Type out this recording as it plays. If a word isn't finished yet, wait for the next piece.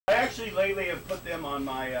actually lately have put them on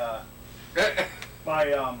my my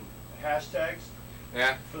hashtags.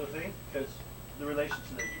 Yeah. For the thing, because the relation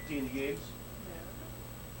to the D&D games.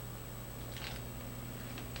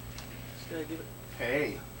 Just gotta give it.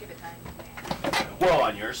 Hey. Give it time. Well,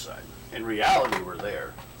 on your side. In reality, we're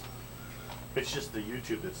there. It's just the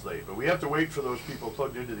YouTube that's late. But we have to wait for those people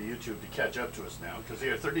plugged into the YouTube to catch up to us now, because they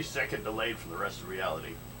are 30-second delayed from the rest of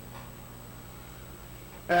reality.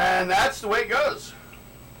 And that's the way it goes.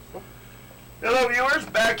 Hello, viewers.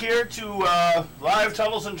 Back here to Live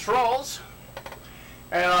Tunnels and Trolls.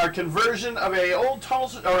 And our conversion of a old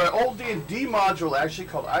Tunnels, or an old D&D module, actually,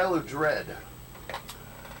 called Isle of Dread.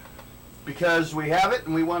 Because we have it,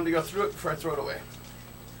 and we wanted to go through it before I throw it away.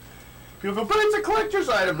 People go, but it's a collector's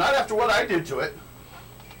item, not after what I did to it.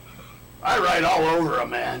 I write all over a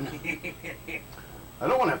man. I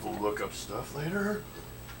don't want to have to look up stuff later.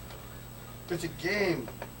 It's a game.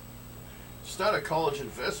 It's not a college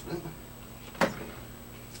investment.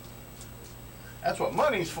 That's what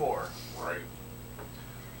money's for. Right.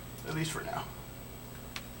 At least for now.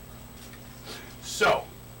 So,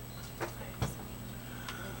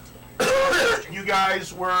 you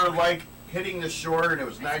guys were like hitting the shore and it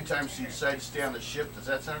was nighttime, so you decided to stay on the ship. Does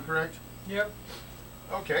that sound correct? Yep.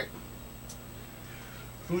 Okay.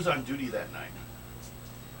 Who's on duty that night?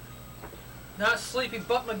 Not Sleepy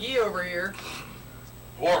Butt McGee over here.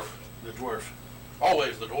 Dwarf. The dwarf.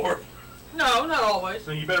 Always the dwarf. No, not always.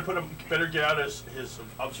 So you better put him. Better get out his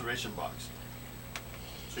observation box,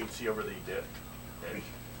 so you can see over the deck.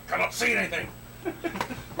 Cannot see anything.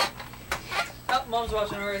 Oh, Mom's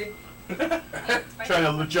watching already.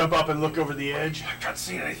 Trying to jump up and look over the edge. I can't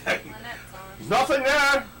see anything. There's nothing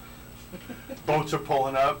there. Boats are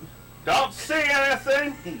pulling up. Don't see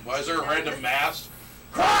anything. Why is there a random mast?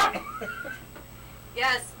 Crap!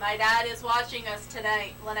 Yes, my dad is watching us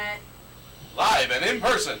tonight, Lynette. Live and in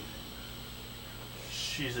person.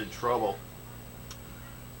 She's in trouble.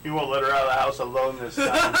 You won't let her out of the house alone this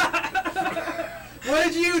time. What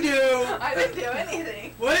did you do? I didn't do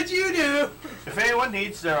anything. What did you do? If anyone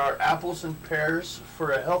needs, there are apples and pears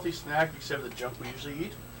for a healthy snack, except for the junk we usually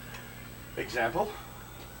eat. Example.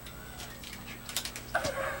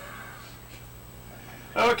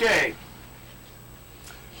 Okay.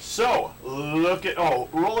 So, look at,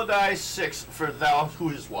 roll a die 6 for thou who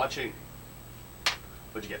is watching.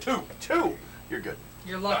 What'd you get? 2. 2. You're good.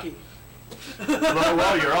 You're lucky.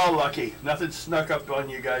 Well, you're all lucky. Nothing snuck up on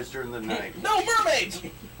you guys during the night. No mermaids.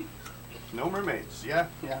 No mermaids. Yeah.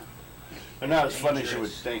 They're not as fun as you would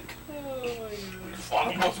think. Oh my God. Fought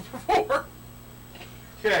them once before.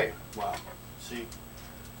 Okay. Wow. See?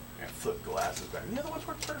 Yeah, flip glasses back. The other ones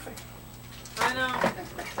work perfect. I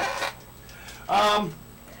know.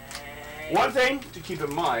 One thing to keep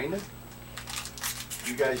in mind,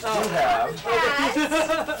 you guys do have.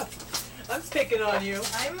 I'm picking on you.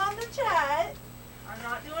 I'm on the chat. I'm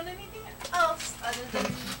not doing anything else other than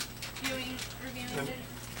reviewing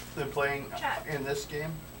Been playing Chat. in this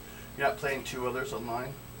game. You're not playing 2 others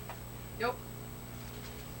online. Yep.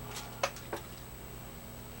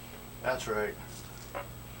 That's right.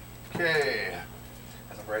 Okay.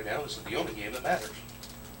 As of right now, this is the only game that matters.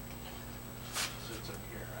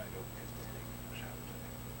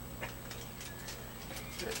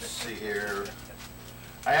 Let's see here.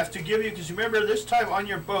 I have to give you, because remember this time on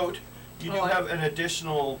your boat, you do have an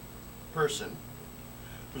additional person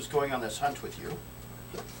who's going on this hunt with you.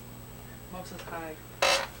 Mom says hi.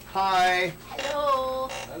 Hi. Hello.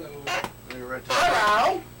 Hello.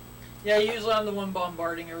 Hello. Yeah, usually I'm the one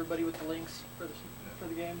bombarding everybody with the links for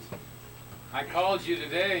the games. I called you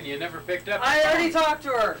today and you never picked up. I already talked to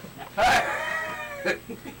her.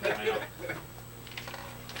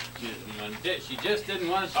 She just didn't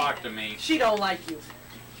want to talk to me. She don't like you.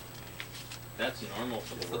 That's normal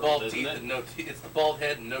for It's the the world, bald isn't teeth it? and no teeth. It's the bald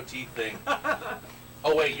head and no teeth thing.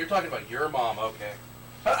 Oh wait, you're talking about your mom, okay?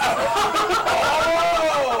 Oh,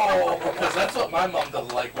 because that's what my mom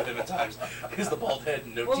doesn't like with him at times. Is the bald head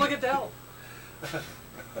and no Well, teeth. look at Dell.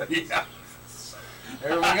 Yeah.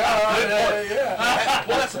 There we go. Yeah.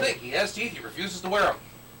 Well, that's the thing. He has teeth. He refuses to wear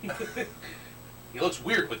them. He looks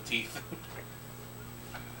weird with teeth.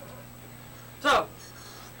 So,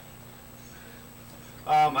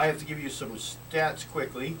 I have to give you some stats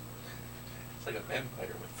quickly It's like a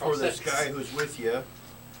vampire with for this prosthetics. guy who's with you.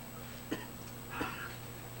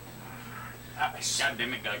 God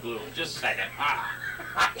damn it, got glue. Just a second. Ah.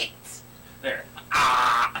 Right. There.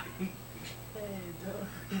 Ah.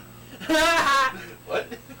 What?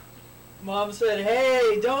 Mom said,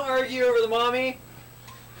 "Hey, don't argue over the mommy."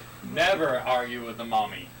 Never argue with the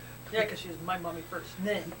mommy. Yeah, because she was my mommy first.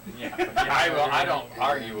 Then. Yeah. I don't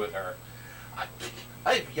argue with her.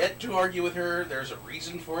 I've yet to argue with her. There's a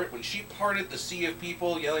reason for it. When she parted the sea of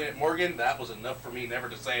people yelling at Morgan, that was enough for me never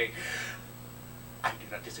to say, I do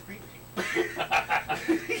not disagree with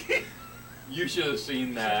you. You should have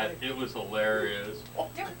seen that. It was hilarious.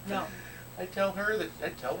 No. I tell her that, I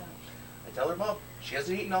tell her mom, she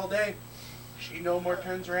hasn't eaten all day. She no more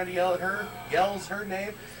turns around to yell at her, yells her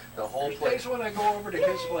name, the whole There's place. days when I go over to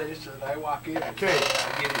his place and I walk in. Okay,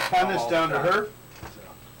 I get his hand call this all down the to time. her.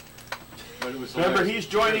 But it was Remember, hilarious.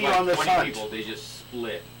 he's joining There you was on this 20 hunt. people, they just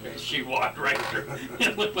split. She walked right through.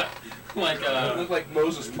 It looked like It looked like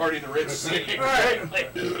Moses parting the Red Sea. Alright.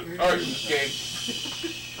 Alright, game.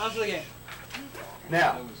 How's the game?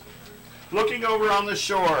 Now, looking over on the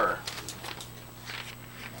shore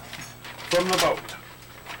from the boat.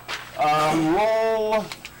 Roll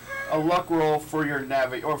a luck roll for your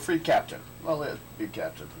or free captain. Well, let's be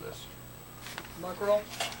captain for this. Luck roll?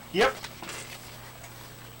 Yep.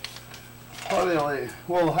 Well,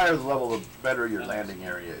 the higher the level, the better your landing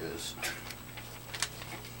area is.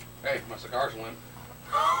 Hey, my cigar's went.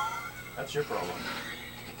 That's your problem.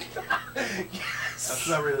 That's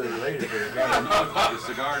not really related to the game. the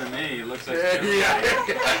cigar to me it looks like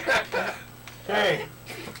Okay.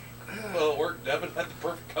 Well, it worked. Devin had the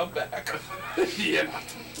perfect comeback. yeah.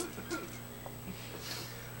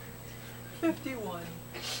 51.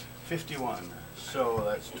 51. So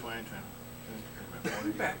that's 20.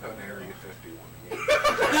 We're back on Area 51 again.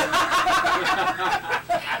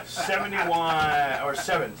 71 or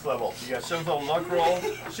 7th level. You got 7th level luck roll.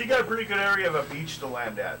 So you got a pretty good area of a beach to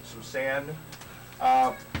land at. Some sand.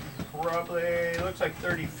 Probably looks like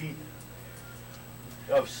 30 feet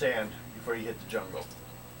of sand before you hit the jungle.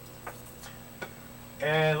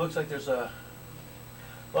 And it looks like there's a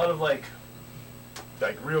lot of like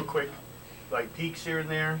real quick peaks here and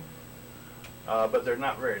there. But they're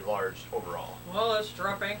not very large overall. Well, let's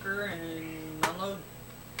drop anchor and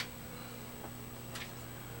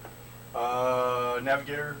unload.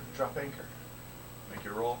 Navigator, drop anchor. Make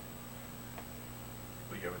your roll.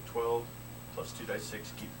 We have a 12 plus 2 dice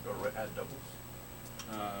 6. Keep or add doubles.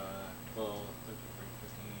 12,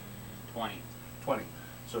 15, 20. 20.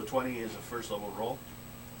 So 20 is a first level roll.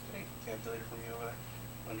 Can I calculator from you over there?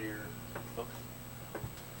 Under your book?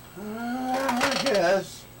 I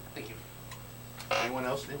guess. Thank you. Anyone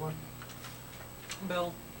else need one?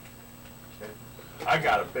 Bill. Okay. I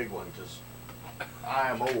got a big one because I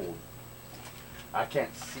am old. I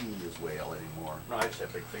can't see as well anymore. No, I just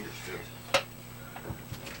have big fingers too.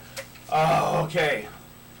 Okay.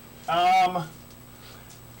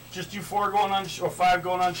 Just you 4 going on or 5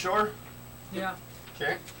 going on shore? Yeah.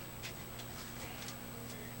 Okay.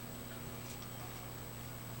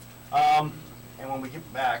 And when we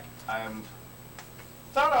get back, I'm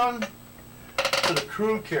thought on to the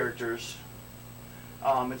crew characters.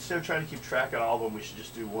 Instead of trying to keep track of all of them, we should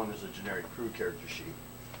just do one as a generic crew character sheet.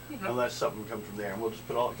 Unless something comes from there, and we'll just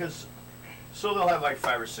put all, because, so they'll have like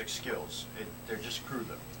 5 or 6 skills. They're just crew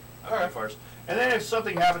them. Alright. First. And then if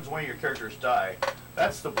something happens when your characters die,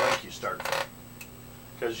 that's the blank you start from.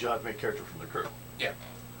 Because you'll have to make a character from the crew. Yeah.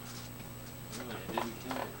 Really, I didn't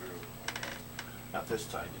kill the crew. Not this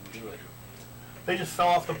time. I didn't do it. They just fell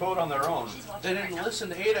off the boat on their own. She's watching They right didn't now. listen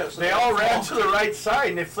to Ada, so They all ran to the right side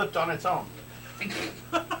and it flipped on its own.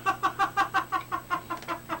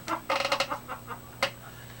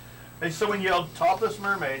 They someone yelled topless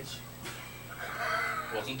mermaids.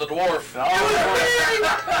 Wasn't the dwarf. No,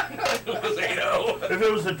 It was Ada. if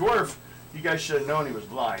it was the dwarf, you guys should have known he was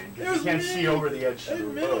blind because he can't see over the edge of the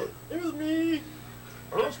boat. It was me.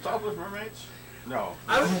 Are those topless mermaids? No.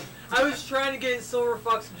 I was trying to get Silver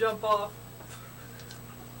Fox to jump off.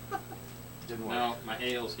 Didn't work. No, my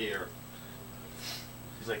ale's here.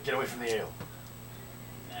 He's like, get away from the ale.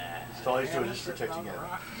 Nah. That's all he's doing is protecting it.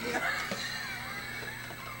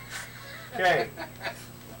 Okay.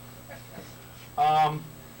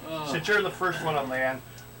 Since you're the first one on land,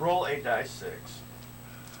 roll a dice 6.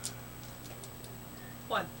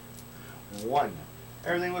 1. 1.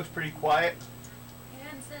 Everything looks pretty quiet.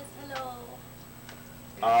 Ann says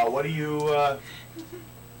hello. What do you,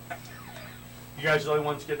 you guys are the only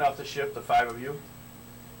ones getting off the ship, the 5 of you?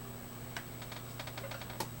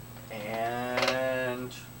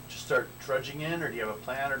 And just start trudging in, or do you have a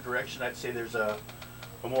plan or direction? I'd say there's a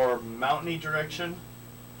more mountainy direction,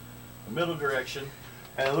 a middle direction,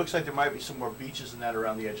 and it looks like there might be some more beaches and that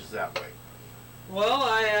around the edges that way. Well,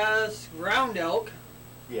 I asked Ground Elk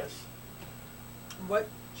Yes. what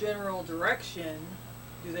general direction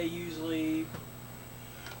do they usually.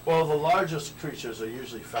 Well, the largest creatures are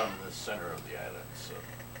usually found in the center of the island, so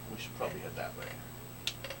we should probably head that way.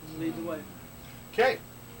 lead the way? Okay.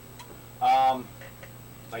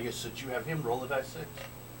 I guess since you have him, roll the die 6.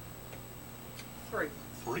 3.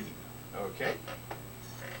 3. Okay.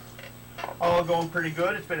 All going pretty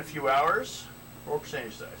good. It's been a few hours. Roll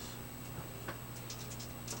percentage dice.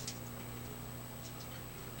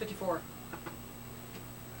 54.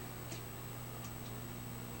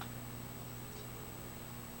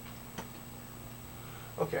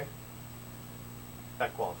 Okay.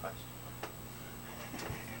 That qualifies.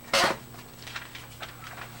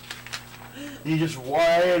 You just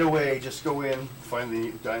right away just go in, find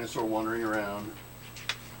the dinosaur wandering around.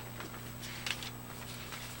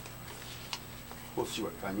 We'll see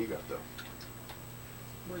what kind you got though.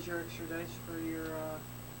 Where's your extra dice for your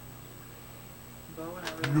bow and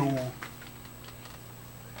everything? No.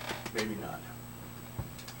 Maybe not.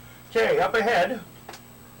 Okay, up ahead.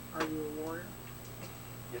 Are you a warrior?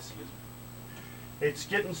 Yes, he is. It's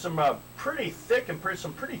getting some pretty thick and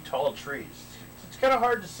some pretty tall trees. It's kind of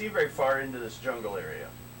hard to see very far into this jungle area.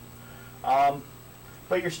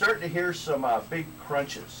 But you're starting to hear some big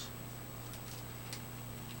crunches.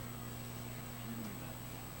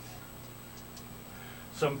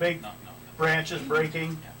 Some big branches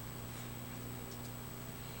breaking. Yeah.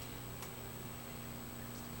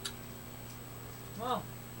 Well,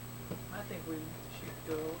 I think we should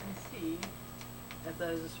go and see if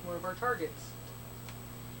that is one of our targets.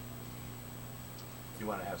 You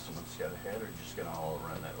want to have someone scout ahead, or just gonna all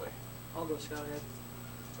run that way? I'll go scout ahead.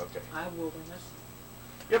 Okay. I have wilderness.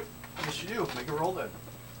 Yep. Yes, you do. Make a roll then.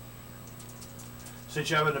 Since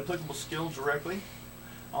you have an applicable skill directly,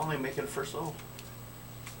 I'll only make it a first level.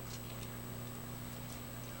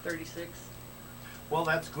 36. Well,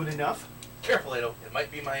 that's good enough. Careful, Ado. It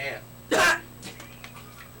might be my aunt.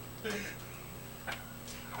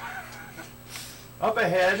 Up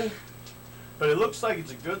ahead, but it looks like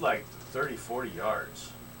it's a good 30, 40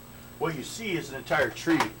 yards. What you see is an entire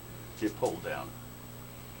tree get pulled down.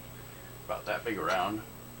 About that big around.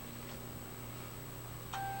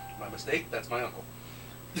 My mistake. That's my uncle.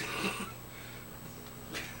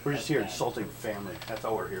 We're just here insulting family. That's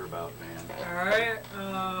all we're here about, man. Alright,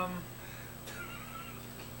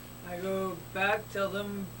 I go back, tell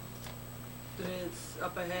them that it's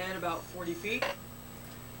up ahead about 40 feet.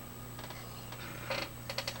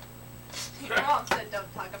 Your mom said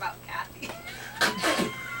don't talk about Kathy.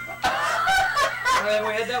 And then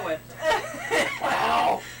we head that way.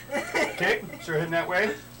 Wow. Okay, so we're heading that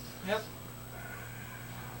way. Yep.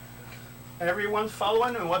 Everyone's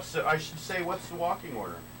following, and what's the walking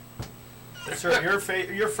order? Sir,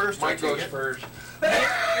 you're first. Mine I goes take it. first.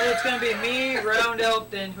 It's gonna be me, Round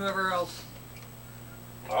Elk, and whoever else.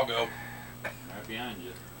 I'll go. Right behind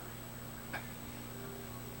you.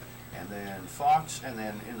 And then Fox, and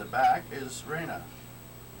then in the back is Raina.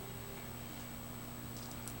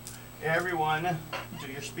 Everyone, do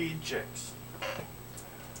your speed checks.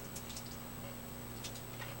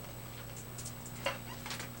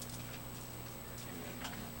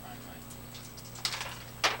 Mine.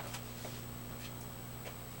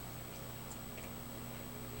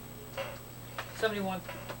 71.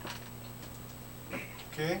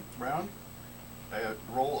 Okay, Brown.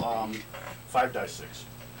 Roll 5 dice 6.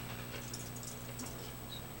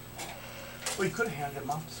 Well, you could have handed them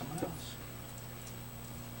off to someone else.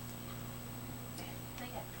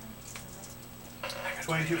 I got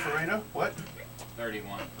 22 for Raina. What?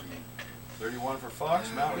 31 for me. 31 for Fox.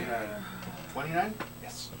 Mountain 29.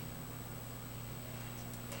 Yes.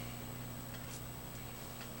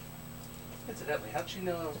 Incidentally, how'd she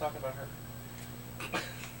know I was talking about her?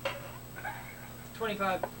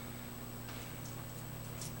 25.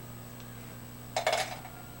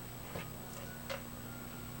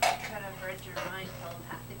 Could have read your mind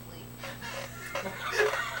telepathically.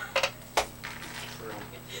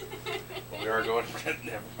 We are going.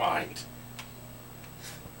 Never mind.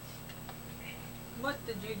 What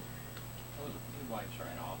did you? Oh, he wipes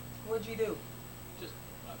right off. What'd you do? Just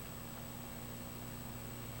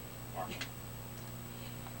mark him.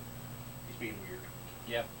 He's being weird.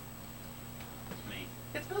 Yep. It's me.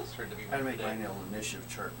 It's Bill's turn to be I'm weird gonna make today. my little initiative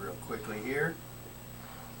chart real quickly here.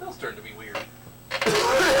 Bill's turn to be weird.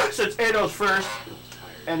 Since Ado's first,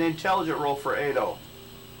 an intelligent roll for Ado.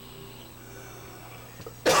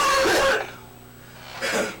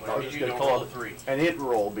 What I'm did just you gonna don't roll call a 3? an int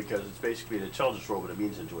roll because it's basically an intelligence roll, but it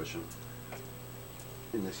means intuition.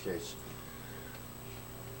 In this case.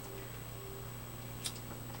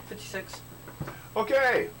 56.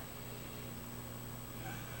 Okay.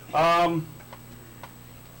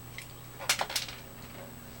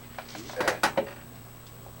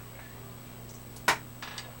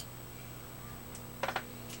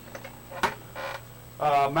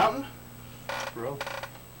 Mountain? Roll.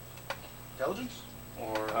 Intelligence?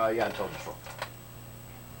 Or got intelligence roll.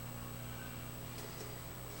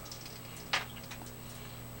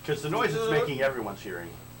 Because the noise it's making, everyone's hearing.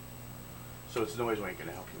 So its noise ain't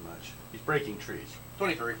gonna help you much. He's breaking trees.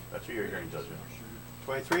 23. That's what you're hearing, doesn't it?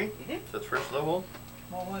 23? Mhm. So that's first level.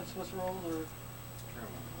 Well, what's rolled or?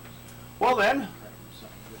 Well then,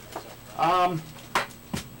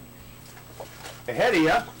 ahead of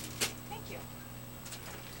you, Thank you.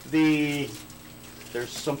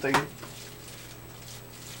 there's something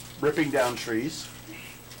ripping down trees,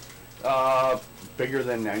 bigger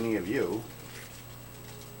than any of you,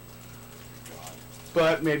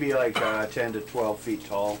 but maybe like 10 to 12 feet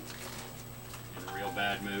tall. In a real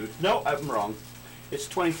bad mood. No, I'm wrong. It's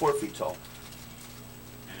 24 feet tall.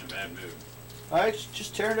 In a bad mood. It's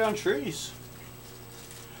just tearing down trees.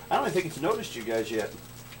 I don't think it's noticed you guys yet.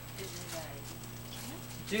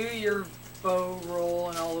 Do your bow roll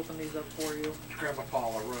and I'll open these up for you. Grandma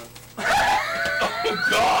Paula, run. Oh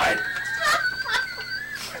God!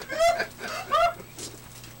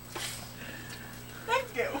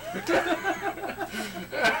 Thank you.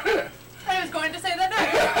 I was going to say that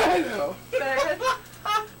next. I know.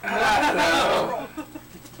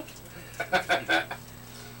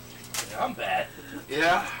 I'm bad.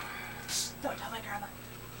 Yeah. Don't tell my grandma.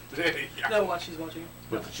 No, watch, she's watching.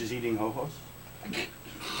 But she's eating ho-hos?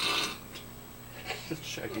 Just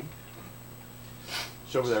checking.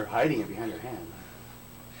 She's over there hiding it behind her hand.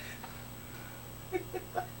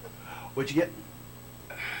 What'd you get?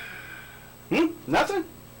 Nothing?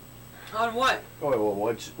 On what? Oh, well,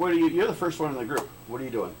 what are you? You're the first one in the group. What are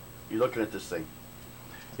you doing? You're looking at this thing.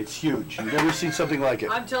 It's huge. You've never seen something like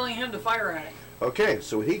it. I'm telling him to fire at it. Okay,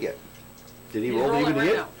 so what'd he get? Did he He's roll rolling even to right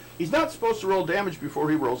hit? now. He's not supposed to roll damage before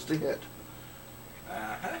he rolls to hit.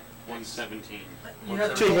 117. You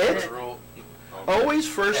have To roll hit? Roll. Always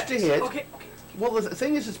first to hit. Okay, okay. Well, the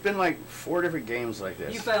thing is, it's been like 4 different games like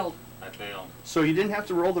this. You failed. I failed. So you didn't have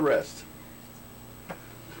to roll the rest.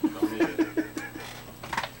 Don't need it.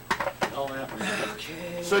 All happened.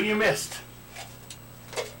 Okay. So you missed.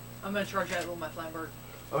 I'm gonna charge at it with my flamberg.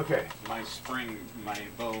 Okay. My bow spring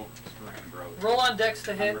broke. Roll on dex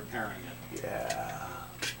to I'm hit. repairing it. Yeah.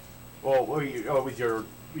 Well, what are you, with your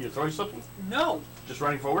throwing something? No. Just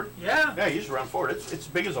running forward? Yeah. Yeah, you just run forward. It's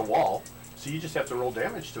big as a wall, so you just have to roll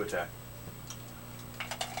damage to attack.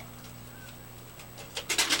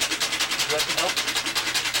 Does that help?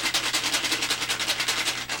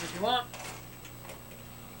 If you want.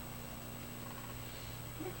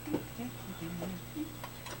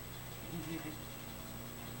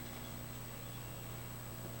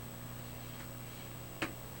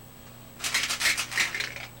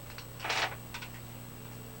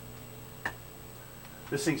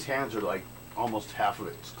 This thing's hands are like almost half of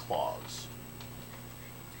its claws.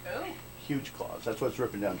 Oh. Huge claws. That's what it's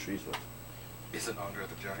ripping down trees with. Is it Andre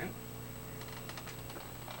the Giant?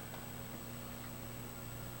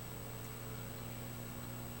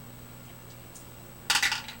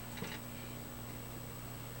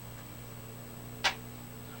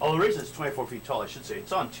 Oh, the reason it's 24 feet tall, I should say,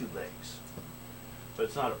 it's on 2 legs. But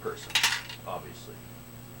it's not a person, obviously.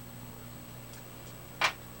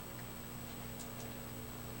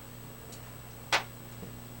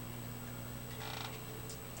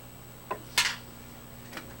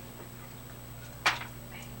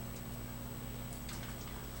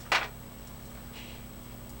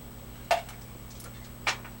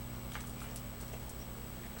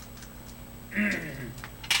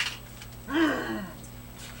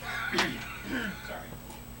 Sorry.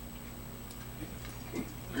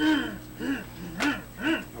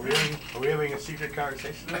 Are we having a secret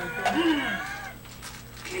conversation? You're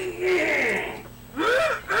enjoying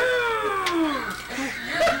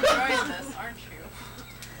this, aren't you?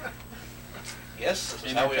 Yes, this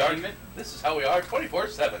is how we are. Entertainment? This is how we are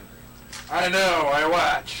 24/7. I know, I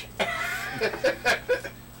watch.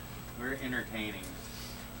 We're entertaining.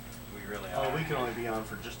 We really are. Oh, we can only be on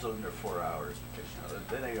for just under 4 hours because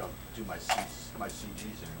then they don't do my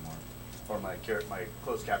CGs anymore, or my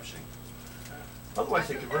closed captioning. Otherwise,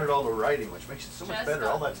 they convert it all to writing, which makes it so much Jess better.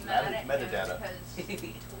 All got that's mad at him metadata. Because he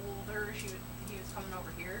told her he was coming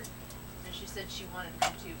over here, and she said she wanted him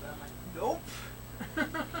to, but I'm like, nope.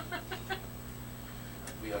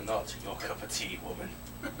 We are not your cup of tea, woman.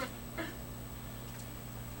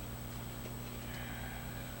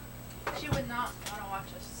 She would not want to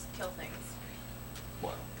watch us kill things.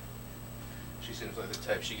 Well, she seems like the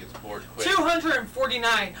type she gets bored quick.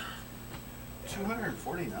 249.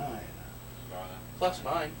 249. Plus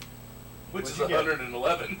mine, which What'd is you get?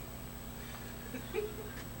 111.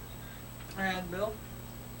 And Bill,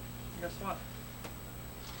 guess what?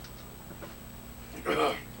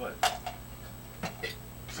 What?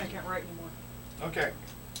 I can't write anymore. Okay.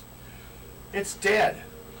 It's dead.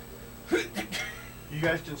 You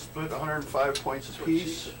guys can split 105 points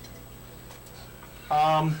apiece.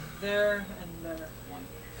 There and there.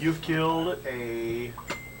 You've killed a.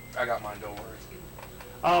 I got mine, don't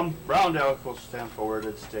worry. Brown elk will stand forward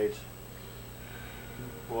and state.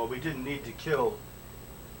 Well, we didn't need to kill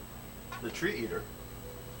the tree eater.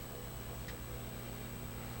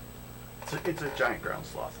 It's a giant ground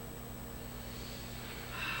sloth.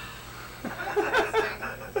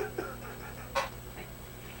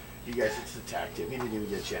 You guys just attacked him. He didn't even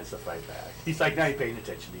get a chance to fight back. He's like, now you're paying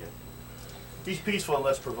attention to you. He's peaceful and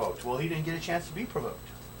less provoked. Well, he didn't get a chance to be provoked.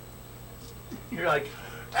 You're like,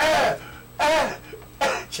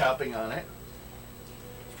 chopping on it.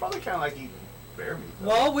 It's probably kind of like eating bear meat, though.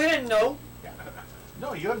 Well, we didn't know. Yeah.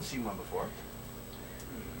 No, you haven't seen one before.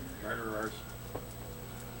 Murderers.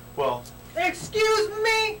 Well, Excuse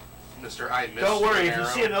me. Mister, I missed don't worry. an If you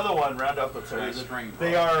arrow. see another one, round up with Nice string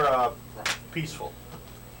They bow. are peaceful.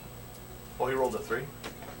 Oh, he rolled a 3,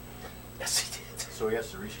 Yes, he did. so he has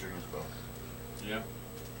to restring his bow. Yeah.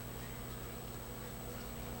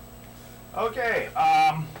 Okay,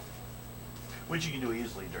 which you can do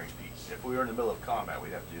easily during peace. If we were in the middle of combat,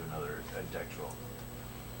 we'd have to do another dex roll.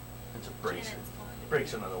 It's a breaks.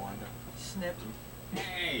 Breaks another one. Snip.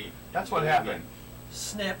 Hey. That's what happened.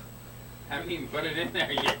 Snip. Haven't even put it in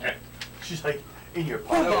there yet. She's like, in your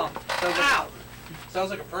Hold pocket. on. Ow. Sounds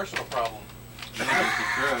like a personal problem. That's the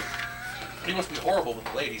truth. He must be horrible with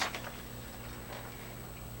the ladies.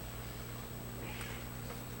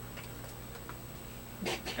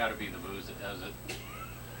 It's gotta be the booze that does it.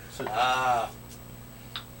 So,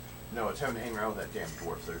 no, it's having to hang around with that damn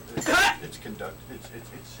dwarf.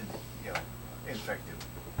 It's infected.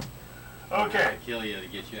 Okay. Kill you to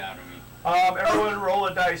get you out of me. Everyone roll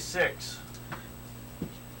a dice 6.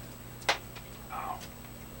 Ow.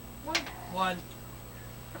 1.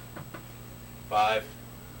 5.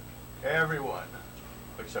 Everyone,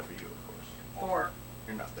 except for you, of course. 4.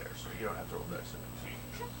 You're not there, so you don't have to roll dice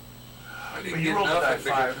 6. I But didn't you get rolled a nothing die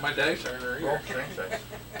because 5. my dice aren't there Roll either. strange dice.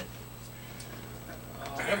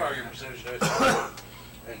 I have our percentage dice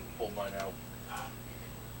and pulled mine out.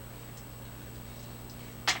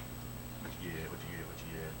 What you get?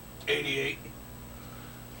 88.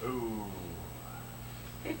 Ooh.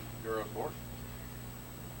 You're on board.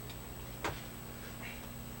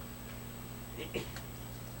 You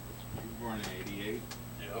were born in '88.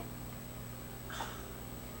 Yep.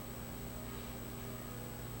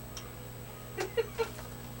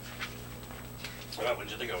 Well, when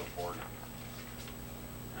did you think I was born?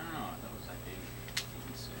 I don't know. That was like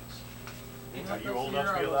 86. Are you old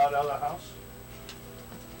enough to be allowed out of the house?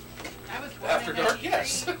 I was born After in dark, 98.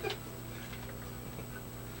 yes.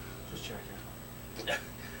 Just checking.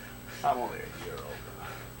 I'm only a year old.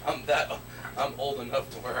 I'm old enough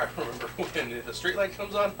to where I remember when the street light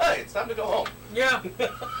comes on. Hey, it's time to go home. Yeah.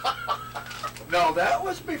 No, that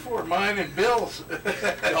was before mine and Bill's.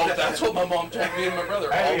 Oh, that's what my mom told me and my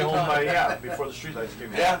brother I all had to be the home time. by, before the streetlights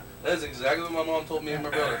came in. Yeah, that is exactly what my mom told me and my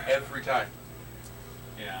brother every time.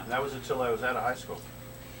 Yeah. And that was until I was out of high school.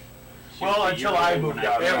 She Well, was a until year I old moved when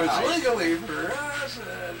out. It Yeah. was House. legally for us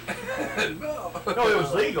and no. No, it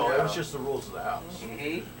was legal. It was Yeah. just the rules of the house.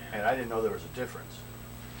 Mm-hmm. And I didn't know there was a difference.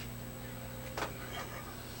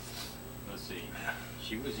 Let's see.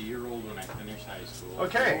 She was a year old when I finished high school.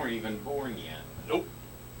 Okay. You weren't even born yet. Nope.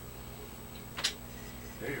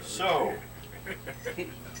 So, let me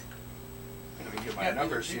get my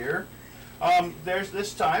numbers here. There's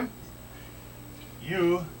this time,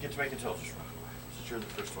 you get to make a intelligence roll. Since you're the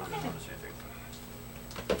first one to notice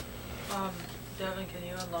anything. Devin, can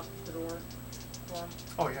you unlock the door for him?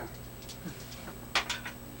 Oh, yeah.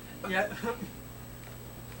 Yeah.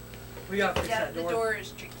 We gotta fix Yeah, that the door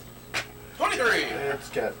is tricky. 23!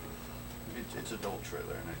 It's adult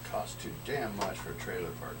trailer, and it costs too damn much for trailer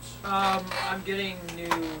parts. I'm getting new.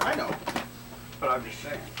 I know, but I'm just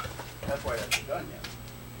saying. That's why I haven't done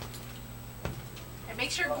yet. And make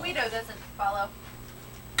sure Guido doesn't follow.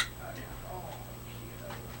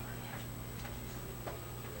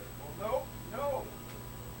 Well, no.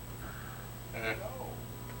 Uh, You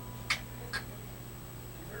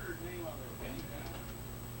heard her name on the penny.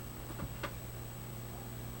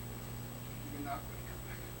 You can knock when you come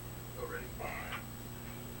back. Already.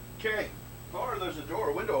 Okay. Or there's a door,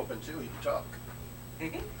 a window open too. You can talk.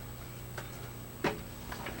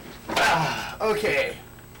 Okay.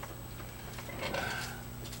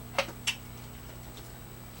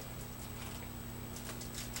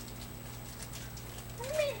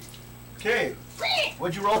 Okay.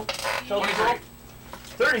 What'd you roll? 23.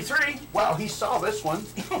 33? Wow, he saw this one.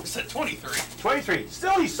 I said 23. 23.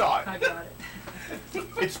 Still he saw it. I got it.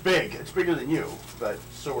 It's big. It's bigger than you, but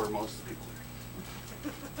so are most of the people.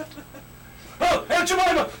 Oh, Aunt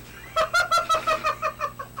Jemima!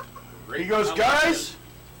 He goes, guys,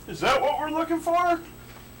 is that what we're looking for? And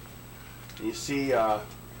you see,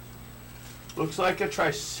 looks like a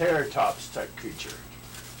triceratops type creature.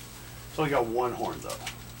 It's only got one horn though.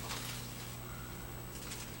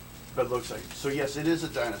 But it looks like, so yes, it is a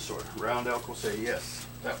dinosaur. Round elk will say yes,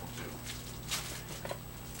 that will do.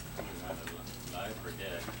 Live or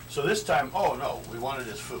dead? So this time, oh no, we wanted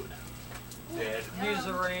his food. Dead. Use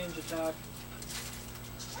the range attack.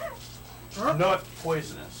 Not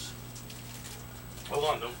poisonous. Hold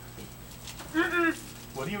on, no.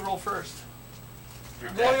 What do you roll first?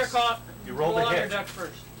 Roll your con. You roll the on your hit. deck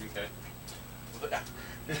first. Okay.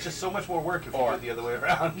 It's just so much more work if you do Or- it the other way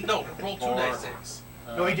around. No, roll 2d6.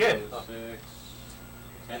 No, he did. 6,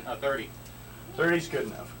 10, 30. 30's good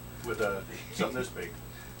enough with something this big.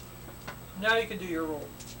 Now you can do your roll.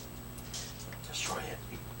 Destroy it.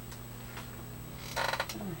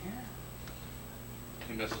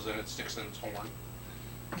 He misses and it sticks in its horn.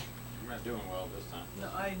 I'm not doing well this time. No,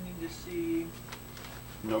 I need to see.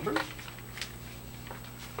 Numbers?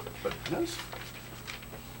 Bananas?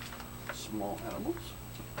 Small animals?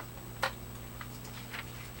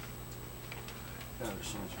 Yeah, there's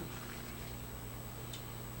so much.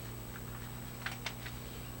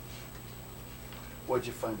 What'd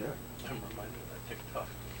you find out? I'm reminded of that TikTok.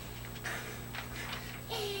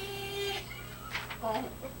 Oh,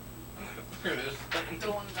 Here it is.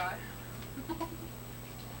 the one guy.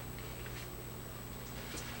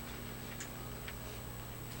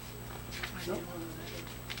 Nope.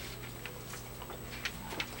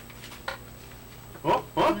 Oh,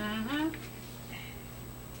 huh?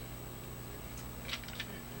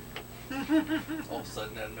 All of a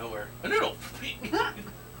sudden out of nowhere. A noodle!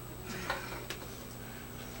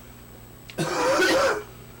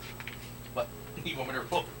 What? You want me to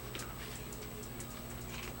roll?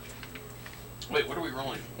 Wait, what are we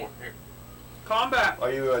rolling for here? Combat.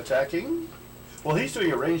 Are you attacking? Well, he's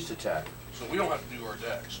doing a ranged attack. So we don't have to do our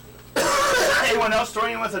decks. Anyone else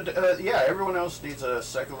throwing with a? Yeah, everyone else needs a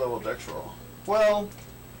second level dex roll. Well,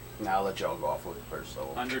 now I'll let y'all go off with the first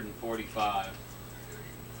level. 145.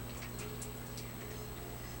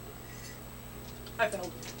 I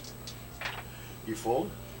failed. You fold?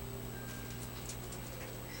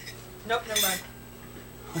 Nope, never mind.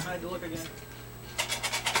 I had to look again.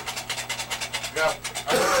 Yeah.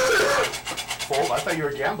 Fold? I thought you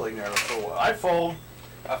were gambling there. So I fold.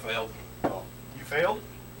 I failed. Oh, you failed?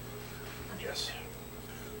 Yes.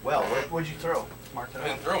 Well, what'd you throw? Mark I it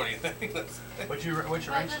didn't out. throw anything. What's your ranged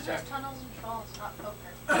There's attack? tunnels and trolls, not poker.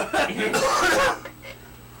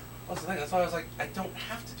 That's the thing. That's why I was like, I don't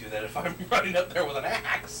have to do that if I'm running up there with an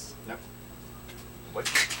axe. Yep. What?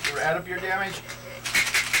 You add up your damage?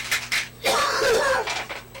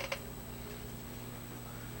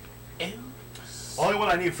 Only one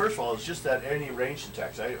I need, first of all, is just that any ranged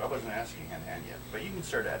attacks. I wasn't asking hand yet, but you can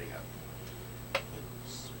start adding up.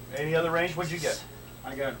 Any other range? What'd you get?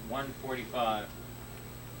 I got 145.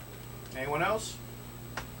 Anyone else?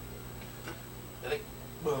 I think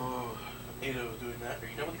Ado was doing that. Are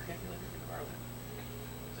you done with your calculator? You can borrow that.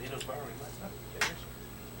 So Ado's borrowing my stuff. Okay, here's-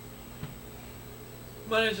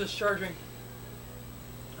 Mine is just charging.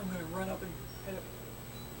 I'm gonna run up and hit it.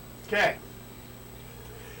 Okay.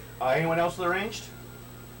 Anyone else with the ranged?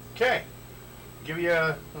 Okay. Give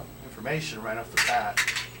you information right off the bat.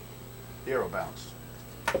 The arrow bounced.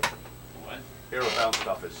 What? Arrow bounced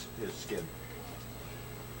off his skin.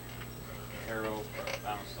 Arrow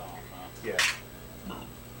bounced off, huh? Yeah.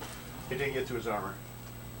 It didn't get to his armor.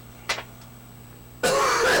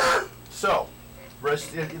 So,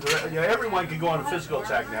 everyone can go on a physical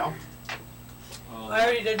attack now. Well, I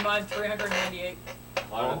already did mine. 398. a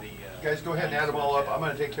lot of the, Guys, go ahead and add them all up. I'm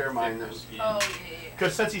going to take care of mine. thicker skin. Oh, yeah.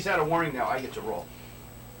 Because since he's had a warning now, I get to roll.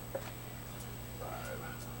 5,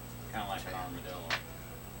 Kind of like an armadillo.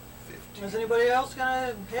 15, Is anybody else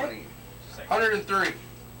gonna hit? 20. Second. 103.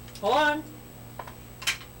 Hold on.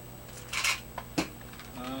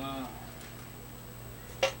 I'm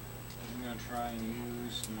gonna try and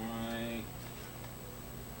use my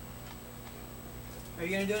Are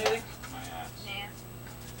you gonna do anything? axe. Nah.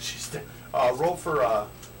 She's dead. Roll for,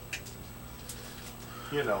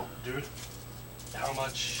 dude. How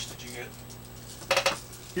much did you get?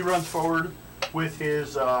 He runs forward with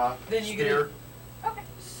his Then you get spear. Okay.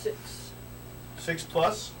 6, 6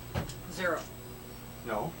 plus? 0.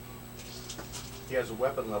 No. He has a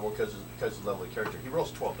weapon level because of the level of the character. He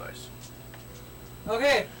rolls 12 dice.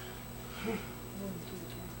 Okay. 1, 2, 3,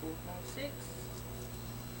 4, 5, 6.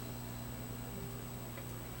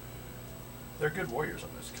 They're good warriors on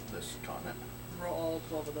this continent. Roll all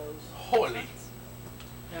 12 of those. Holy.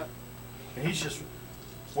 Yep. And he's just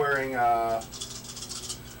wearing,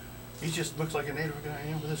 he just looks like a native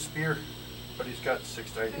guy with a spear. But he's got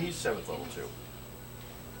 6 dice. He's 7th level too.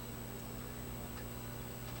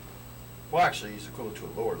 Well, actually, he's equivalent to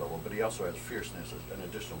a lower level, but he also has fierceness, an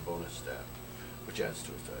additional bonus stat, which adds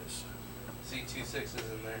to his dice. See, 2 6s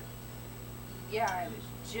in there. Yeah, I was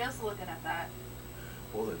just looking at that.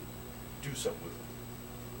 Well, then, do something with him,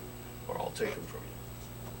 or I'll take him from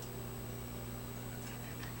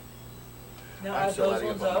you. Now I'm add still those adding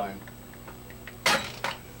ones on up. mine.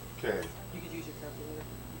 Okay. You could use your calculator.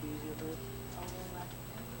 It'd be easier for it. I'll roll that.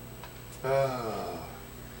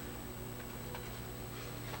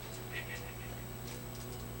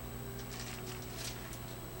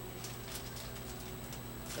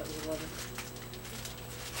 That was 11.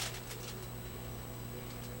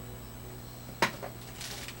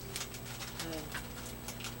 And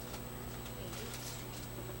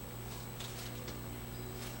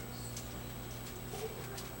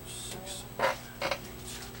 6,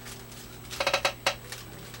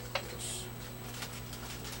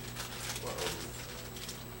 12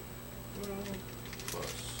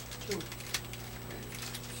 plus 2. 8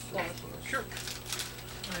 Plus. Sure.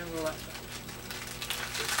 And roll that.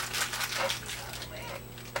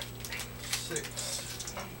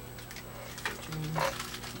 6, 13,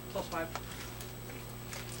 Plus 5.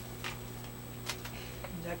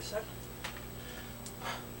 Next set.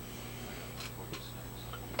 46.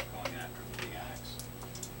 Going after the big axe.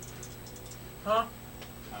 Huh?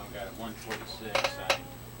 I've got a 146. I'm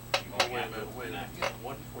Oh, going wait a after minute, wait a the minute. axe. You got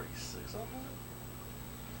 146 on that?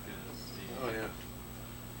 'Cause the- Oh, yeah.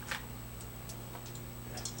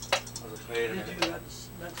 I was like, wait a Did minute. you add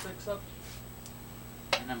that 6 up?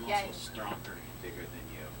 And I'm Yeah. also stronger and bigger than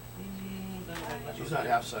you. he's not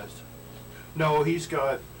half-sized. No, he's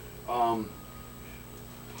got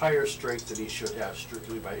higher strength than he should have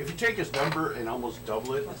strictly by. If you take his number and almost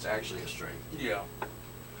double it, it's actually a strength. Yeah.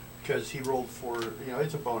 Because he rolled 4,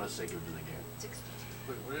 it's a bonus they give to the game. 62.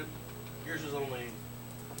 Wait, what did. Yours is only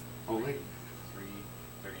Only?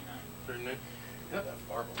 339. 39. Not that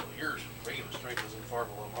far below yours. Regular strength isn't far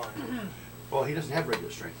below mine. Well, he doesn't have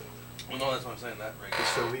regular strength though. Well, no, that's what I'm saying. That regular.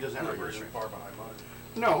 So he doesn't have number regular isn't strength. far behind mine.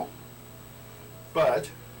 No. But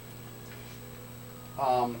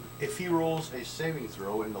if he rolls a saving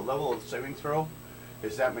throw, and the level of saving throw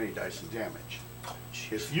is that many dice of damage.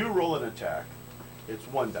 If you roll an attack, it's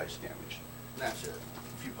 1 dice damage. That's it.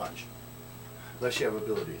 If you punch. Unless you have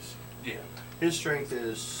abilities. Yeah. His strength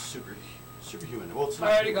is superhuman. Well, it's I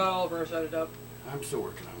not. already got all of ours added up. I'm still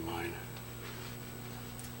working on mine.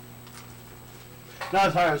 Not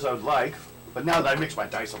as high as I would like, but now that I mix my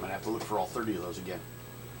dice, I'm gonna have to look for all 30 of those again.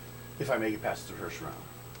 If I make it past the first round.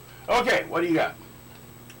 Okay, what do you got?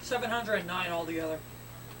 709 altogether.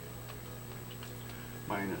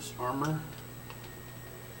 Minus armor.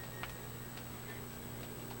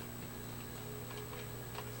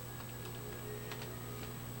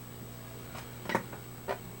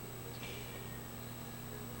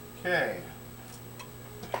 Okay.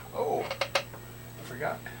 Oh, I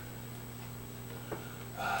forgot.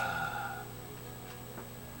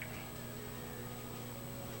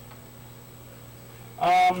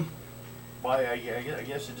 Well, I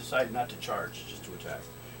guess I decided not to charge, just to attack.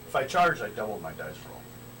 If I charged, I doubled my dice roll.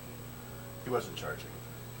 He wasn't charging,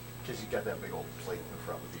 because he's got that big old plate in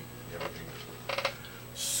front of everything.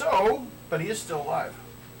 So, but he is still alive.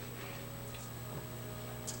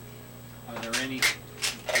 Are there any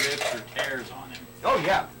rips or tears on him? Oh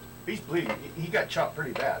yeah, he's bleeding. He got chopped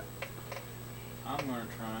pretty bad. I'm gonna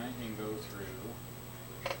try and go through.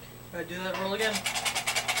 Gotta do that roll again.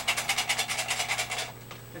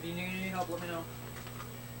 If you need any help, let me know.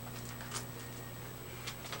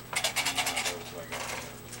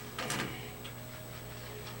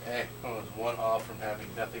 Hey, I was 1 off from having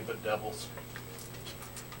nothing but doubles.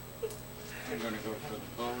 I'm gonna go for the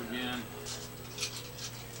bow again.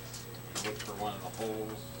 Look for one of the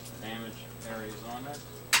holes, damage areas on it.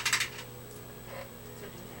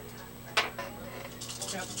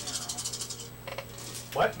 Yep.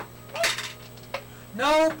 What?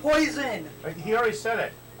 No poison! He already said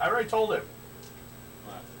it. I already told him.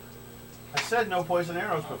 What? I said no poison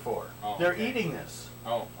arrows before. Oh, They're okay. eating this.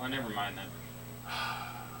 Oh, never mind then.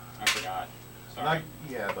 I forgot. Sorry. Not,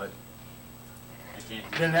 yeah, but I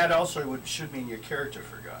can't. then that also should mean your character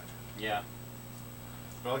forgot. Yeah,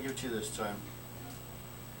 But I'll give it to you this time.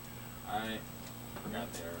 I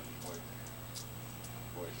forgot there.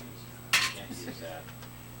 Poisons. Can't use that.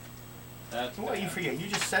 That's What you bad. forget? You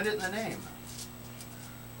just said it in the name.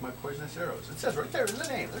 My poisonous arrows. It says right there in the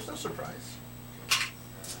name. There's no surprise.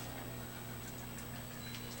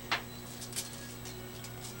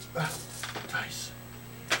 Dice.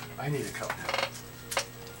 I need a cup now.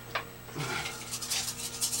 Would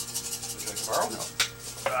you like to borrow? No.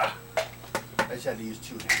 I just had to use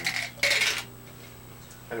 2 hands.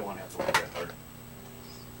 I didn't want to have to work that hard. If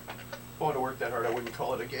I wanted to work that hard, I wouldn't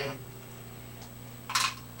call it a game.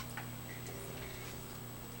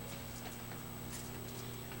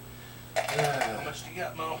 How much do you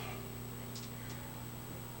got, Mo?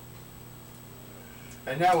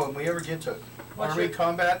 And now when we ever get to What's army your-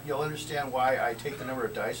 combat, you'll understand why I take the number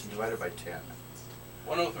of dice and divide it by 10.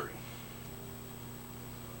 103.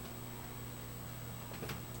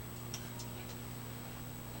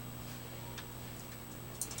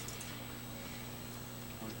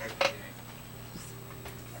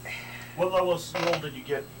 What level roll did you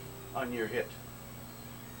get on your hit?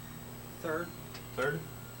 3rd. 3rd?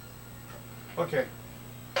 Okay.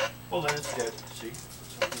 Well then it's dead. See?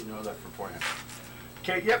 So you know that beforehand.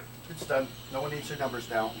 Okay, yep, it's done. No one needs their numbers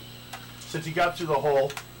now. Since he got through the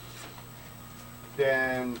hole,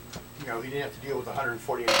 then, you know, he didn't have to deal with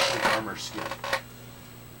 148 armor skin.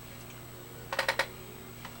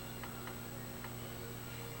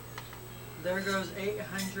 There goes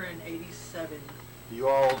 887. You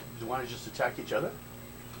all want to just attack each other?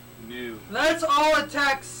 No. Let's all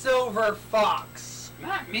attack Silver Fox.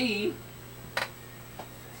 Not me.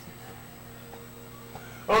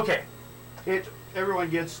 Okay. Everyone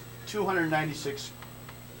gets 296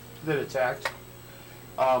 that attacked.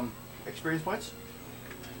 Experience points.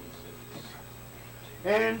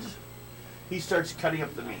 And he starts cutting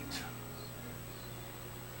up the meat.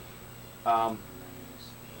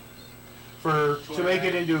 To make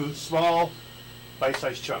it into small,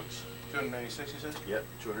 bite-sized chunks. 296, you said? Yep,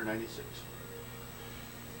 296.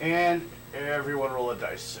 And everyone roll a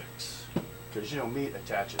dice 6. Because, you know, meat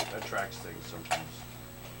attracts things sometimes.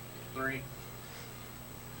 3.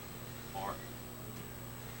 4.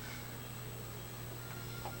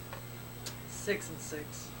 6 and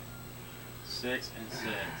 6. 6 and 6.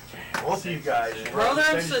 Both of you guys. Six. roll Brother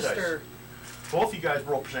and percentage sister. dice. Both of you guys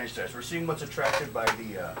roll percentage dice. We're seeing what's attracted by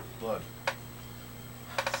the blood.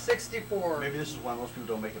 64. Maybe this is why most people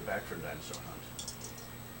don't make it back from the dinosaur hunt.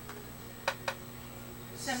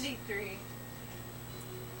 73.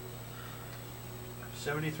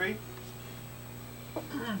 73?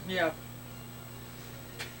 Yeah.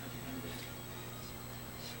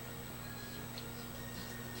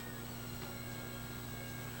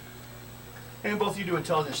 And both of you do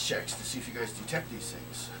intelligence checks to see if you guys detect these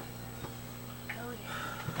things. Oh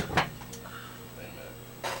yeah. Wait a minute.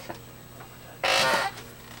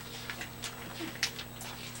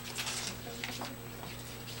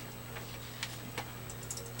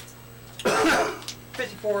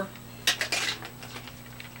 54.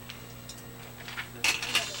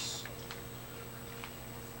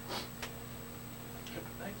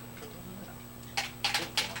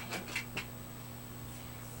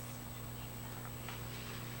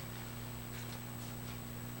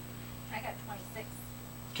 I got 26.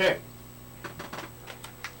 Okay.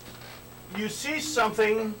 You see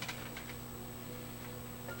something.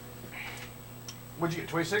 What'd you get,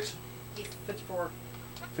 26? 54.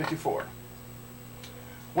 54.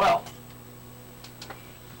 Well,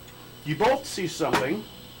 you both see something.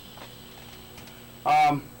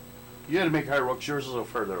 You had to make a higher roll because yours is a little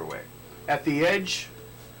further away. At the edge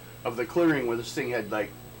of the clearing where this thing had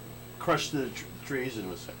like crushed the trees and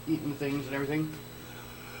was eating things and everything,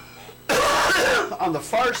 on the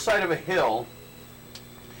far side of a hill,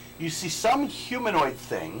 you see some humanoid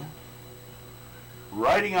thing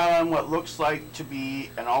riding on what looks like to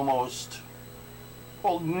be an almost,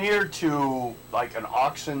 well, near to like an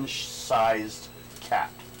oxen-sized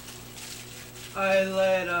cat. I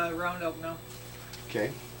let Roundup know.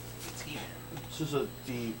 Okay. It's He-Man. This is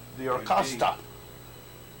the Orcasta.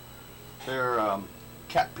 They're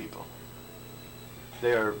cat people.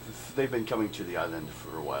 They've been coming to the island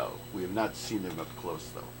for a while. We have not seen them up close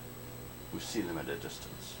though. We've seen them at a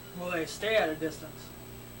distance. Well, they stay at a distance.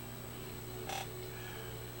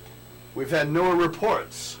 We've had no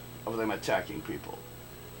reports of them attacking people.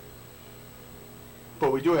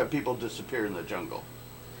 But we do have people disappear in the jungle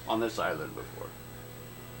on this island before.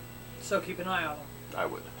 So keep an eye on them. I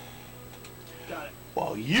would. Got it.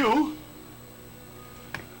 While you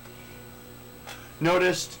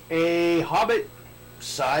noticed a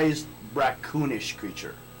hobbit-sized raccoonish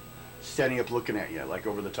creature standing up looking at you, like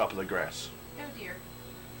over the top of the grass. Oh dear.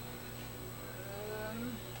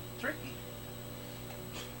 Tricky.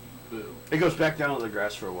 Boo. It goes back down to the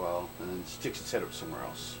grass for a while and then sticks its head up somewhere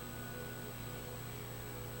else.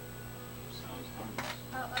 Sounds harmless.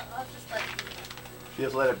 I'll just let it You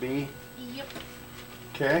just let it be? be. Yep.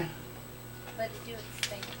 Okay. Let it do its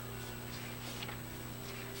thing.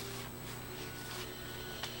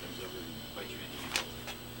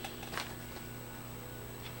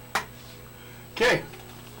 Okay.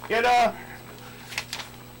 It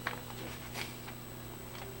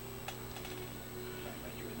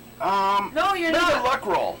No, you're make not. a luck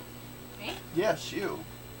roll. Me? Yes, you.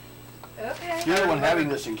 Okay. You're the one having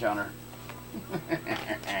this encounter. Talking to the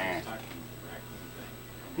raccoon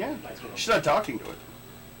thing. Yeah. She's not talking to it.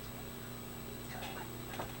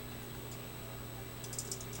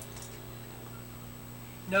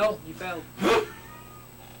 No, you failed.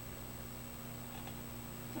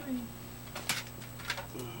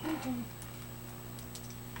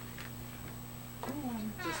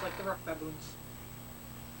 Just like the rock baboons.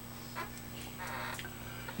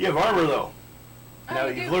 You have armor though. Oh, Now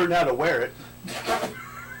you you've do. learned how to wear it.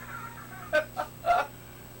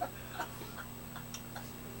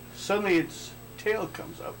 Suddenly its tail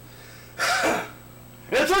comes up.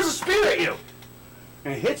 And it throws a spear at you.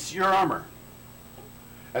 And it hits your armor.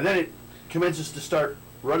 And then it commences to start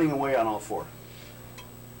running away on all four.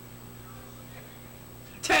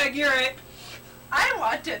 Tag, you're it. I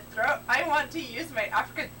want to use my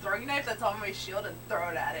African throwing knife that's on my shield and throw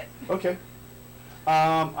it at it. Okay.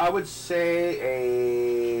 I would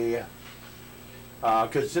say a,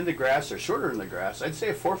 because it's in the grass or shorter in the grass, I'd say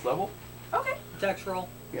a 4th level. Okay. Dex roll.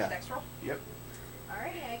 Yeah. Next roll. Yep.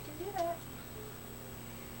 Alrighty, I can do that.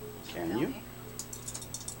 Can Tell you? me.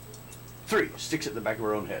 3. Sticks it in the back of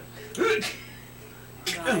her own head.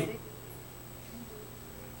 9.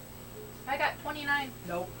 I got 29.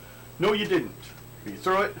 Nope. No, you didn't. You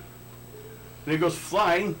throw it, and it goes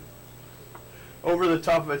flying over the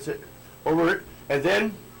top of it, over it, and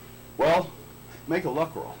then, well, make a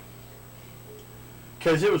luck roll.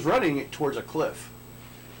 Because it was running towards a cliff.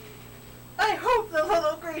 I hope the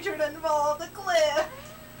little creature didn't fall off the cliff.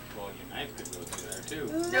 Well, your knife could go through there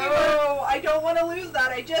too. No, I don't want to lose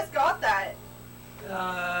that. I just got that.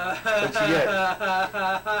 What'd you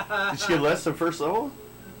get? Did you get less than 1st level?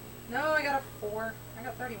 No, I got a 4. I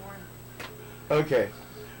got 31. Okay,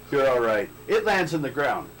 you're all right. It lands in the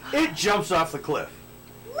ground. It jumps off the cliff.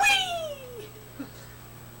 Whee!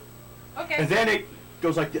 Okay. And then it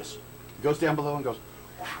goes like this. It goes down below and goes,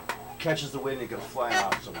 catches the wind and goes flying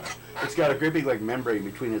off somewhere. It's got a great big like membrane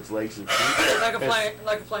between its legs and feet.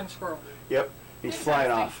 like a flying squirrel. Yep, he's flying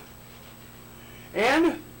off.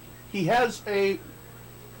 And he has a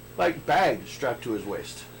like bag strapped to his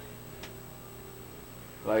waist.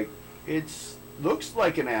 Like it's looks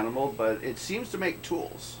like an animal, but it seems to make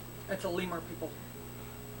tools. That's a lemur, people.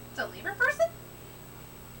 It's a lemur person?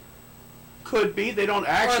 Could be. They don't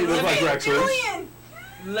actually look like King raccoons. Julian!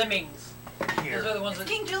 Lemmings. Those are the ones that.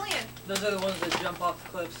 King Julian! Those are the ones that jump off the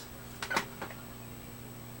cliffs.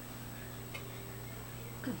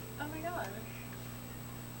 Oh my god.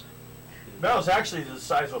 Belle's actually the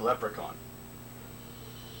size of a leprechaun.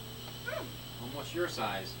 Almost your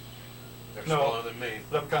size. They're No. smaller than me.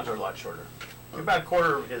 Leprechauns are a lot shorter. About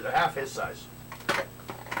half his size.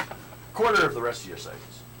 Quarter of the rest of your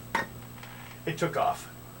sizes. It took off,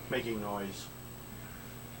 making noise.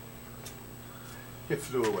 It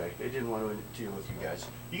flew away. It didn't want to deal with you guys.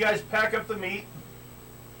 You guys pack up the meat.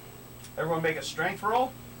 Everyone make a strength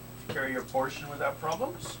roll. Carry your portion without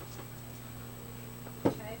problems.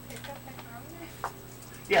 Can I pick up my armor?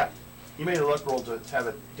 Yeah, you made a luck roll to have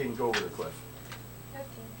it didn't go over the cliff. Okay.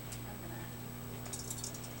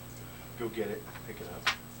 I'm Go get it, pick it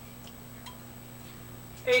up.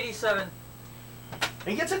 87. And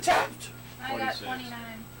he gets attacked. gonna. I got 26. 29.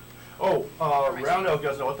 Oh, my Round Elk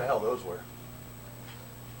doesn't know what the hell those were.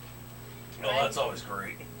 Oh, that's always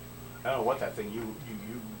great. I don't know what that thing you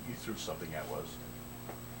threw something at was.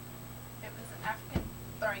 It was an African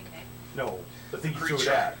throwing knife. No, the thing you threw it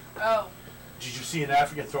Creature. at. Oh. Did you see an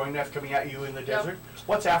African throwing knife coming at you in the desert?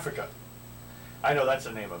 What's Africa? I know that's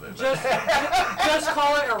the name of it. but- Just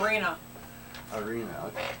call it arena.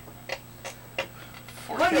 Arena. Okay.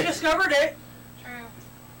 Well, you discovered it. True.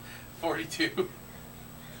 42.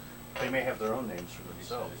 They may have their own names for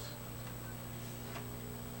themselves.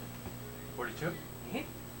 42?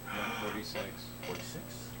 46. 46?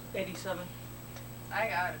 87. I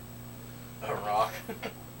got A rock.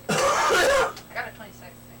 I got a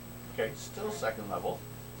 26. Okay, still 2nd level.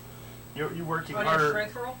 You're working On your harder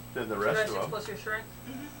strength roll? than the So rest that's of 6 them. plus your strength?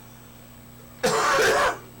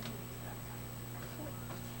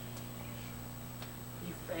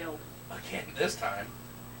 You failed. Again, this time.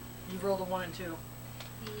 You rolled a 1 and 2.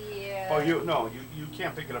 Yeah. Oh, you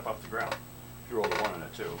can't pick it up off the ground. You rolled a 1 and a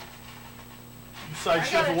 2. You I side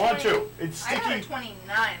shift got a a 1 20 2. It's I got a sticky.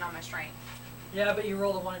 29 on my strength. Yeah, but you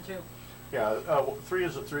rolled a 1 and 2. Yeah, 3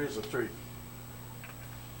 is a 3 is a 3.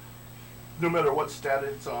 No matter what stat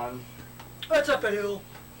it's on, That's up a hill.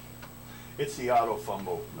 it's the auto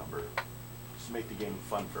fumble number. Just make the game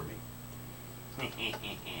fun for me.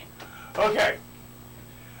 Okay.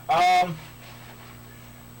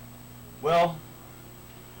 Well,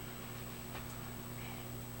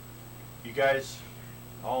 you guys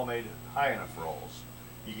all made high enough rolls.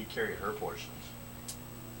 You can carry her portions.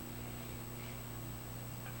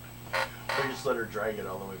 Or just let her drag it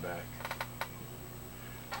all the way back.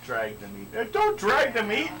 Drag the meat. Don't drag the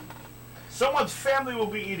meat! Someone's family will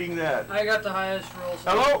be eating that. I got the highest roll.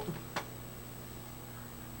 So Hello?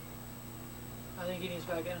 I think he needs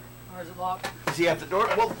back in. Or is it locked? Is he at the door?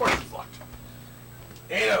 Well, of course it's locked.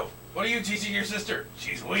 Ado, what are you teaching your sister?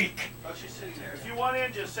 She's weak. Oh, she's sitting there. If you want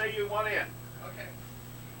in, just say you want in.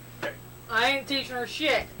 Okay. I ain't teaching her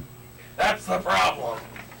shit. That's the problem.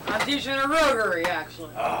 I'm teaching her roguery,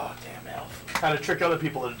 actually. Oh, damn elf. How to trick other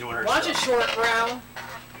people into doing her Watch it, stuff. short brown.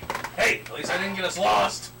 Hey, at least I didn't get us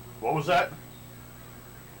lost. What was that?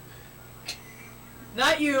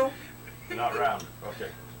 Not you. Not round. Okay.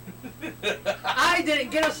 I didn't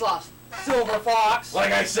get us lost, Silver Fox.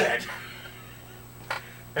 Like I said.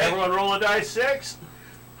 Everyone roll a die 6.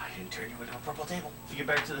 I didn't turn you into a purple table. To get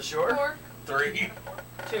back to the shore. 4. 3.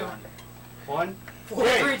 2. 1. 4,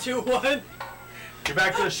 Okay. 3, 2, 1. Get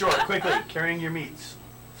back to the shore quickly, carrying your meats.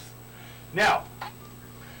 Now,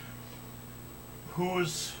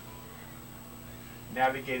 who's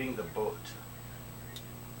navigating the boat?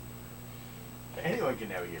 Anyone can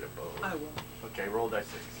navigate a boat. I will. Okay, roll die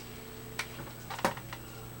 6.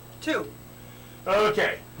 2.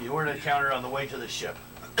 Okay, you were to encounter on the way to the ship.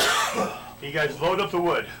 You guys load up the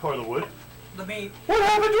wood, or the wood. The meat. What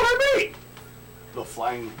happened to our meat? The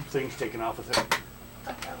flying thing's taken off with it.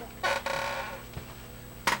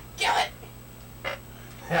 Kill it.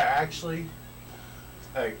 Yeah, actually,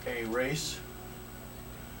 a race,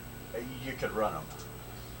 you could run them.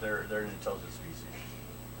 They're an intelligent species.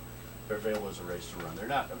 They're available as a race to run. They're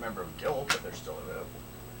not a member of a guild, but they're still available.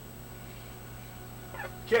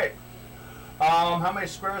 Okay. How many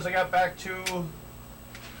squares I got back to?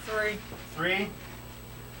 3. 3.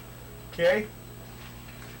 Okay.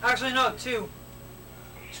 Actually, no, 2.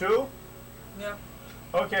 2. Yep.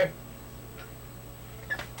 Okay.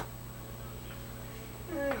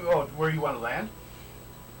 Oh, where you want to land?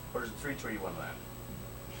 Or is it 3 where you want to land?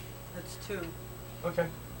 It's 2. Okay.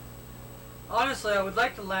 Honestly, I would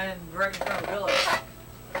like to land right in front of the village.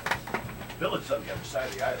 Village on the other side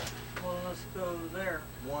of the island. Well, let's go there.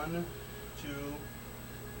 1, 2,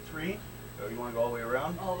 3. Oh, you want to go all the way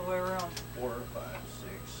around? All the way around. 4, 5,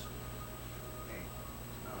 6, 8,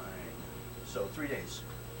 9. So 3 days.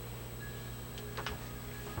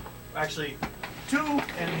 Actually, 2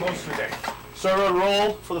 and most of the day. So everyone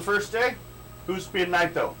roll for the first day. Who's being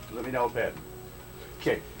night though? Let me know if bad.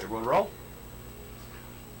 Okay, everyone roll.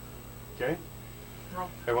 Okay. Roll.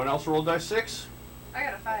 Everyone else roll die 6. I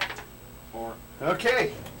got a 5. 4.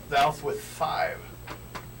 Okay. Valve with 5.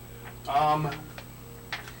 I'm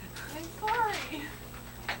sorry.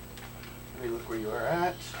 Let me look where you are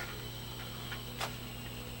at.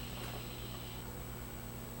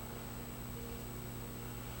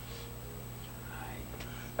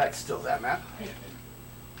 That's still that map.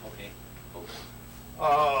 Okay. What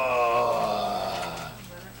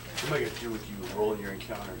am I going to do with you rolling your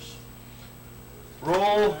encounters? Roll.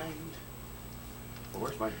 Well,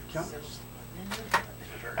 where's my encounters?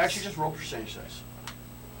 Actually, just roll percentage size.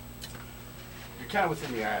 You're kind of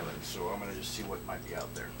within the island, so I'm going to just see what might be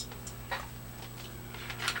out there.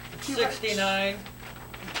 T-Rex. 69.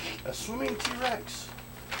 A swimming T-Rex.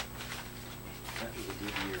 That was a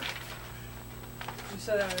good year. You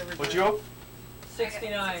said that every What'd time. you go?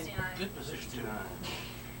 69. 69. Good position. 69.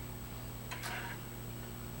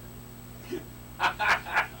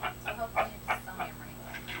 So hopefully it's on right.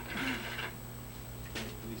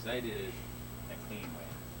 At least I did it a clean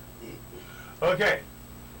way. Okay.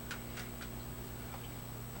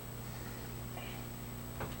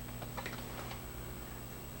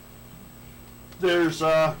 There's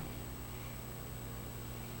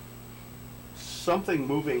something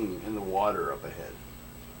moving in the water up ahead.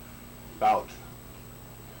 About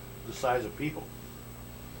the size of people.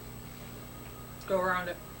 Let's go around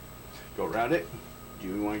it. Go around it. Do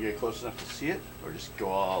you want to get close enough to see it, or just go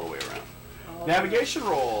all the way around? All Navigation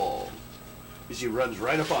roll. You see, runs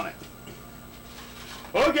right up on it.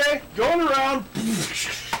 Okay, going around.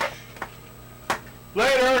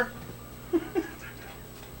 Later.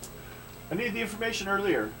 I need the information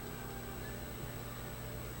earlier.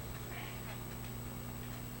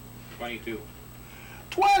 22.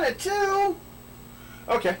 22.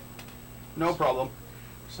 Okay, no problem.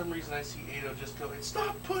 For some reason I see Ado just going,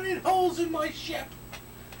 stop putting holes in my ship.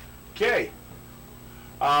 Okay.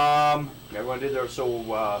 Everyone did there.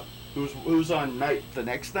 So who's on night the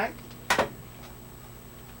next night?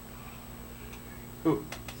 Who?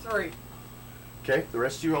 3. Okay, the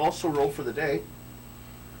rest of you also roll for the day.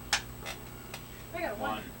 I got a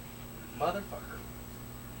 1. 1. Motherfucker.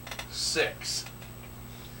 6.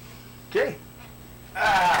 Okay.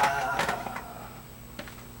 Ah.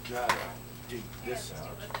 Gotta dig this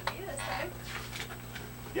out. To me this time.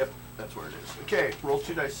 Yep, that's where it is. Okay, roll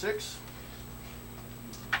 2 dice 6.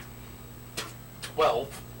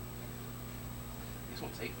 12. These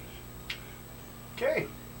won't take me. Okay.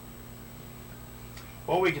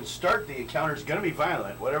 Well, we can start. The encounter's gonna be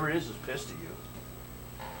violent. Whatever it is pissed at you.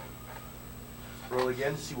 Roll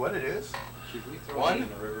again to see what it is. Should we throw 1? it in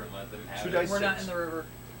the river and let them have 2 it? dice. We're not 6. in the river.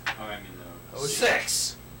 Oh, I mean the... Oh,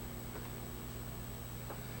 6.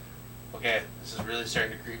 Okay, this is really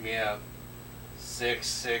starting to creep me out. 6,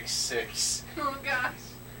 6, 6. Oh gosh.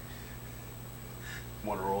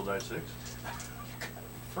 Want to roll dice 6?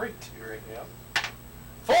 Freaked you right now.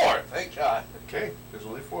 4, thank God. Okay, there's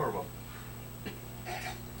only 4 of them.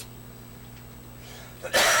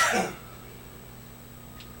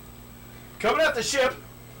 Coming at the ship,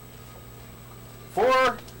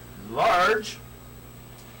 4 large,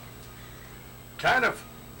 kind of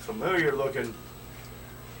familiar looking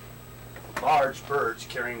large birds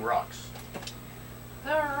carrying rocks. The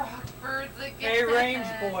rock birds that get Hey, the range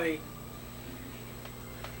head. boy.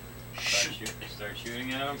 Start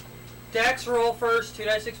shooting at them. Dex roll first. 2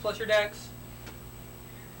 dice 6 plus your dex.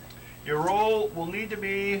 Your roll will need to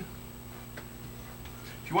be,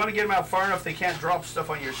 if you want to get them out far enough they can't drop stuff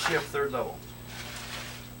on your ship, 3rd level.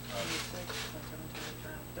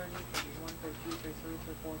 30, 31, 32, 33,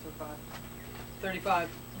 34, 35. 35.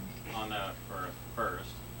 On for first.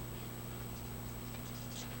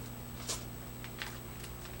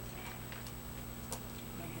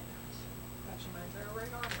 Man, actually, mine's our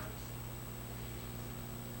right armors.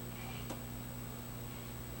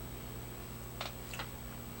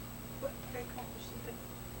 What? Did I accomplish something?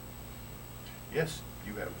 Yes,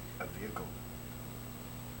 you have a vehicle.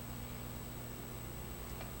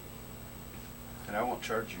 And I won't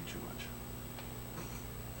charge you too much.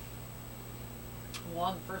 Well,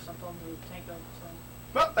 on the first, I'm told to tank up, so.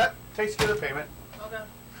 Well, that takes care of the payment. Okay.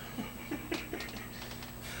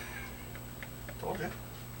 Told you.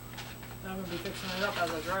 I'm gonna be fixing it up as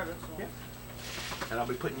I drive it, so. Yeah. And I'll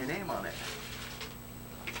be putting your name on it.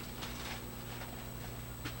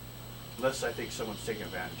 Unless I think someone's taking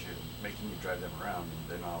advantage of you, making you drive them around, and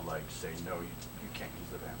then I'll like say, no, you can't use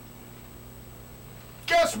the van.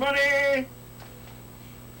 Gas money!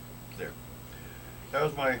 There. That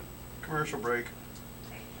was my commercial break.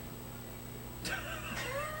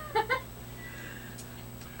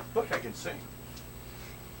 Look, I can sing.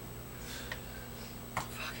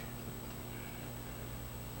 Fuck.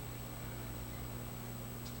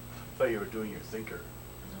 Thought you were doing your thinker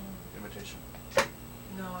imitation.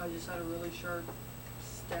 No, I just had a really sharp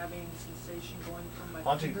stabbing sensation going from my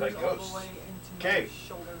Haunting by fingers all ghosts. the way into Okay. my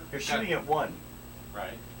shoulder. You're shooting at 1.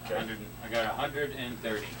 Right. Okay. 100. I got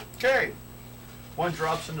 130. Okay. 1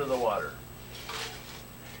 drops into the water.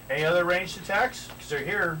 Any other ranged attacks? Because they're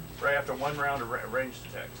here right after 1 round of ranged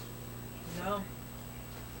attacks. No.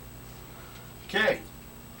 Okay.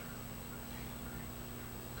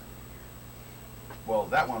 Well,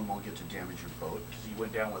 that one won't get to damage your boat because he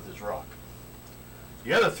went down with his rock.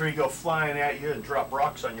 The other 3 go flying at you and drop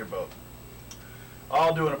rocks on your boat.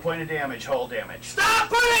 All doing a point of damage, hull damage. Stop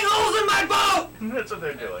putting holes in my boat! That's what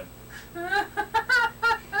they're doing.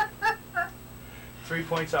 3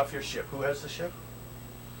 points off your ship. Who has the ship?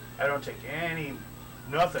 I don't take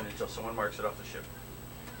nothing until someone marks it off the ship.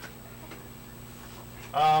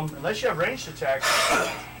 Unless you have ranged attacks,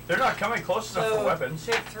 they're not coming close enough for weapons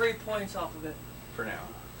Take 3 points off of it. for now.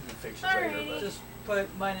 You can fix it later, Alrighty. but Just put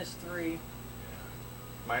 -3.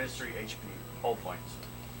 minus 3 HP, hull points.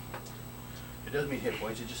 It doesn't mean hit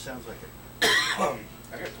points, it just sounds like it. I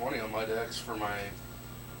got 20 on my dex for my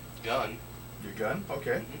gun. Your gun?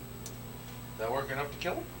 Okay. That work enough to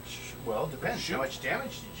kill him? Well, depends. Shoot. How much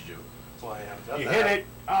damage did you do? That's why I haven't done You that. hit it.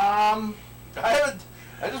 I haven't.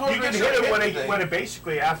 I just want You to can make sure hit it I when anything. it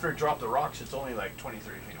basically, after it dropped the rocks, it's only like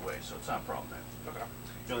 23 feet away, so it's not a problem then. Okay.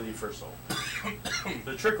 You only need first soul.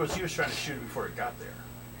 The trick was he was trying to shoot it before it got there.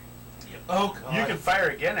 Oh God. You can fire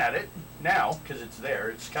again at it now, because it's there.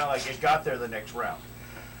 It's kind of like it got there the next round.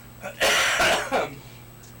 I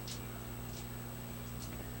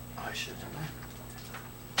should have done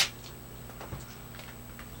that.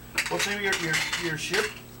 What's the name of your ship?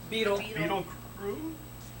 Beetle. Beetle Crew?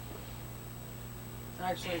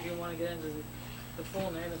 Actually, if you want to get into the full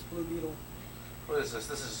name, it's Blue Beetle. What is this?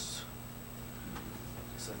 This is.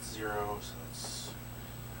 So that's 0. So that's.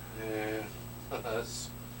 Yeah. That's.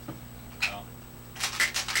 Oh.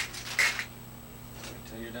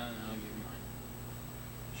 you're done, I'll give you mine.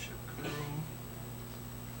 Ship crew.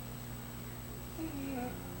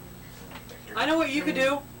 I know what you could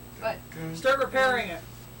do. What? Start repairing it.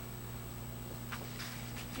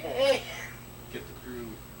 Yay! Get the crew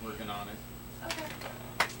working on it. Okay.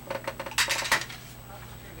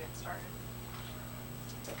 I'll get started.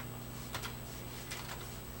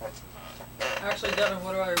 Actually, Devin,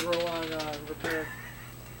 what do I roll on repair?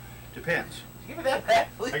 Depends. Give me that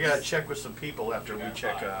back, please. I gotta check with some people after we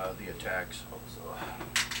check the attacks.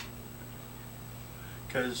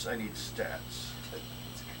 Because I need stats.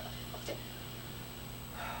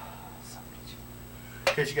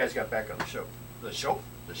 In case you guys got back on the show. The show?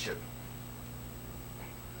 The ship.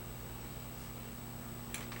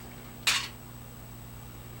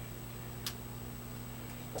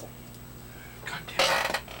 God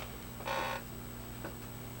damn it.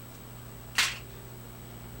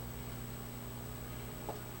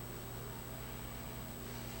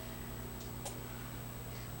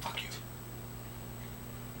 Fuck you.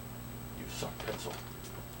 You suck, pencil.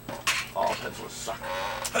 All pencils suck.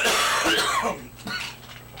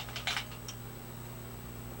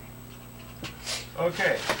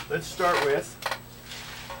 Okay, let's start with,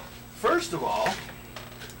 first of all,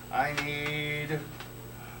 I need,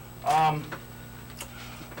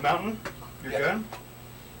 Mountain, you're Yep. good?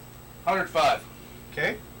 105.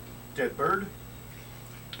 Okay, Dead Bird,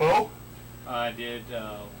 Bo, I did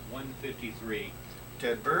 153.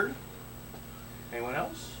 Dead Bird, anyone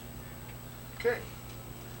else? Okay,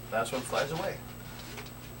 last one flies away.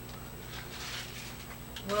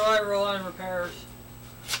 What do I roll on repairs?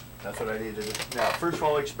 That's what I need to do. Now, first of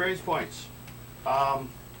all, experience points.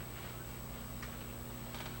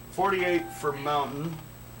 48 for Mountain,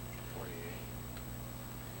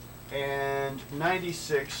 48. and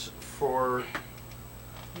 96 for,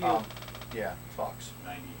 You. yeah, Fox.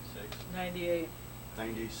 96. 98.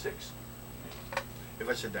 96. If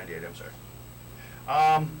I said 98, I'm sorry.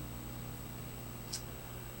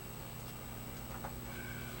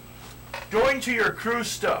 Going to your crew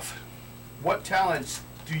stuff, what talents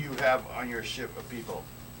do you have on your ship of people?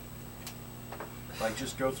 Like,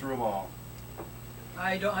 just go through them all.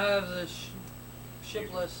 I don't have the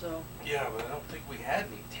ship list, so. Yeah, but I don't think we had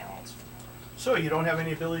any talents. So, you don't have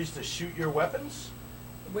any abilities to shoot your weapons?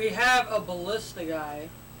 We have a ballista guy.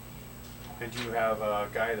 And do you have a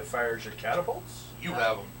guy that fires your catapults? You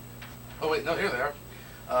have them. Oh, wait, no, here they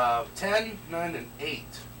are. 10, 9, and 8.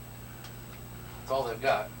 That's all they've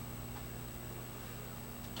got.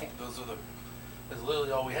 That's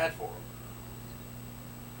literally all we had for them.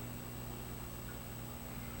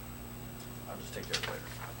 I'll just take care of it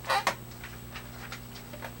later.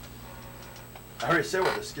 I already said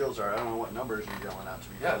what the skills are. I don't know what numbers you're yelling out to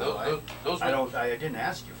me. Yeah, those were, I didn't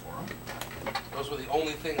ask you for them. those were the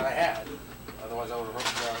only thing I had. Otherwise, I would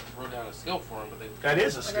have wrote down a skill for them. But they, That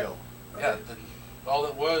is a skill. yeah, all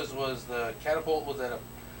it was the catapult was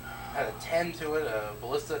had a 10 to it, a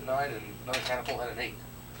ballista at 9, and another catapult had an 8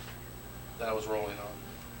 that I was rolling on.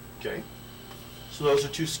 Okay. So those are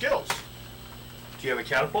two skills. Do you have a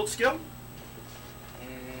catapult skill?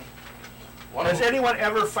 One of Has them- anyone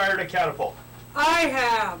ever fired a catapult I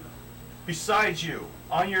have! besides you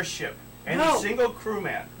on your ship? Any No. single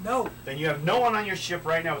crewman? No. Then you have no one on your ship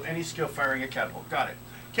right now with any skill firing a catapult. Got it.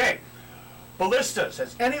 Okay. Ballistas.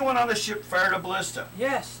 Has anyone on the ship fired a ballista?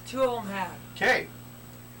 Yes, 2 of them have. Okay.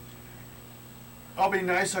 I'll be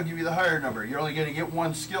nice. I'll give you the higher number. You're only going to get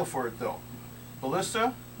 1 skill for it, though.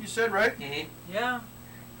 Ballista, you said, right? Mhm. Yeah.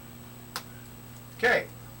 Okay.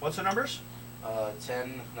 What's the numbers?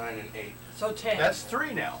 10, 9, and 8. So 10. That's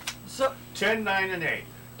 3 now. So 10, 9, and 8.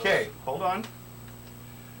 Okay, hold on.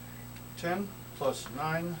 10 plus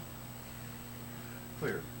 9.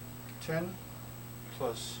 Clear. 10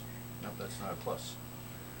 plus, no, that's not a plus.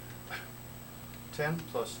 10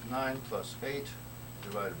 plus 9 plus 8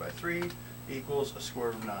 divided by 3 equals a square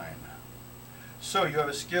of 9. So you have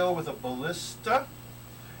a skill with a ballista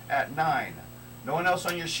at 9. No one else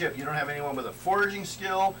on your ship. You don't have anyone with a foraging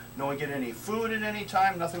skill. No one get any food at any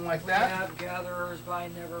time. Nothing like we that. have gatherers, but I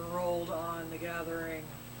never rolled on the gathering.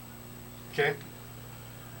 Okay.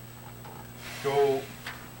 Go.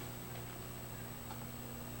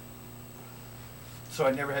 So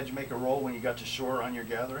I never had you make a roll when you got to shore on your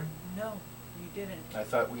gathering? No, you didn't. I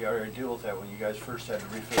thought we already dealt with that when you guys first had to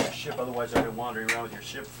refill the ship. Otherwise, I'd be wandering around with your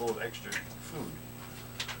ship full of extra food.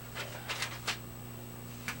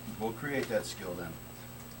 We'll create that skill then.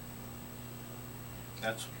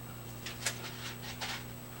 That's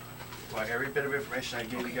why every bit of information I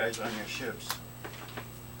gave you guys on your ships,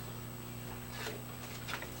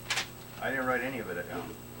 I didn't write any of it down.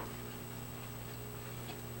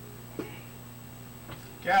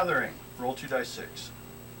 Gathering. Roll 2 dice 6.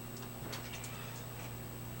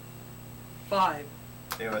 5.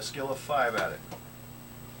 They have a skill of 5 at it.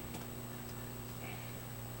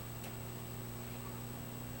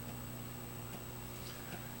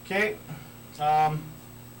 Okay.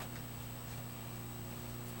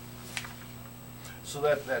 So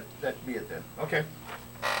that be it then. Okay.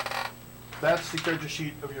 That's the character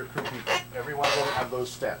sheet of your crew people. Every one of them have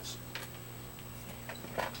those stats.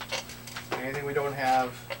 Anything we don't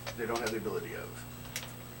have, they don't have the ability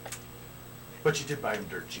of. But you did buy them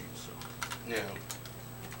dirt cheap, so. Yeah.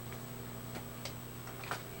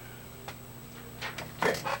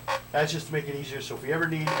 Okay. That's just to make it easier. So if we ever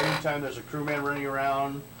need, anytime there's a crewman running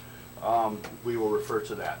around, we will refer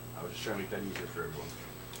to that. I was just trying to make that easier for everyone.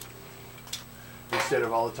 Instead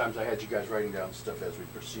of all the times I had you guys writing down stuff as we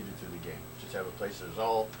proceeded through the game. Just have a place that is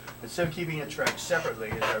all, instead of keeping it tracked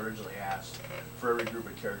separately as I originally asked for every group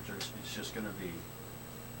of characters, it's just going to be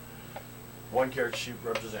one character sheet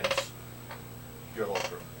represents your whole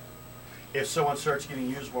crew. If someone starts getting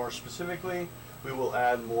used more specifically, we will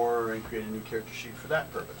add more and create a new character sheet for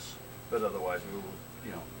that purpose. But otherwise, we will,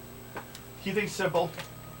 you know, keep things simple.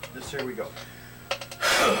 Just here we go.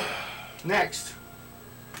 Next.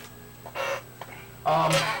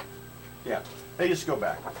 Yeah, they just go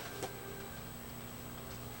back.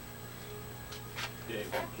 Okay,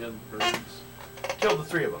 we killed the birds. Killed the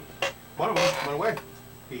 3 of them. One of them went away.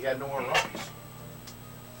 He had no more rocks.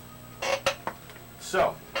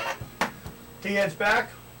 So, he heads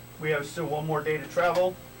back. We have still one more day to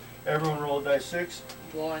travel. Everyone roll a dice 6.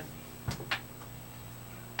 1.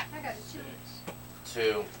 I got 2.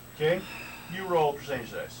 2. Okay? You roll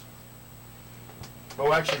percentage dice.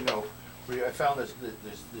 Oh, actually, no. I found this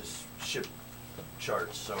ship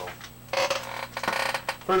chart, so.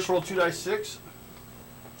 First roll 2 dice 6.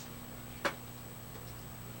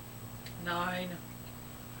 9.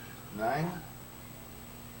 9.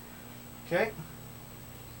 Okay.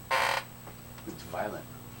 It's violent.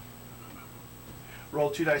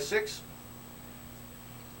 Roll 2 dice 6.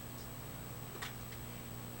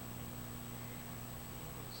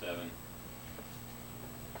 7.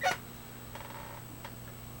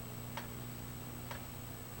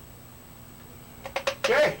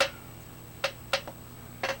 Okay.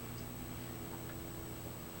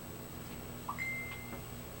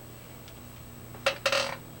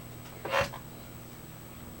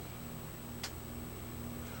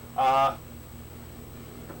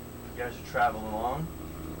 You guys are traveling along.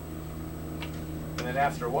 And then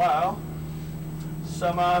after a while,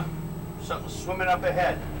 something swimming up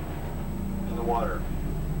ahead in the water.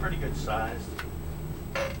 Pretty good sized.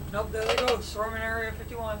 Nope, there they go. Storming Area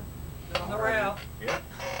 51. They're on their way out. Yep.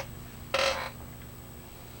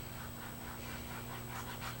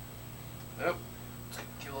 Yep.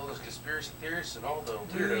 Kill all those conspiracy theorists and all the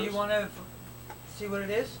Do weirdos. you want to see what it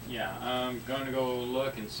is? Yeah, I'm going to go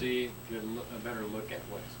look and see, get a better look at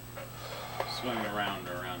what's swimming around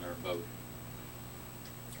their boat.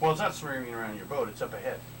 Well, it's not swimming around your boat. It's up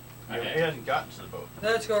ahead. Ahead. It hasn't gotten to the boat.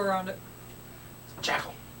 Let's go around it.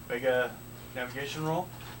 Jackal. Make navigation roll.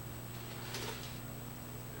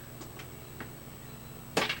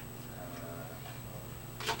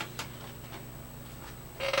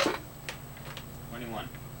 21.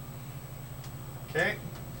 Okay.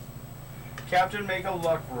 Captain, make a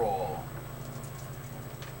luck roll.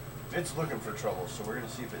 It's looking for trouble, so we're gonna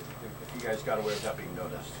see if you guys got away without being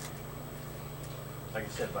noticed. Like I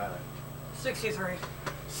said, violent. 63.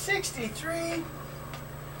 63. There's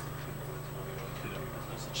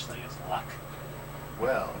no such thing as luck.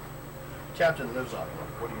 Well, Captain lives on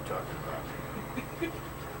luck. What are you talking about?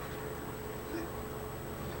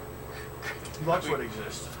 Luck's what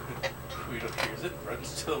exists. We don't hear it.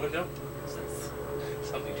 Runs to the window. That's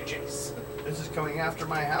something to chase. This is coming after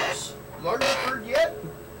my house. Largest bird yet?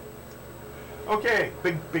 Okay,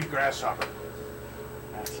 big grasshopper.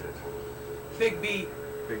 That's it. Big B.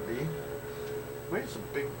 Big bee. Wait, some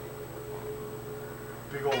big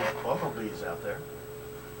old bumblebees out there.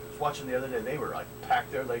 I was watching the other day. They were like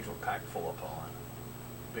packed. Their legs were packed full of pollen.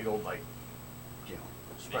 Big old They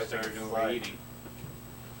surprised they could started fly. overeating.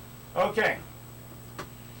 Okay.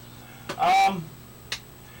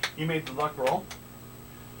 You made the luck roll.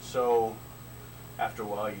 So after a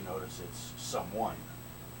while, you notice it's someone,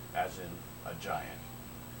 as in a giant,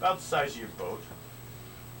 about the size of your boat,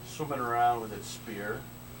 swimming around with its spear.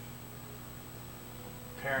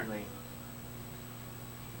 Apparently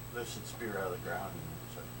lifts its spear out of the ground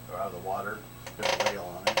or out of the water. There's a whale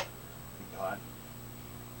on it. He caught.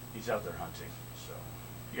 He's out there hunting. So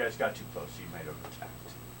if you guys got too close, you might have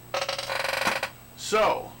attacked.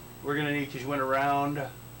 So we're gonna need, because you went around,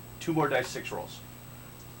 2 more dice 6 rolls.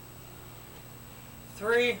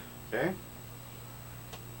 3, Okay.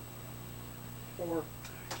 4.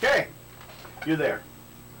 Okay. You're there.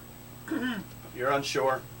 You're on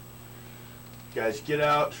shore. Guys, get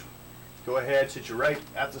out. Go ahead. Since you're right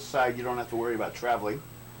at the side, you don't have to worry about traveling.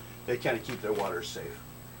 They kind of keep their waters safe.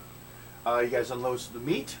 You guys unload the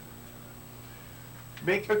meat.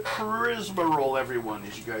 Make a charisma roll, everyone,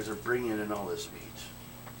 as you guys are bringing in all this meat.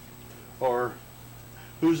 Or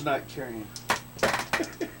who's not carrying?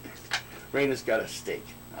 Raina's got a steak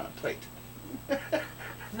on a plate.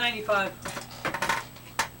 95.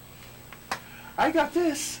 I got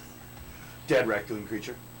this. Dead raccoon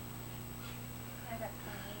creature. I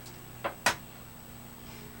got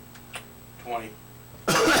 20.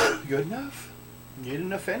 Good enough. You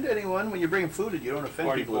didn't offend anyone. When you're bringing food in, you don't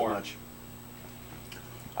offend people 44. as much.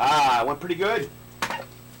 Ah, went pretty good.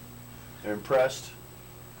 They're impressed.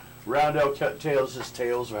 Roundel tells his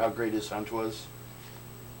tales of how great his hunt was.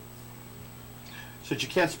 Since you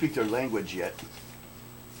can't speak their language yet,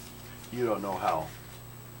 you don't know how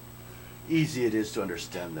easy it is to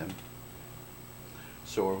understand them.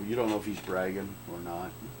 So you don't know if he's bragging or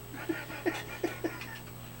not.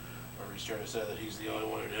 Or he's trying to say that he's the only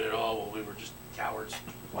one who did it all while we were just cowards.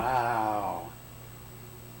 Wow.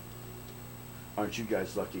 Aren't you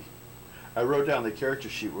guys lucky? I wrote down the character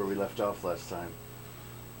sheet where we left off last time.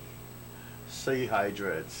 Sea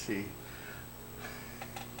Hydra at sea.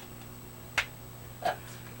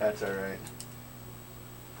 That's alright.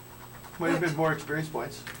 Might have been more experience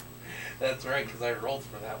points. That's right, because I rolled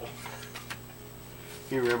for that one.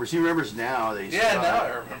 He remembers. He remembers now that he's Yeah, fine. now I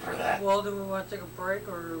remember that. Well, do we want to take a break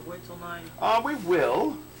or wait till 9? We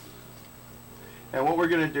will. And what we're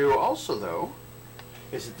going to do also, though,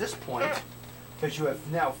 is at this point, because you have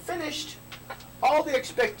now finished all the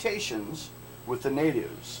expectations with the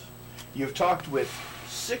natives, you've talked with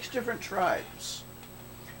 6 different tribes.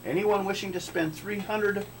 Anyone wishing to spend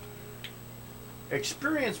 300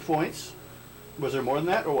 experience points, was there more than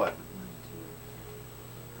that or what?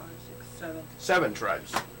 1, 2, 5, 6, 7. 7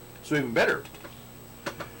 tribes. So even better.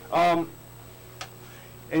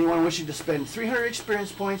 Anyone wishing to spend 300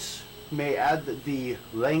 experience points may add the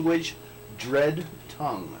language Dread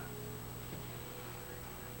Tongue,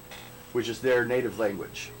 which is their native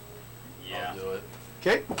language. Yeah. I'll do it.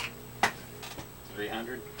 Okay,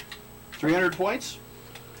 300. 300 points,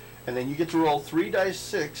 and then you get to roll 3 dice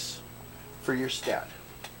 6 for your stat.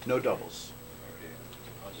 No doubles, Okay.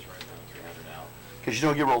 I'll just write down 300 out. because you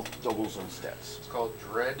don't get roll doubles on stats. It's called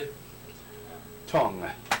Dread. Tongue,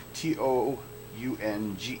 Tounge.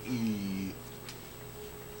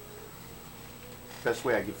 Best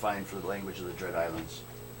way I could find for the language of the Dread Islands.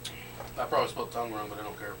 I probably spelled tongue wrong, but I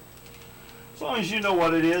don't care. As long as you know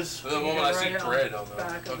what it is. The You moment can I see write it on dread, the I'll know.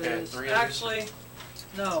 back of Okay, this. 3 of these. Actually,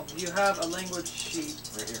 no, you have a language sheet.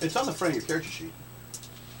 Right here. It's on the front of your character sheet.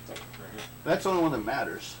 Right here. That's the only one that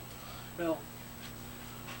matters. Bill,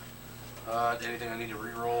 Anything I need to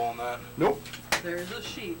re-roll on that? Nope. there is a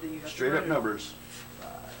sheet that you have Straight to up write on. numbers.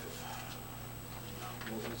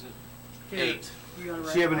 What was it? Here, 8. You gotta write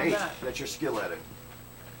So you have an on 8. that. That's your skill at it.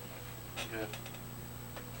 Okay.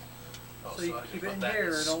 Oh, So you I can keep put it in that here,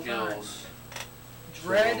 it don't matter. skills.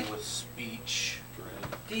 Dread, Along with speech.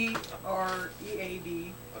 Dread.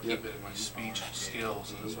 D-R-E-A-D, I'll keep it in my speech skills,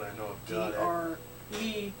 so this way I know I've got it.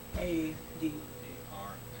 D-R-E-A-D.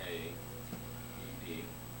 D-R-A-E-D.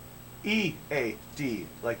 E-A-D,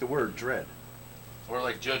 like the word dread. Or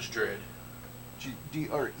like Judge Dredd.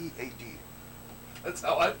 D-R-E-A-D. That's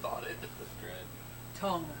how I thought it. Dread.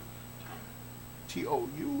 Tongue.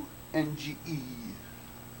 T-O-U-N-G-E.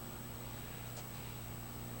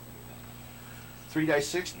 3 dice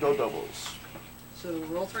 6, no doubles. So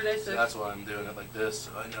roll 3 dice 6. So that's why I'm doing it like this,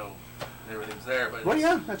 so I know everything's there. But Well,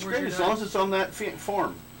 it's- yeah, that's Where's great, your as long dice? as it's on that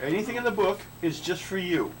form. Anything in the book is just for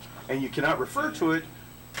you, and you cannot refer to it.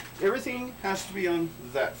 Everything has to be on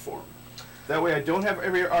that form. That way I don't have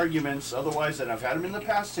every arguments, otherwise, and I've had them in the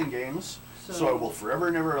past in games, so I will forever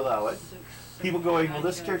and never allow it. 6, 7, People going, well, 9,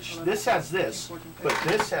 this 10, character, 11, this has 13, this, 14, but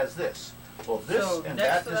 15. this has this. Well, this So, and next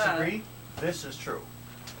that to that- disagree, this is true.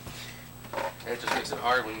 It just makes it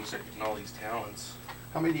hard when you start getting all these talents.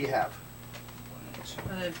 How many do you have? 1, 2,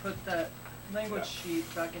 And then put that language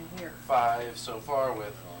sheet back in here. 5 so far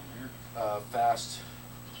with On here. fast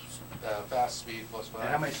speed plus 5. And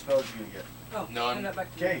how many spells are you gonna get? Oh, None. hand that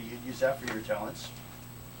back to Okay, me. you use that for your talents.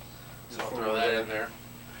 So I'll throw that in there.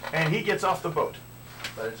 And he gets off the boat.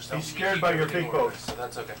 But it just He's helps me scared keep by your everything big organized, boat. So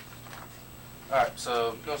that's okay. Alright,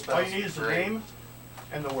 so no spells. All you need is the Great. name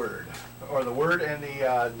and the word, or the word and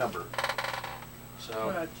the number. So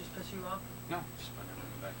What, I just piss you off? No, just put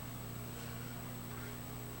everything back.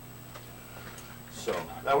 So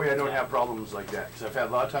that way I don't have problems like that. Because I've had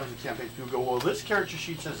a lot of times in campaigns people go, well, this character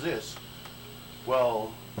sheet says this.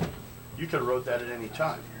 Well, you could have wrote that at any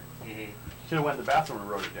time. Mm-hmm. You could have went in the bathroom and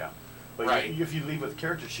wrote it down. But Right. if you leave with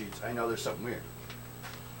character sheets, I know there's something weird.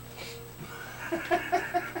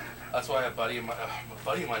 That's why a buddy of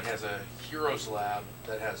mine has a heroes lab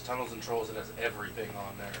that has tunnels and trolls and has everything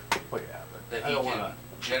on there. Well, yeah, but That I he don't can want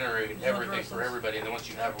generate want everything for verses. everybody, and then once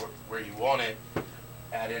you have where you want it,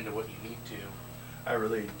 add into what you need to. to. I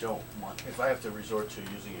really don't want. If I have to resort to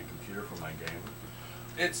using a computer for my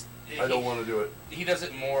game, I don't want to do it. He does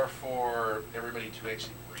it more for everybody to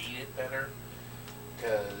actually read it better,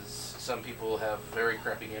 because some people have very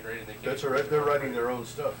crappy handwriting. They can't That's even all right. read They're their own writing their own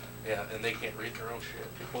stuff. Yeah, and they can't read their own shit.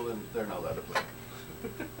 Well, then they're not allowed to play.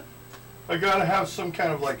 I gotta have some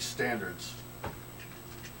kind of like standards.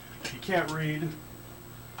 If you can't read,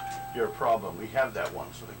 you're a problem. We have that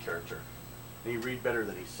once with a character. And he read better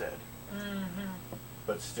than he said. Mm-hmm.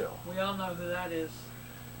 But still, We all know who that is.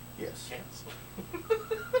 yes. Cancel.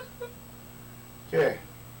 Okay.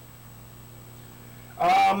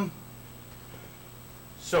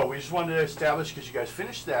 So we just wanted to establish, because you guys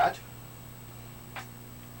finished that.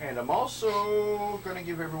 And I'm also going to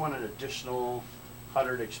give everyone an additional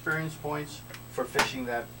 100 experience points for finishing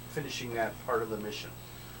that part of the mission.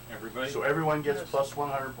 Everybody? So everyone gets Yes. plus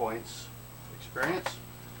 100 points experience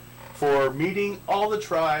for meeting all the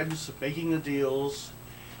tribes, making the deals,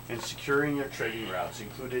 and securing your trading routes.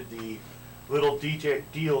 Included the little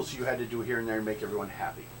deals you had to do here and there and make everyone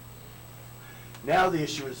happy. Now the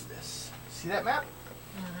issue is this. See that map?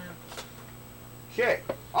 Okay,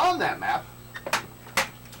 on that map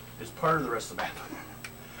is part of the rest of the map.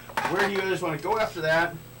 Where do you guys want to go after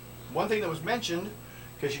that? One thing that was mentioned,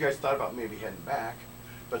 because you guys thought about maybe heading back,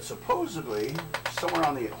 but supposedly somewhere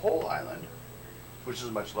on the whole island, which is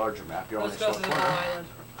a much larger map, you're only Let's go to the corner, island.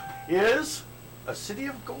 is a City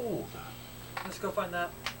of Gold. Let's go find that.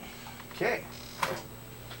 Okay.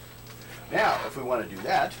 Now, if we want to do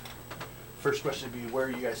that, first question would be, where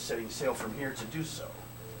are you guys setting sail from here to do so?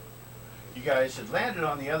 You guys had landed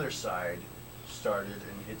on the other side, started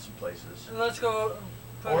and hit some places. Let's go.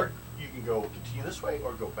 Or you can go continue this way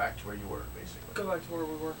or go back to where you were, basically. Go back to where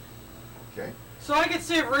we were. Okay. So I can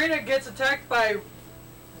see if Rena gets attacked by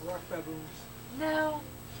rock baboons. No.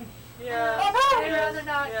 Yeah. I'd rather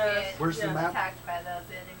not Yes. get Where's the map? attacked by those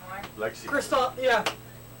anymore. Lexi. Crystal. Yeah.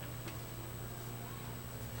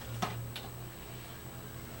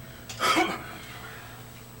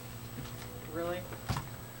 Really?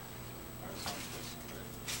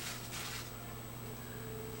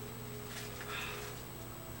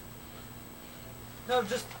 No,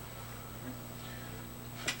 just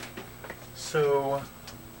So,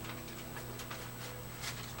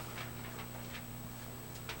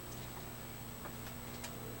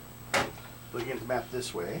 looking at the map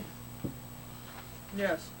this way.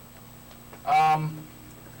 yes. Yeah,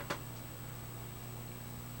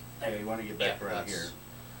 you want to get back around here.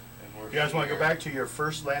 And we're You guys want to go here. back to your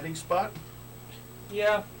first landing spot?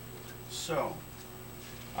 Yeah. So,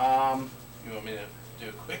 You want me to do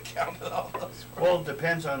a quick count of all those? well, it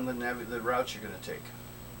depends on the routes you're going to take.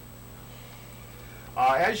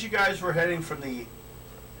 As you guys were heading from the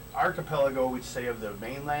archipelago, we'd say, of the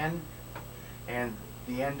mainland, and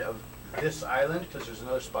the end of this island, because there's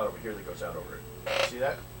another spot over here that goes out over it. See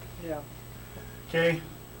that? Yeah. Okay.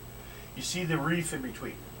 You see the reef in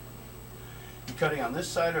between. You cutting on this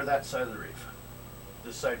side or that side of the reef?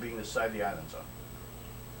 This side being the side the island's on.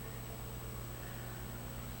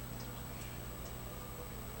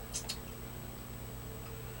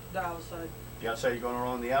 The outside. The outside, you're going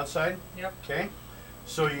along the outside? Yep. Okay.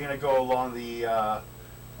 So you're going to go along the,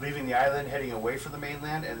 leaving the island, heading away from the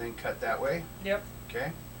mainland, and then cut that way? Yep.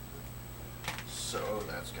 Okay. So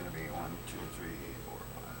that's going to be 1, 2, 3, 4, 5,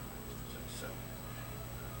 6, 7,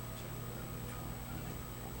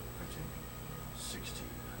 15, 16.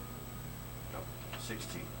 No,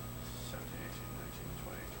 16, 17, 18, 19,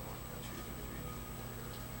 20,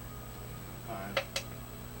 21, 22,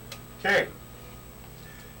 23. Okay.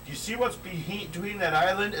 Do you see what's between that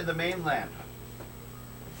island and the mainland?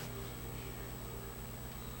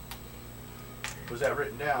 Was that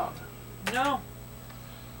written down? No.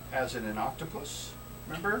 As in an octopus,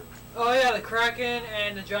 remember? Oh yeah, the kraken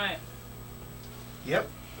and the giant. Yep,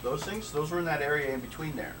 those things, those were in that area in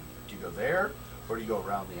between there. Do you go there, or do you go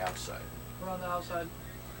around the outside? We're on the outside.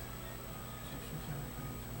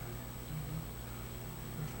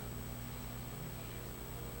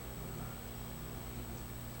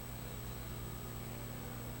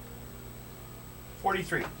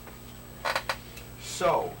 $43.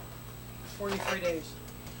 So, 43 days.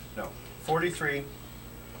 no, 43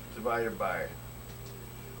 divided by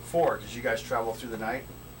 4, because you guys travel through the night.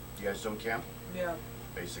 You guys don't camp, Yeah.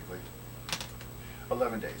 basically.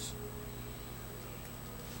 11 days.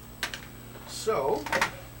 So,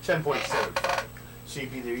 10.75. So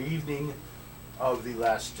you'd be the evening of the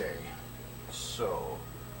last day. So,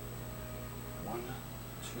 1,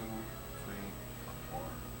 2, 3, 4,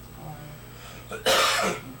 5, 6,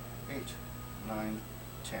 7, 8, 9,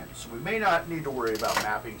 10. So we may not need to worry about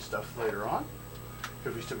mapping stuff later on,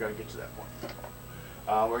 because we still got to get to that point.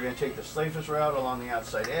 We're going to take the safest route along the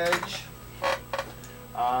outside edge.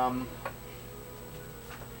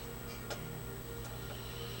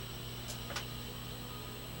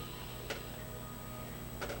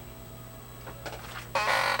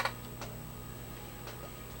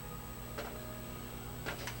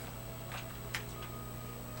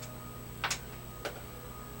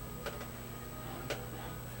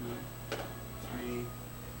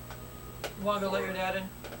 You want to go let your dad in?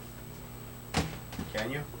 Can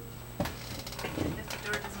you? If the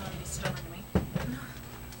door doesn't want to be stubborn to me.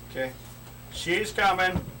 Okay. She's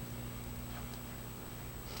coming.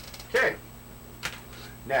 Okay.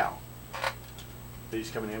 Now, that he's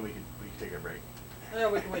coming in, we can take a break. Yeah,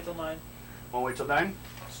 we can wait till 9. Want to wait till 9?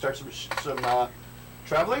 Start some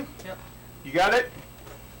traveling? Yep. You got it?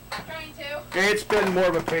 Trying to. It's been more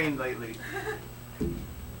of a pain lately.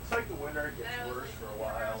 It's like the winter gets worse for a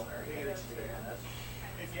while.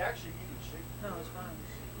 If you actually eat the chicken. No, it's fine.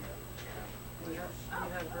 We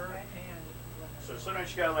have her and... So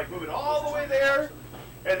sometimes you gotta like move it all the way there,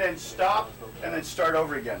 and then stop, and then start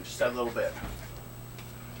over again, just that little bit.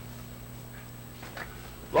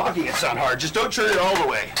 Locking it's not hard, just don't turn it all the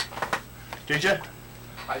way. Did you?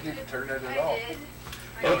 I didn't turn it at I all. did.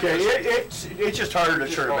 Okay, it's just harder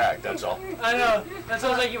to turn it back, that's all. I know. That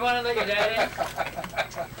sounds like you want to let your dad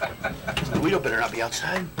We don't better not be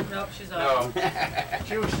outside. in. Nope, she's not. No.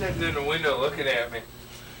 She was sitting in the window looking at me.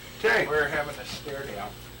 Okay. We were having a stare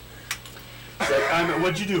down.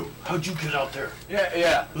 What'd you do? How'd you get out there?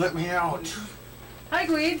 Yeah. Let me out. Hi,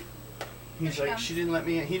 Gweed. He's like, she didn't let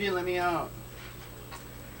me in. He didn't let me out.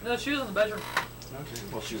 No, she was in the bedroom. Okay.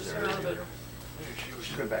 Well, she was She's there. in the bedroom.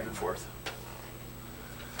 She's been back and forth.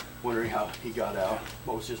 Wondering how he got out.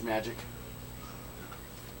 What was his magic?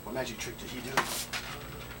 What magic trick did he do?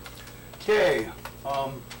 Okay.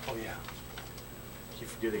 Oh yeah. Keep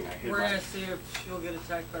forgetting I hit We're my... gonna see if she'll get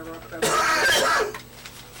attacked by rock crabs.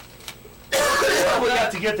 We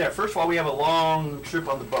got to get there. First of all, we have a long trip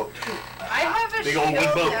on the boat. I have a Big old shield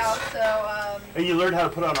wood boats. now, so And you learned how to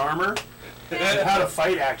put on armor and how to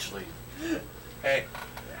fight, actually. Hey.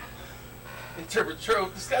 Interpret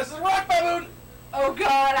truth. This guy's a rock baboon. oh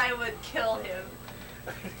god, I would kill him.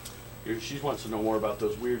 She wants to know more about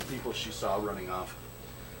those weird people she saw running off.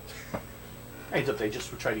 Ends up they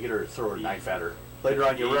just would try to get her to throw a knife at her. Later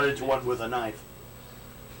on, you run into one with a knife.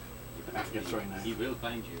 An African throwing knife. He will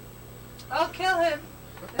find you. I'll kill him.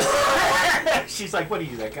 She's like, what are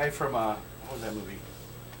you, that guy from, what was that movie?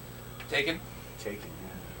 Taken. Taken,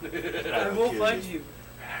 yeah. I will find you.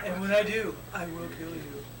 And when I do, I will kill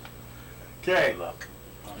you. Okay,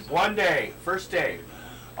 one day, first day,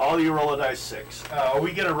 all you roll a dice 6. Are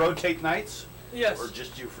we gonna rotate nights? Yes. Or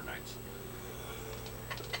just you for nights?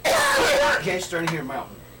 Okay, starting here,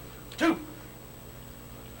 mountain. 2.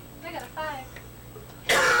 I got a 5.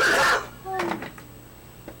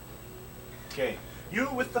 Okay, you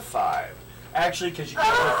with the 5. Actually, because you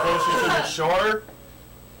guys are closer to the shore,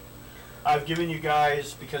 I've given you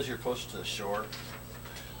guys, because you're closer to the shore,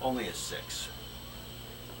 only a 6.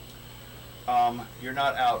 You're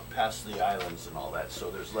not out past the islands and all that,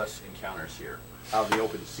 so there's less encounters here. Out in the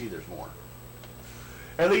open sea, there's more.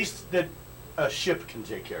 At least that a ship can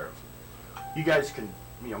take care of. You guys can,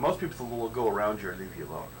 most people will go around you and leave you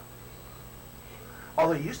alone.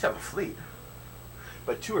 Although you used to have a fleet,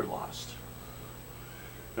 but 2 are lost.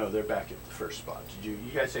 No, they're back at the first spot. You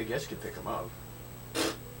guys, I guess, could pick them up.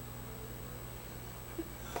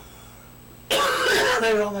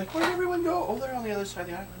 They're all like, where'd everyone go? Oh, they're on the other side of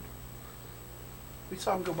the island. We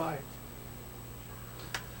saw them go by.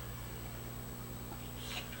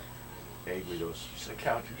 Hey, Guidos,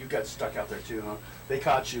 you got stuck out there too, huh? They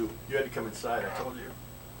caught you. You had to come inside, I told you.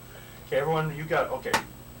 Okay, everyone, you're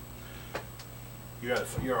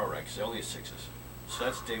all right, because they only have 6s. So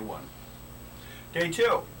that's day 1. Day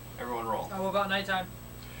 2, everyone roll. Oh, what about nighttime?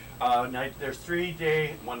 There's 3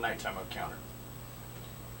 day, 1 nighttime counter.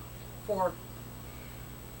 4.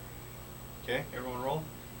 Okay, everyone roll.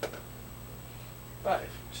 5.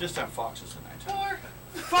 It's just on Fox's at nighttime.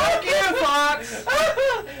 4. Fuck you, Fox!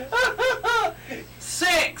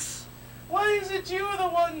 6. Why is it you the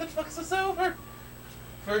one that fucks us over?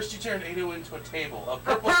 First, you turn Ado into a table, a A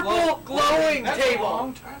purple, purple glowing That's table. a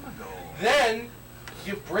long time ago. Then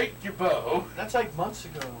you break your bow. That's like months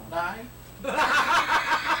ago. 9.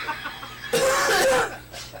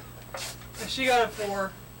 She got a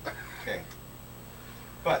 4. Okay.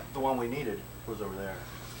 But the one we needed was over there.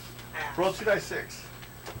 Roll 2 dice 6.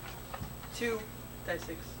 2 dice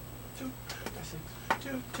 6. 2 dice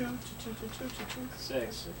 6. 2.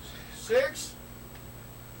 6. 6.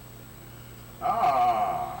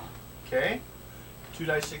 Ah. Okay. 2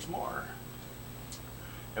 dice 6 more.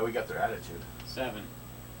 And we got their attitude. 7.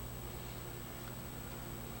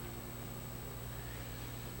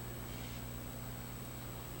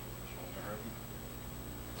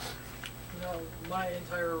 No, my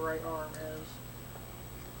entire right arm is.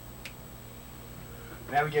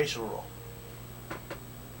 Navigational roll.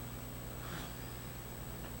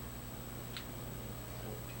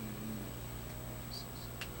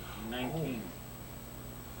 19.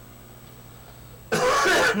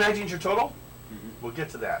 19's your total? Mm-hmm. We'll get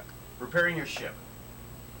to that. Repairing your ship.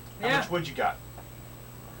 How Yeah. much wood you got?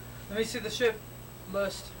 Let me see the ship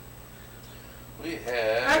list. We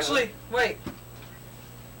have. Actually, wait.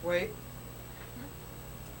 Wait.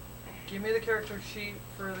 Give me the character sheet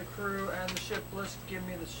for the crew and the ship list. Give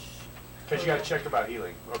me the. Because you got to check about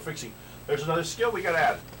healing or fixing. There's another skill we got to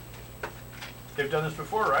add. They've done this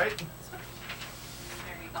before, right? There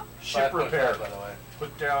you go. Ship 5.5, repair. by the way.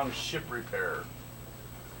 Put down ship repair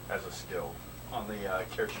as a skill on the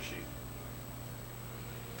character sheet.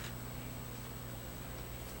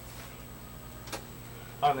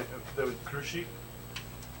 On the crew sheet.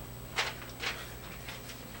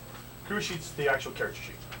 Crew sheet's the actual character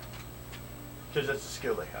sheet. Because that's the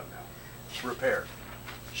skill they have now. Repair.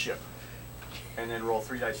 Ship. And then roll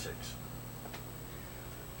 3 dice 6.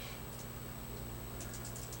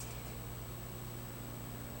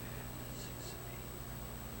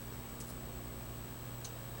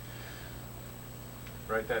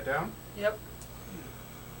 Write that down. Yep.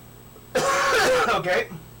 Okay.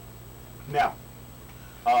 Now,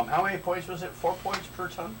 how many points was it? 4 points per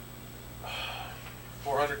ton?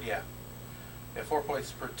 400, yeah. Yeah, 4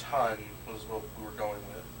 points per ton was what we were going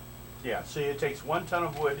with. Yeah, so it takes 1 ton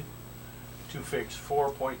of wood to fix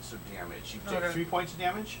 4 points of damage. You take Okay. 3 points of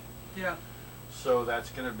damage, Yeah. so that's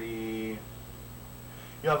going to be,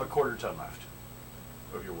 you'll have a quarter ton left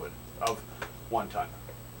of your wood, of 1 ton.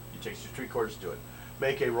 It takes you 3/4 to do it.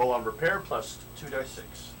 Make a roll on repair plus 2 dice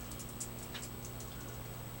 6.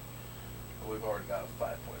 But we've already got a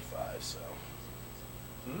 5.5, so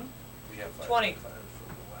Hmm? we have 5.5 20.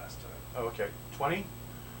 from the last time. Oh, okay. 20?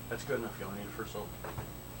 That's good enough. You only need it for soul.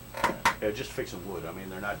 Yeah, just fixing wood. I mean,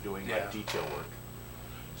 they're not doing Yeah. like detail work.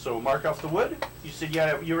 So mark off the wood. You said you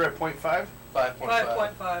were at 0.5? 5.5.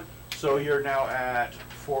 5.5. So you're now at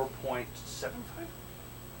 4.75?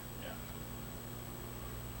 Yeah.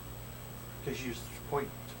 Because you used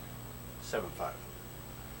 0.75.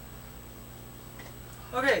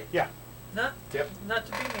 Okay. Yeah. Not. Yep. Not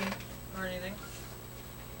to be mean or anything.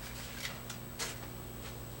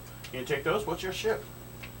 You take those? What's your ship?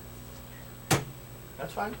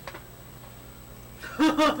 That's fine.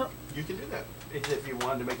 You can do that. It's if you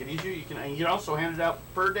wanted to make it easier, you can. And you can also hand it out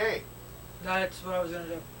per day. That's what I was gonna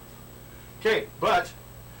do. Okay, but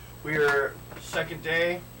we're second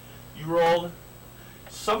day. You rolled.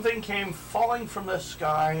 Something came falling from the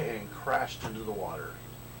sky and crashed into the water.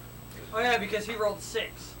 Oh yeah, because he rolled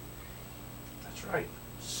 6. That's right.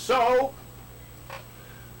 So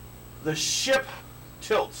the ship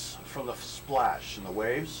tilts from the splash and the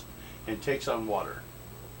waves and takes on water.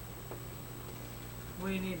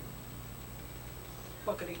 We need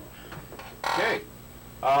bucketing. Okay.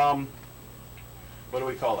 What do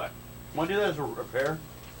we call that? Want to do that as a repair?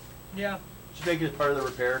 Yeah. Should take it as part of the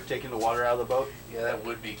repair, taking the water out of the boat. Yeah, that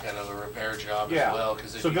would be kind of a repair job Yeah. as well,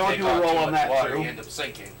 because if So you go take do a on roll too on much that, water, too. you end up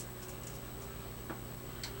sinking.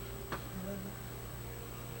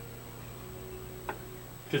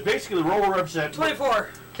 Because basically the roll will represent. 24.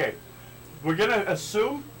 Okay. We're gonna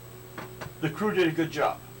assume the crew did a good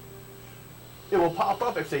job. It will pop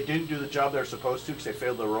up if they didn't do the job they're supposed to because they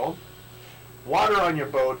failed their roll. Water on your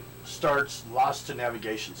boat starts lost to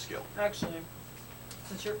navigation skill. Actually,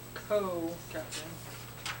 since you're co-captain,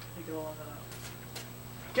 you can roll on that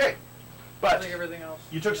out. Okay. But Like everything else.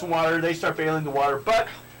 you took some water, they start bailing the water, but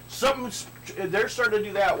they're starting to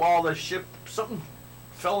do that while the ship, something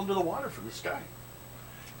fell into the water from the sky.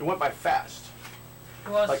 It went by fast.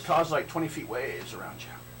 Who wants- Like caused like 20 feet waves around you.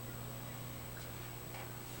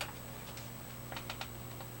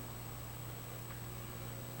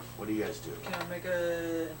 What do you guys do? Can I make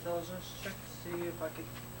a intelligence check to see if I could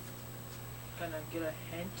kind of get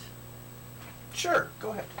a hint Sure,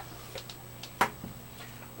 go ahead.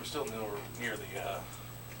 We're still near the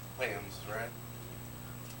lands, right?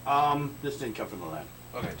 This didn't come from the land.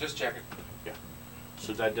 Okay, just checking. Yeah.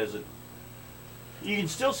 So that doesn't. You can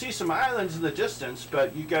still see some islands in the distance,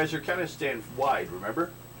 but you guys are kind of staying wide,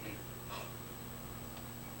 remember?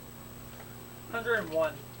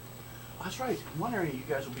 101. Oh, that's right. In one area, you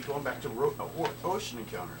guys will be going back to ocean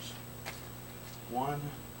encounters. One.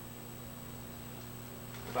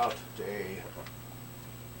 About day.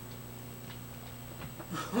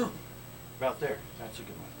 About there. That's a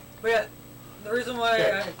good one. But yeah, the reason why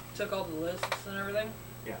Okay. I took all the lists and everything,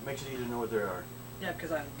 Yeah, it makes it easy to know what there are. yeah,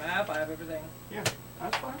 because I have a map, I have everything. Yeah,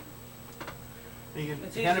 that's fine. And you can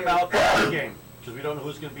It's hand them easier. out after the game, because we don't know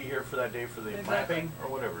who's going to be here for that day for the Exactly. mapping or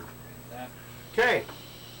whatever. That, Okay,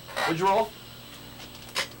 what'd you roll?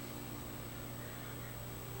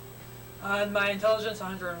 And my intelligence,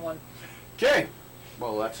 101. Okay,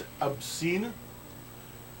 well that's obscene,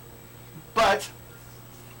 but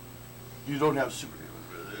you don't have superhuman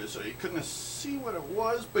ability, so you couldn't see what it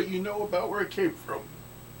was, but you know about where it came from.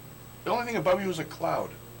 The only thing above you was a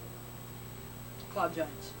cloud. Cloud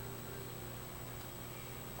giants.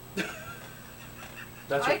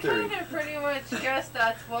 That's I a theory. kind of pretty much guess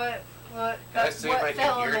that's what Guys, that's see if I what can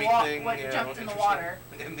fell in hear the water, anything. what you know, jumped in the interesting water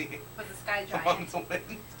in the was the sky on giant. the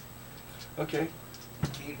wind. Okay.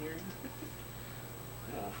 Can you hear?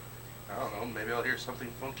 Well, I don't know. Maybe I'll hear something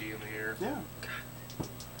funky in the air. Yeah.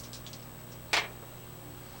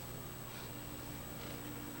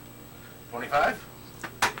 25.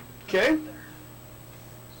 Okay.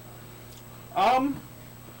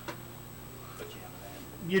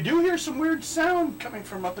 You do hear some weird sound coming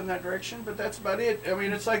from up in that direction, but that's about it. I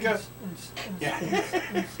mean, it's like a.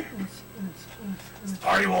 Yeah.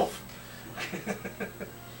 Party wolf.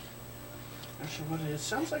 Not sure what it is.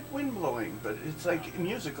 Sounds like wind blowing, but it's like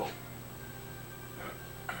musical.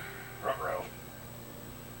 Ruh-roh.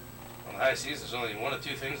 On the high seas, there's only one of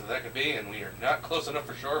two things that could be, and we are not close enough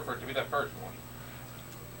for shore for it to be that first one.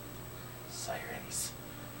 Sirens.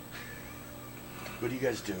 What do you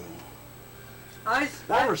guys do? I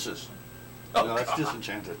Walruses. Oh, No, that's God.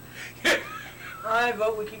 disenchanted.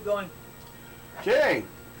 vote we keep going. Okay.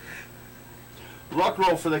 Luck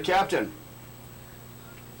roll for the captain.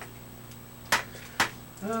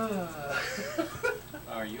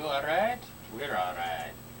 are you alright? We're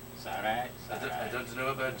alright. It's alright. It's I alright. don't know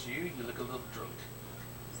about you. You look a little drunk.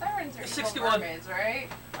 Sirens are evil 61. mermaids, right?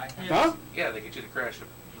 I Yes. Huh? Yeah, they get you to crash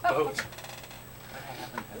a boat. I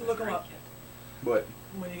haven't had a Look 'em drink up. yet. What?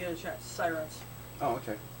 When you get a chance. Sirens. Oh,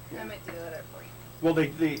 okay. I Yeah. might do that for you. Well, they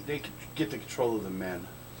get the control of the men.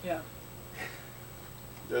 Yeah.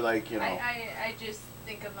 They're like, you know, I just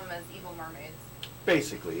think of them as evil mermaids.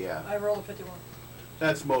 basically, yeah. I rolled a 51.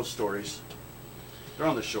 That's most stories. They're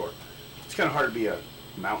on the shore. It's kind of hard to be a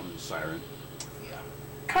mountain siren. Yeah.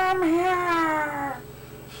 Come here!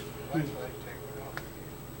 Lights like taking off.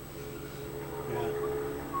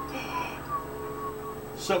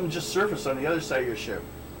 Yeah. Something just surfaced on the other side of your ship.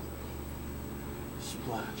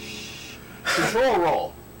 Splash. Control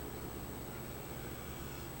roll.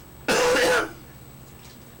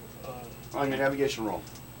 On your navigation roll.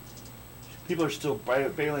 People are still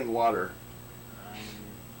bailing water.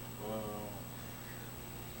 Well,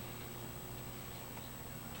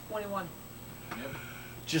 21. yep.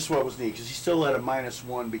 Just what was neat, because he's still at a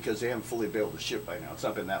 -1 because they haven't fully bailed the ship by now. It's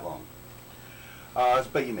not been that long.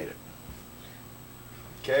 But you made it.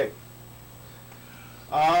 Okay.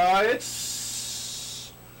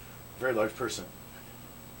 It's a very large person.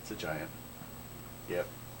 It's a giant. Yep.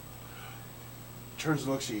 Turns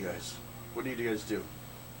and looks at you guys. What do you guys do?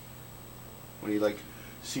 When he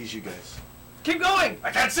sees you guys. Keep going!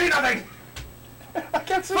 I can't see nothing! I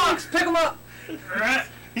can't see. Fox, pick him up!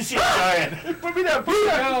 You see a giant. Put me down. Put me Here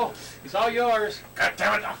you down. go. It's all yours. God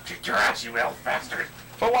damn it! I'll kick your ass, you little bastard!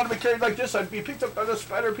 If I wanted to be carried like this, I'd be picked up by the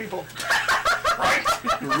spider people. Right?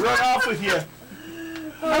 Run off with you.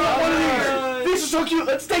 I want one of these. These are so cute.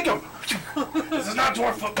 Let's take them. This is not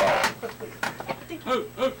dwarf football!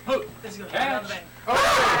 This is going to down the bank.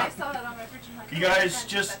 I saw that on my fridge. I'm like, You guys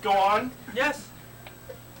just go on. Yes.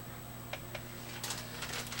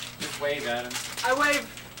 Just wave at him. I wave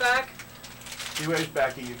back. He waves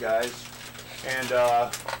back at you guys, and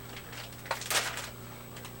a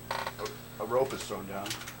rope is thrown down.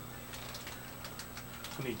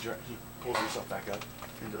 And he pulls himself back up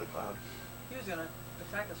into the cloud. He was going to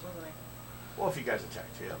attack us, wasn't he? Well, if you guys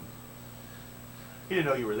attacked him, he didn't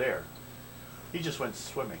know you were there. He just went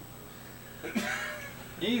swimming.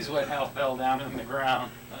 He's what hell fell down in the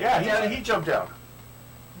ground. Yeah, he jumped down.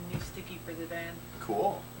 New sticky for the van.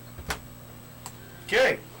 Cool.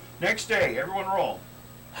 Okay. Next day, everyone roll.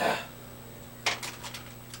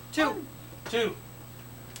 2. 2.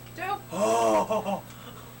 Two. Oh.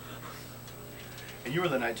 And you were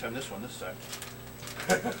the nighttime this time.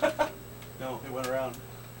 No, it went around.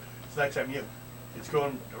 It's nighttime you. It's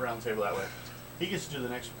going around the table that way. He gets to do the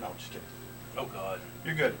next one. No, just kidding. Oh God.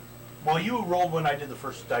 You're good. Well, you rolled when I did the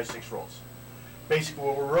first die 6 rolls. Basically,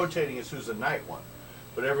 what we're rotating is who's the night one.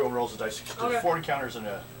 But everyone rolls a die 6. There's Okay. 40 counters in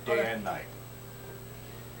a day Okay. and night.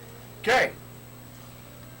 Okay.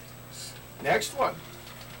 Next one.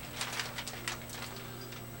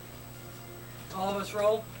 All of us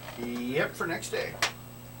roll. Yep, for next day.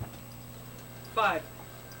 5.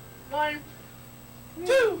 1.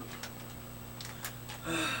 2.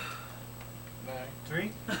 9.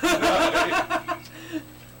 3.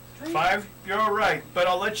 5. You're all right, but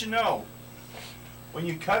I'll let you know. When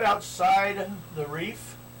you cut outside the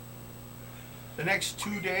reef, the next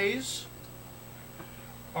 2 days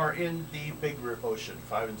are in the big ocean,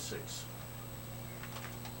 5 and 6.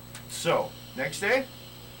 So, next day,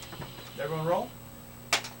 everyone roll.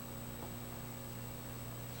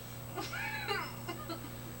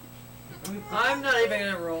 I'm not even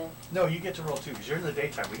gonna roll. No, you get to roll too, because you're in the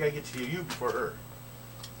daytime. We gotta get to you before her.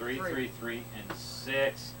 3, 3, 3, and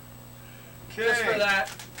 6. Just for that.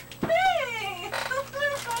 Hey!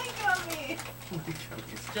 They're fighting on me.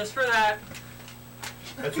 Just for that.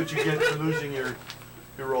 That's what you get for losing your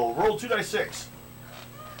roll. Roll 2 die 6.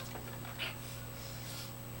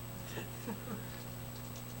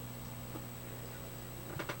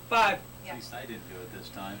 Five. At least I didn't do it this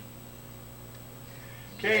time.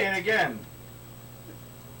 Okay, and again.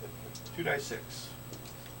 2 die 6.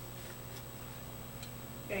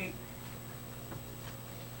 8.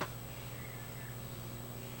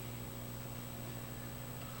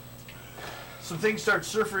 Some things start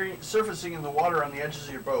surfacing in the water on the edges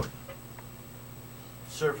of your boat.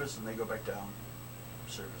 Surface and they go back down.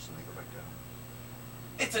 Surface and they go back down.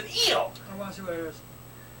 It's an eel. I want to see what it is.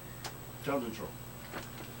 Tone control.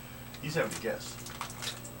 He's having to guess.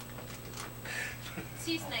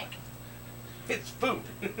 Sea snake. It's food.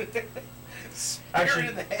 Spear Actually,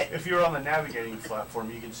 in the head. if you're on the navigating platform,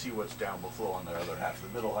 you can see what's down below on the other half, the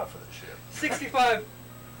middle half of the ship. 65.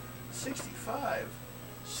 65.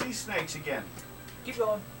 Sea snakes again. Keep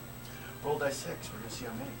going. Roll die 6. We're gonna see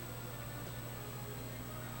how many.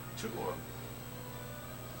 2 of them.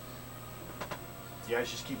 You guys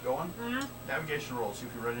just keep going. Mm-hmm. Navigation roll. See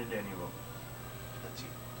if you run into any of them. That's you.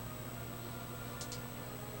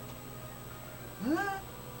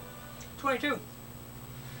 22.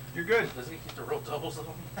 You're good. Doesn't he get to roll doubles of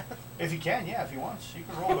them? If he can, yeah. If he wants, you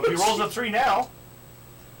can roll. If he rolls a 3 now.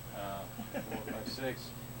 4, 5, 6.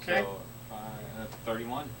 Okay. So,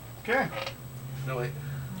 31. Okay. No wait.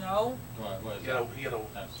 No. What is You that? gotta.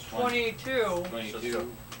 That's 22.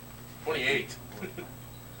 22. 28.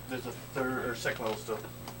 There's a third or second level still.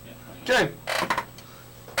 Yeah, 20. Okay.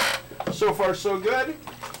 So far, so good.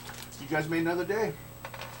 You guys made another day.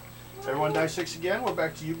 Everyone die 6 again. We're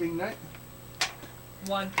back to you being night.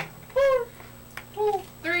 1.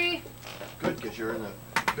 3. Good, because you're in the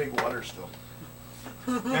big water still.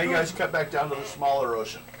 Now you guys cut back down to the smaller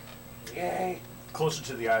ocean, Yay. closer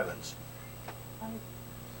to the islands.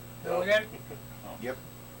 Go again. Yep.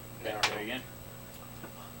 Now Say again.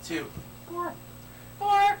 2. 4.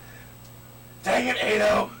 Dang it,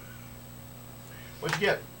 8-0. What'd you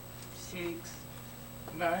get? 6.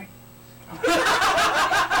 9.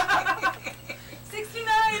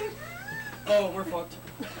 69. Oh, we're fucked.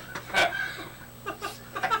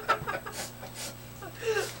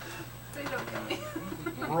 They don't kill me.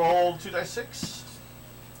 Roll 2 die 6.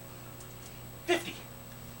 50.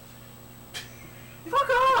 Fuck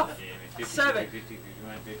off! Yeah, 50, 7. 50,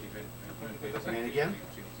 51, 50, 50, And again?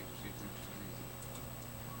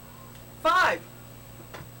 5.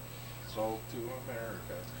 Sold to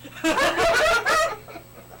America.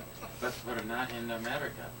 But we're not in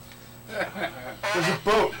America. There's a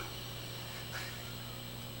boat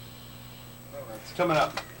No, that's coming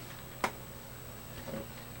up.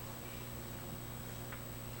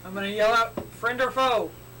 I'm gonna yell out, friend or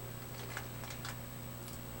foe?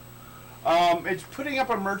 It's putting up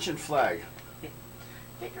a merchant flag.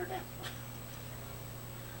 Take her down.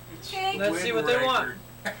 Okay. Let's see what they want.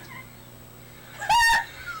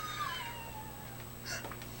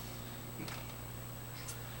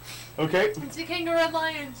 Okay. It's the King of Red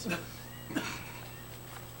Lions.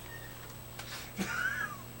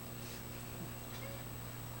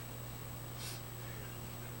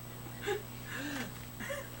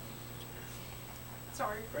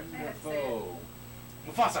 Sorry, Friend I or had to say it. foe?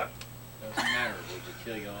 Mufasa. Doesn't matter, we could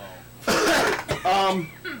kill you all.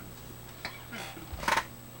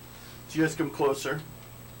 Just come closer.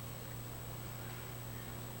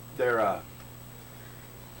 They're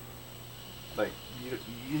like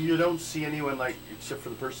you don't see anyone like except for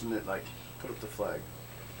the person that like put up the flag.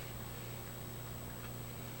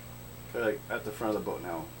 They're like at the front of the boat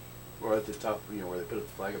now, or at the top, you know, where they put up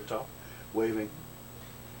the flag up top, waving.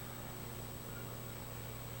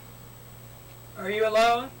 Are you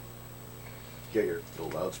alone? You got your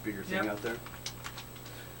little loudspeaker thing Yep. out there.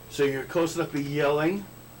 So you're close enough to be yelling.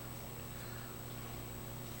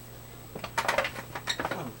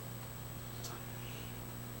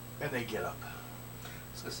 And they get up. I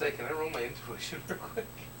was gonna say, can I roll my intuition real quick?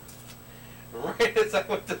 Right as I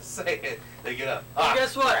went to say it, they get up. Well,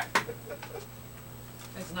 guess what?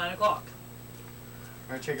 It's 9 o'clock.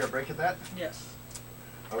 We're gonna take our break at that? Yes.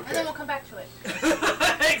 And then we'll come back to it.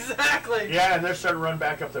 Exactly. Yeah, and they're starting to run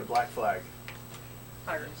back up their black flag.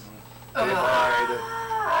 Pirates. They lied.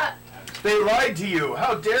 Ah! They lied to you.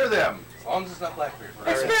 How dare them? As long as it's not Blackbeard. we're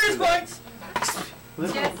Alright. all right. Experience points. Yes, Oh,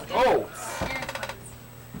 experience points.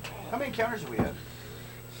 how many encounters have we had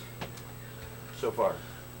so far?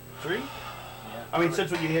 3? Yeah. I mean,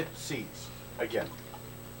 since when you hit seeds again.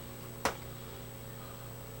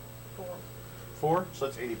 4. 4? So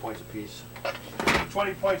that's 80 points apiece.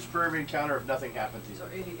 20 points per every encounter if nothing happens. So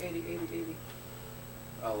 80, 80, 80, 80.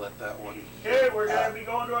 I'll let that one. Okay, we're gonna be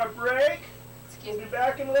going to our break. Excuse We'll me. be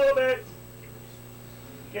back in a little bit.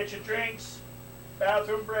 Get your drinks,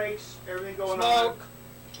 bathroom breaks, everything going Smoke.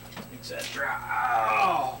 etc.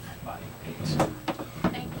 Oh,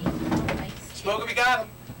 Thank you. Nice. Smoke if you got him.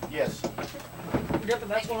 yes. Yep,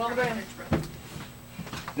 and that's one on the van.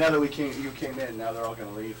 Now that you came in, now they're all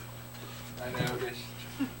gonna leave. I know this.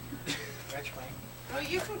 Well,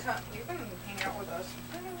 you can come. You can hang out with us.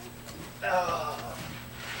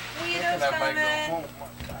 Guido's coming.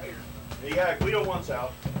 Yeah, Guido wants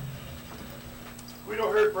out.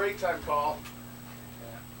 Guido heard break time call.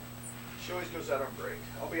 She always goes out on break.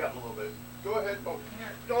 I'll be out in a little bit. Go ahead. Oh,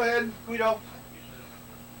 go ahead, Guido.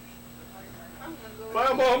 I'm gonna go.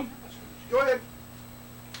 Bye, Mom. Go ahead.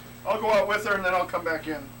 I'll go out with her and then I'll come back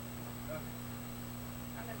in. I'm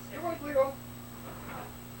gonna sit Come on, right here. Guido.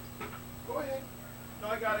 Go ahead. No,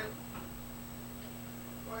 I got it.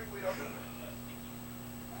 Go ahead, Guido.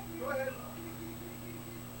 Go ahead.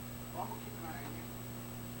 Mom will keep an eye on you.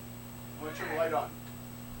 I'm gonna turn the light on.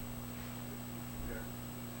 There.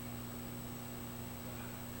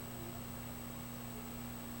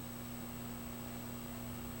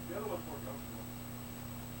 The other one's more comfortable.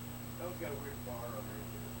 That one's got a weird bar on there.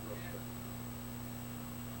 It's real quick.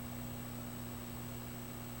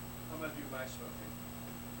 I'm gonna do my smoking.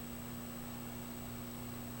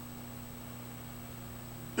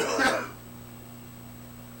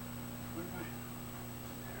 Where am I?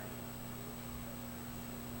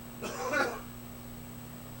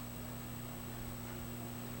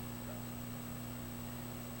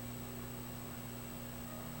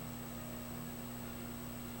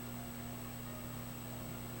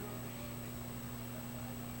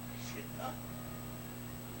 Shit, huh?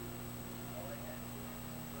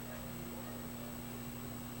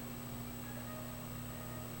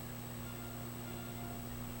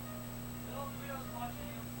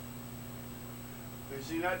 Is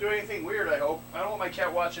he not doing anything weird, I hope? I don't want my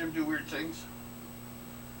cat watching him do weird things.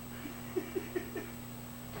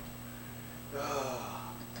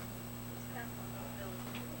 Ah,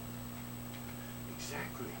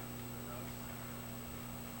 exactly.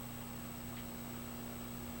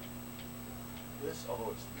 This,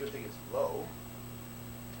 although it's a good thing it's low,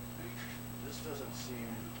 this doesn't seem...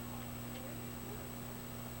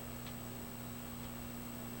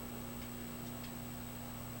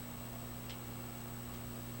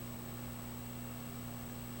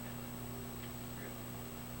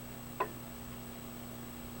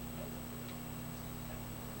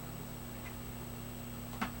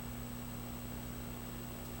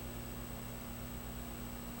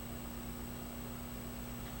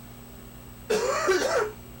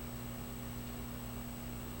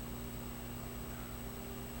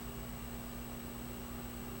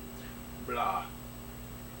 Blah.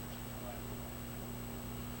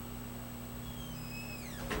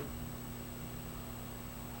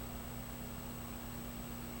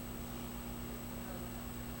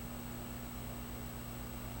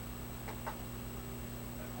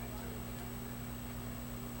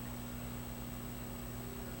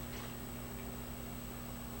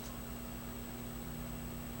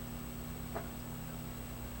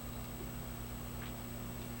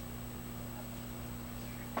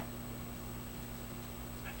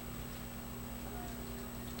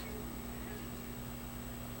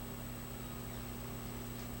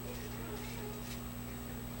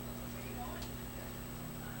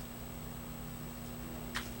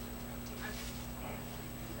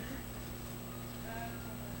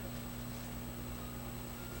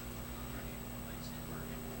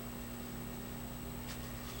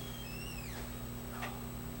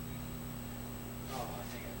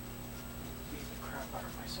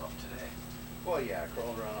 myself today. Well, yeah,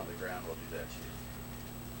 crawling around on the ground will do that to you.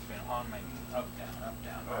 Been on my up, down, up,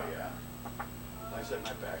 down. Oh, yeah. Like I said,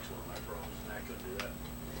 my back's one of my problems, and I couldn't do that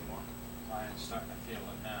anymore. I'm starting to feel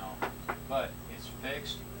it now. But it's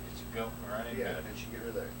fixed. It's go right in Yeah, good. and she get rid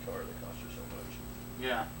of that car that cost her so much.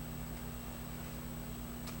 Yeah.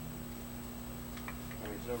 I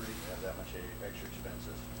mean, there's no reason to have that much extra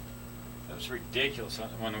expenses. That was ridiculous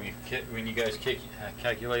when when you guys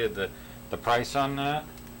calculated the price on that.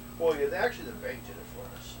 Well, yeah, actually the bank did it for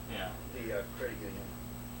us. Yeah. The credit union.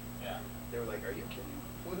 Yeah. They were like, "Are you kidding?"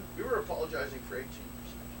 We were apologizing for 18%.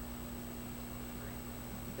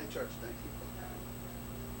 They charged 19%.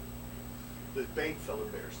 The bank felt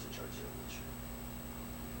embarrassed to charge that much.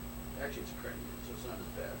 Actually, it's a credit union, so it's not as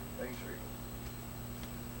bad. Thanks for equal.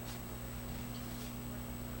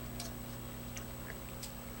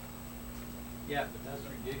 Yeah, but that's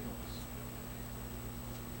ridiculous.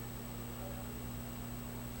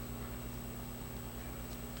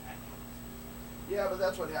 Yeah, but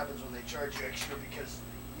that's what happens when they charge you extra because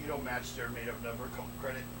you don't match their made-up number called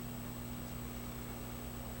credit.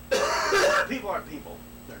 People aren't people;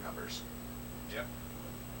 they're numbers. Yep.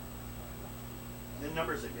 The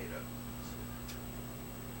numbers they made up.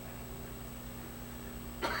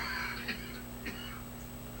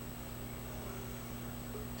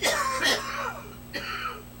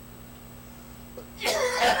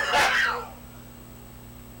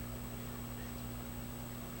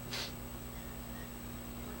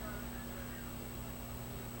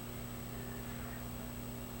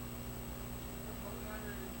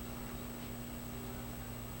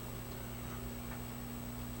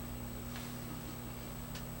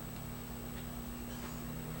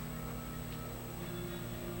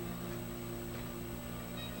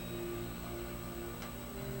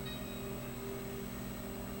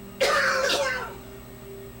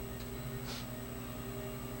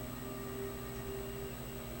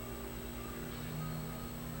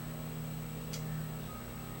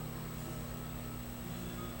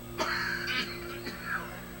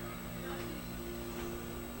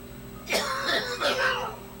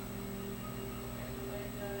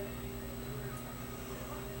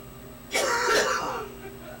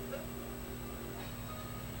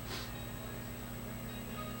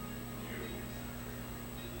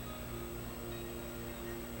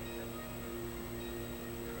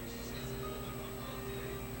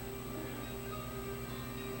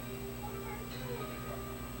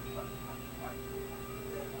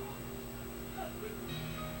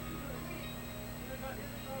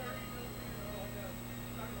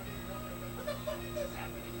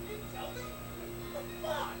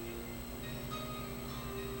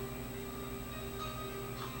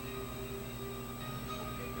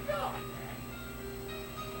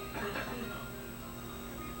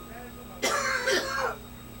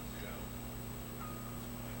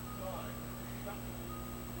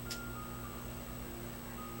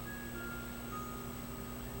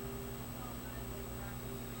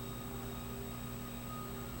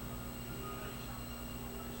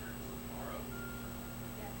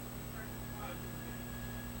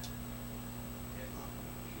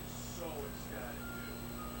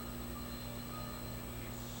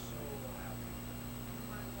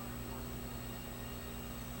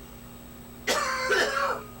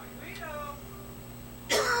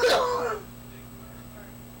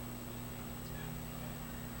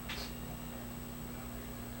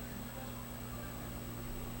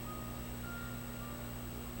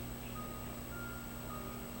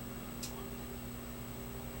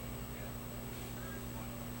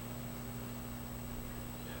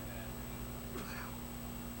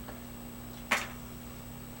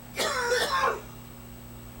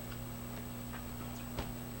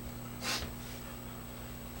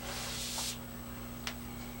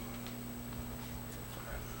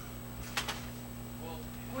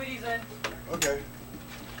 Wheaties in. Okay.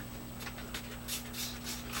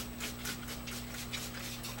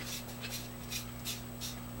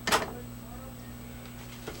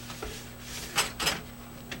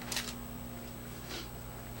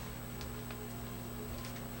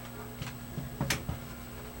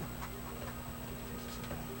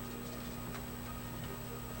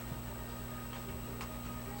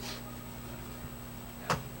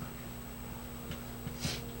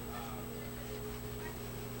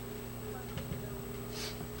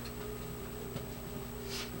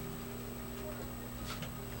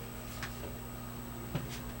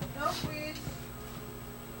 No, please.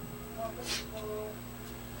 One vegetable,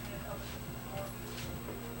 and a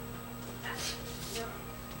vegetable. Yep.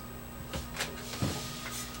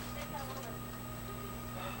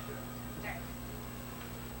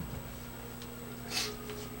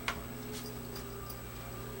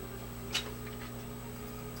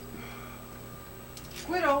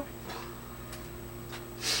 Guido.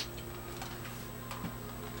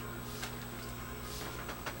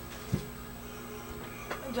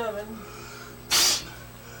 Devin.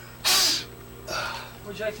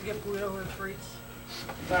 Would you like to give Guido her treats?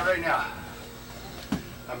 Not right now.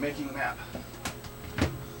 I'm making a map.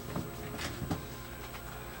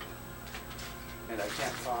 And I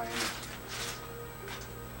can't find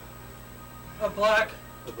A black.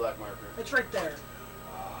 the black marker. It's right there.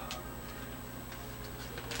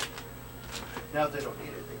 Now if they don't need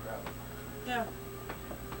it, they grab it. Yeah.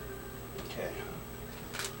 Okay.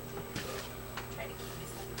 Try to keep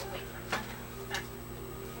myself away from that.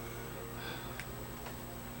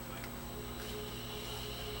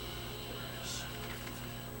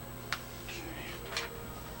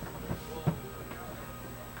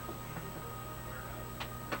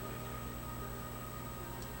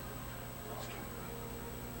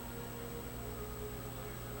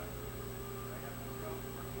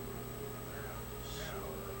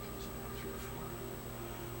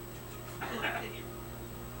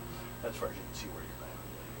 That's far as you can see where you're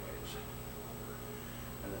landing anyways.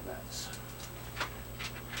 And then that's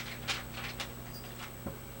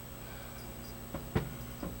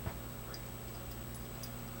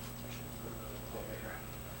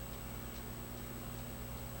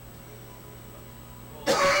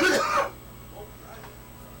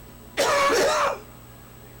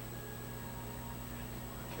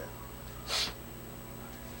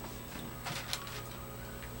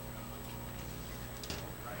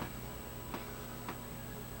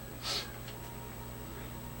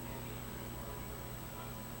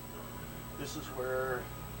this is where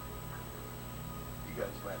you guys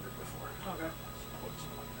landed before. Okay.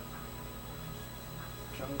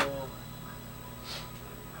 Jungle.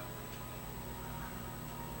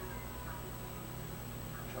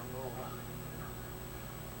 Jungle.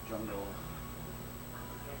 Jungle.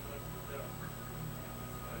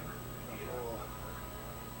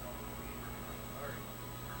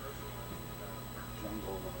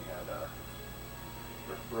 Jungle. Then we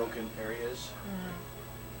had broken areas.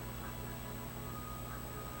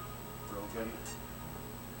 Broken.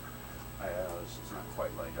 It's not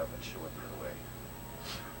quite lined up. It should have went the other way,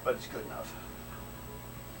 but it's good enough.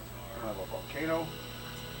 We have a volcano.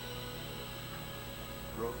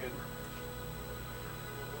 Broken.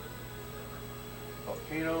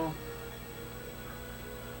 Volcano.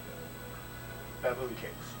 Baboon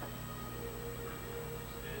caves.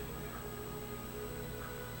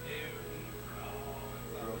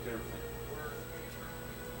 Broken.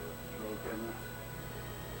 Broken.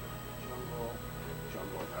 Jungle.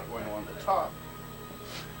 Jungle. Now going along the top.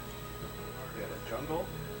 We had a jungle.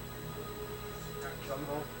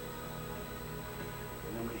 Jungle.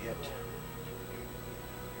 And then we hit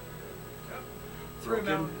Three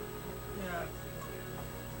broken. mountain. Yeah.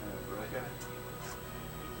 Broken.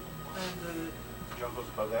 And the Jungle's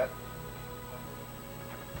above that.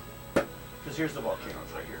 Because here's the volcanoes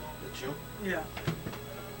right here. The two. yeah.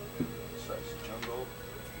 So it's jungle.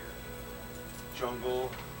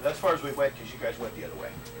 Jungle. That's as far as we went because you guys went the other way.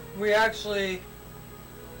 We actually.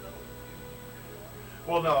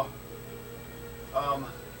 Well, no.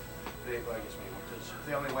 They, well, I guess maybe because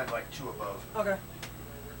they only went like two above. Okay.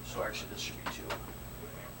 So actually, this should be two.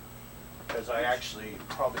 Because I actually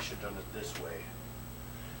probably should have done it this way.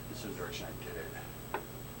 This is the direction I did it.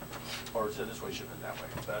 Or so this way should have been that way.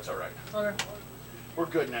 But that's all right. Okay. We're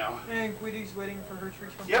good now. And Guido's waiting for her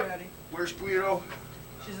treats from her Yep. daddy. Where's Guido?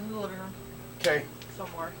 She's in the living room Okay.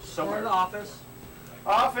 somewhere. Somewhere. Or in the office.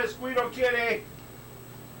 Office, Guido kitty.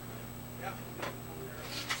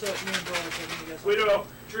 So me and Bill are taking you guys. Guido,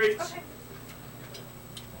 treats. Okay.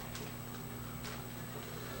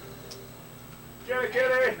 Kitty, I kitty.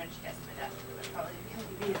 pretty much guessed my desk would probably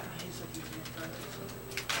be Yeah, he's like he's in front of it,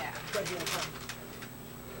 so. yeah. But he has time.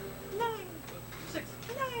 9, 6,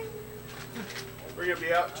 9. We're gonna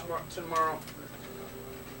be out tomorrow.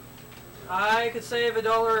 I could save $1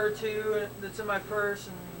 or $2 that's in my purse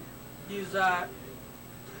and use that.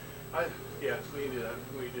 Yeah, we can do that.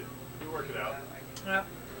 We work it out. Yeah.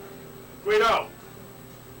 Guido,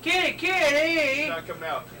 Kitty, she's kitty! not coming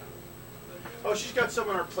out. Oh, she's got some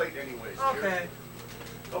on her plate anyways. Here. Okay.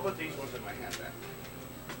 I'll put these ones in my handbag.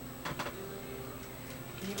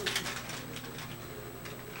 Can you go?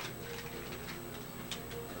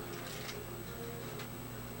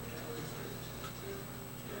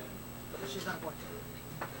 She's not going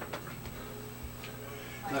to.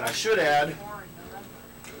 And then I should add. More in November.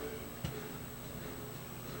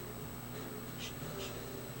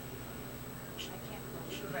 I can't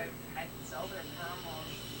believe I sell their perm on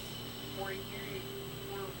 40 years.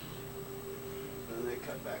 And then they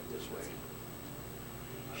cut back this way.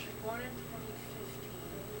 She was born in 2015.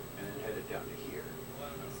 and then headed down to here.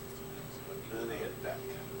 And then they headed back.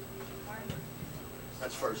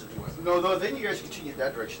 As far as the west. No, then you guys continued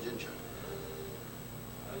that direction, didn't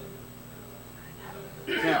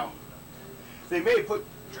you? Now, they may put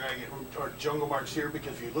dragon or jungle marks here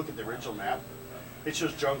because if you look at the original map, it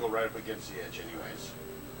shows jungle right up against the edge anyways.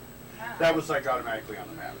 That was like automatically on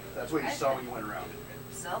the map. That's what you saw when you went around.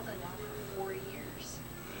 Zelda now for 4 years.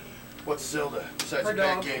 What's Zelda besides My a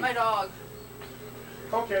bad dog. game? My dog.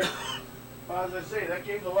 Okay. Well, as I say, that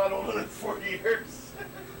game's a lot older than 40 years.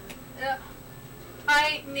 Yeah.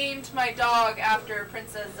 I named my dog after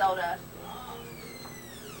Princess Zelda.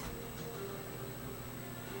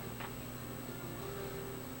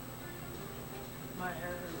 My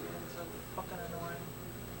hair is getting so fucking annoying.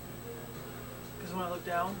 Because when I look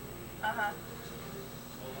down, Uh-huh.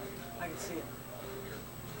 I can see it.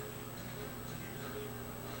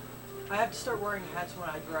 I have to start wearing hats when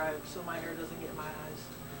I drive so my hair doesn't get in my eyes.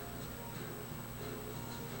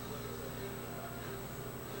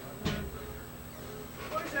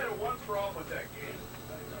 I've always had one problem with that game.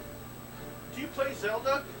 Do you play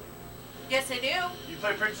Zelda? Yes, I do. You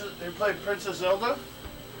play Princess Zelda?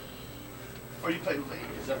 Or you play Link?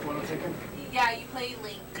 Is that what I'm thinking? Yeah, you play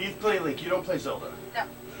Link. You play Link. You don't play Zelda. No.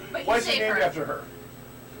 But Why you is it save named her. after her?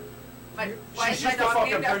 Why She's is my just a dog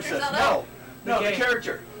fucking named after princess. Zelda? No, the game.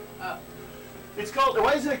 character. Oh. It's called.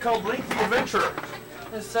 Why isn't it called Link the Adventurer?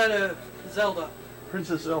 Instead of Zelda.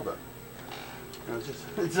 Princess Zelda. No,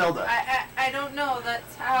 it's Zelda. I don't know.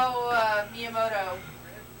 That's how Miyamoto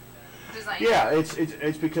designed Yeah, it.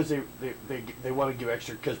 it's because they want to give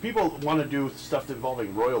extra because people want to do stuff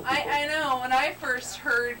involving royal people. I know. When I first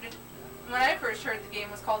heard the game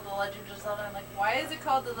was called The Legend of Zelda, I'm like, why is it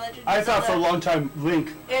called The Legend of Zelda? I thought for a long time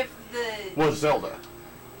Link If the was Zelda.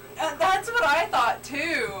 that's what I thought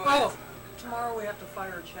too. Oh, tomorrow we have to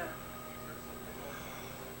fire a chat.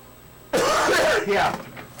 Yeah.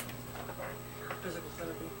 Physical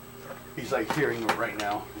therapy. He's like hearing it right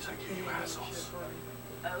now. He's like, Shit you assholes. for me.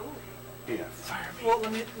 Oh. Yeah, fire me. Well,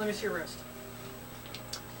 let me see your wrist.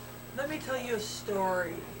 Let me tell you a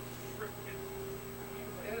story.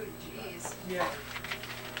 Oh, jeez. Yeah.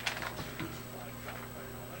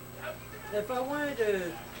 If I wanted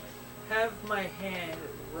to have my hand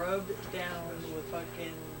rubbed down with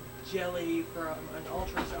fucking jelly from an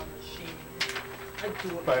ultrasound machine, I'd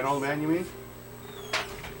do it. By an old man, you mean?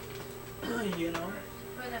 You know?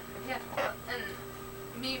 But, yeah,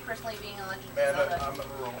 and me personally being a Legend Man, of Zelda. I'm gonna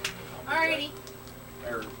roll. Alrighty.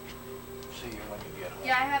 Or see you when you get home.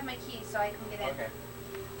 Yeah, I have my key, so I can get in. Okay.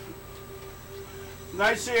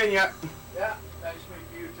 Nice seeing ya. Yeah, nice to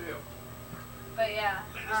meet you too. But yeah,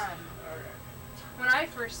 Alright.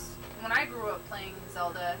 when I grew up playing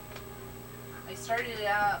Zelda, we started it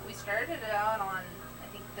out on, I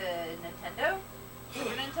think, the Nintendo?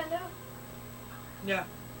 Super Nintendo? Yeah.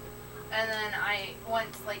 And then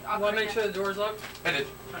once Want to make sure the door's locked? I did.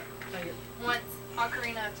 Thank you. once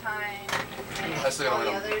Ocarina of Time I and still all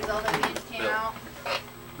got the it. other Zelda games came Bill. out,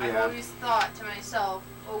 I've Yeah. always thought to myself,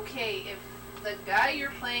 okay, if the guy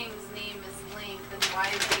you're playing's name is Link, then why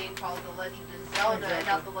is the game called The Legend of Zelda and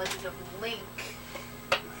not The Legend of Link?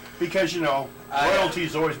 Because, you know, I- royalty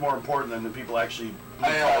is always more important than the people actually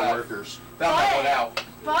blue-collar workers. Found that one out.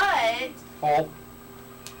 But Oh,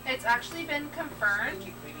 it's actually been confirmed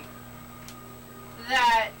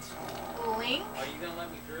that Link Are you gonna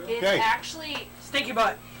let me through? is Okay. actually Stinky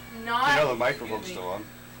butt. not. you know the microphone's still on.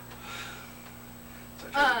 So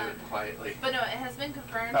I tried to do it quietly. But no, it has been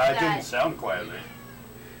confirmed It didn't that sound quietly.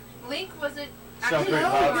 Link wasn't Sounds actually pretty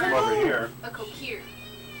loud from over born here. a Kokir.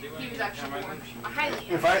 See when He you was get actually time, born I a highly.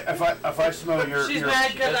 If I smell your She's your,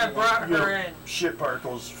 mad because I brought her your in. shit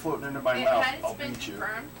particles floating into my It mouth, has I'll been beat you.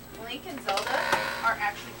 confirmed Link and Zelda are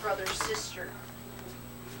actually brother sister.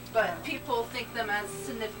 But people think them as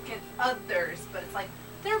significant others, but it's like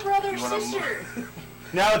they're brother You wanna sister.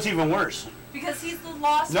 Now it's even worse. Because he's the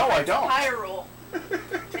lost No, I prince of don't. Hyrule.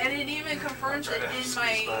 And it even confirms I'll it try to in squeeze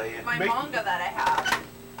my by you. my Make- manga that I have.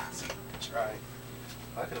 Try.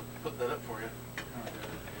 I could have put that up for you.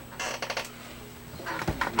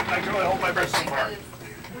 I can only hold my breath so far. Because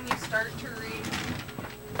when you start to read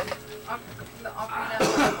the Ocarina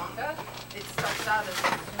of Time manga, it starts out as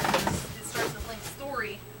it starts with Link's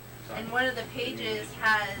story, and one of the pages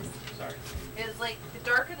Sorry. is like the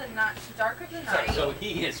dark of the night. So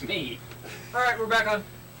he is me. Alright, we're back on.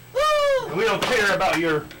 And we don't care about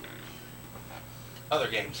your Other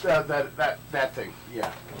games. that thing.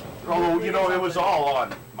 Yeah. Although you know it was all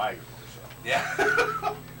on my. Yeah.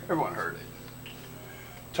 Everyone heard it.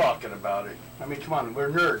 Talking about it. I mean, come on, we're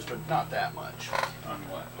nerds, but not that much. On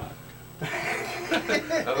what?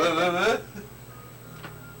 wasn't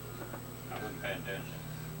paying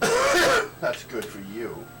attention. That's good for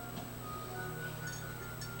you.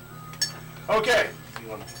 Okay. You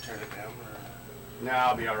want to turn it down? Or? Now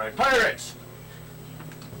I'll be all right. Pirates.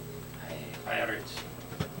 Pirates.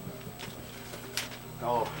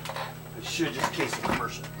 Oh, I should just in case the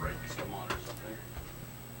commercial breaks come on or something.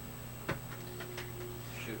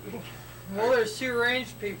 Should we? Well, there's 2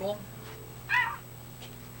 ranged people.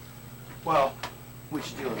 Well, we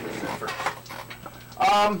should deal with this then first.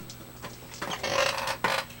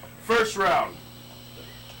 First round.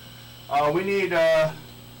 We need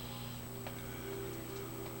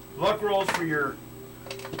luck rolls for your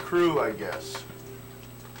crew, I guess.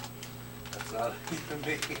 That's not even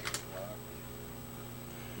me.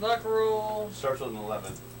 Luck roll. Starts with an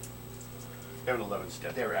 11. They have an 11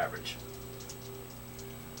 stat. They're average.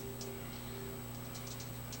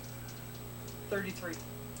 33.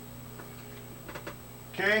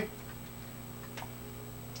 Okay.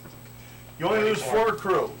 You only lose 24. 4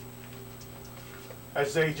 crew.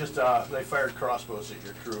 As they just they fired crossbows at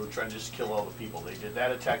your crew, trying to just kill all the people. They did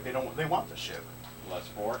that attack. They want the ship. Plus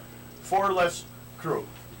 4. 4 less crew.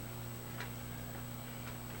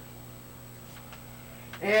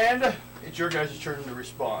 And it's your guys' turn to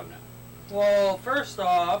respond, Well, first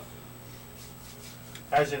off,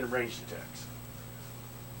 as in ranged attacks.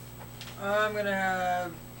 I'm gonna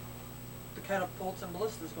have the catapults and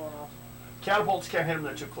ballistas going off. Catapults can't hit them;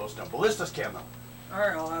 they're too close now. Ballistas can though.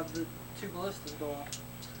 Alright, I'll have the 2 ballistas go off.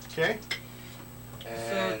 Okay. So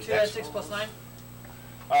And 2d6 plus 9?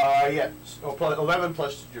 Yeah. Oh, plus 11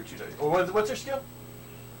 plus your 2 dice. Oh, what's their skill?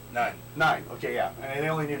 9. 9. Okay, yeah. And they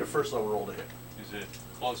only need a first level roll to hit. Is it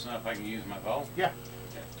close enough I can use my bow? Yeah.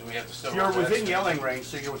 Do we have to still You're roll within dex? yelling range,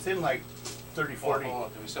 so you're within like 30, 40 Hold on.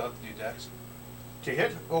 Do we still have to do dex? to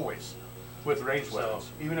hit. Always with ranged So- weapons,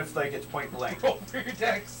 even if like it's point blank. Roll for your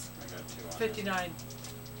dex. I got 2 on 59.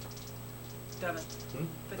 Devin. Hmm?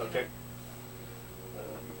 59. Okay.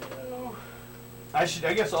 I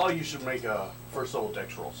guess all you should make a first level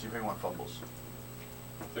dex roll. See if anyone fumbles.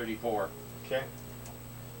 that. 34. Okay.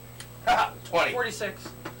 Haha, 20. 46.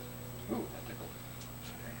 Ooh, that tickled.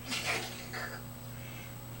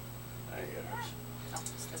 Oh,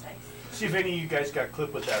 it's the dice. See if any of you guys got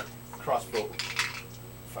clipped with that crossbow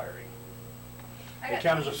firing. I It got,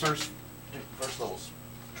 counts as a first level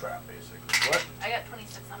trap, basically. What? I got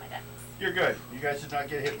 26 on my dex. You're good. You guys did not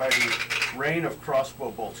get hit by the rain of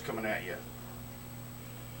crossbow bolts coming at you.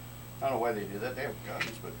 I don't know why they do that. They have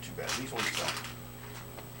guns, but too bad. These ones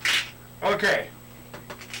don't. Okay.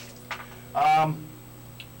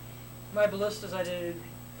 My ballistas I did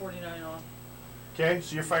 49 on. Okay,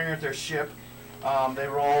 so you're firing at their ship. They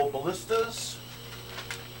roll ballistas.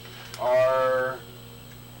 Are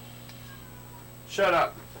shut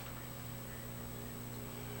up.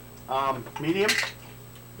 Medium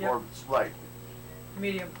Yep. or light.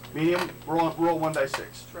 Medium. Medium. Roll 1d6.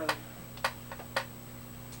 It's rather.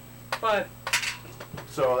 5.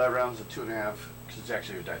 So that rounds a 2.5 because it's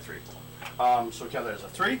actually a die 3. So count that as a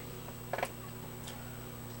 3.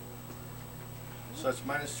 So that's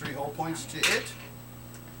minus 3 whole points to it.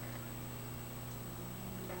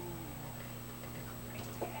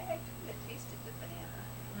 I tasted the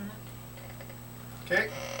banana. Okay.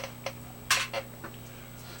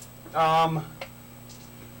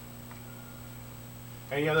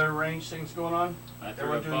 Any other range things going on? I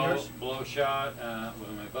threw a Everyone doing yours? blow shot with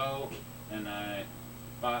my bow, and I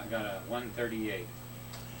got a 138.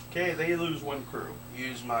 Okay, they lose 1 crew.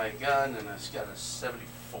 Use my gun, and it's got a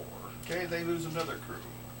 74. Okay, they lose another crew.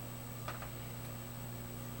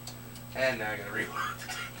 And now I gotta reload.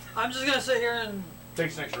 I'm just gonna sit here and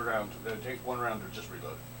Takes an extra round. It takes 1 round to just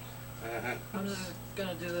reload. I'm just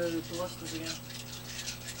gonna do the ballistas again.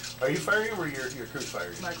 Are you firing or your crew's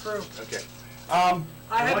firing? My crew. Okay. I and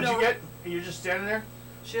have what'd no- you get? You're just standing there?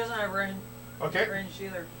 She doesn't have range Okay.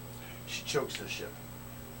 either. She chokes the ship.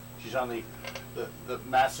 She's on the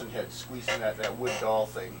masthead squeezing that wood doll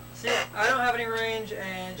thing. See, I don't have any range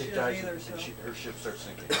and she It doesn't dies either, and so. her ship starts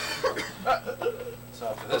sinking. So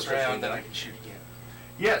after this round, then I can shoot again.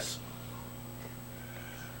 Yes.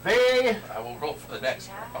 They I will roll for the next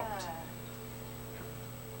round.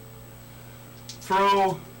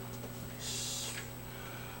 throw.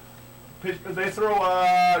 They throw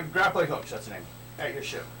grappling hooks. That's the name. At your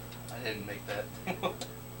ship. I didn't make that. So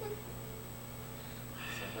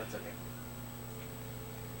that's okay.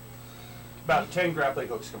 About 10 grappling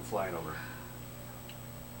hooks come flying over.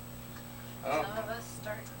 Oh. Some of us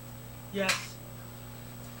start Yes.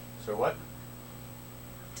 So what?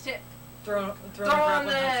 Throw throwing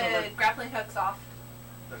grappling hooks the over. grappling hooks off.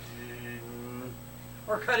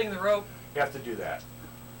 Or cutting the rope. You have to do that.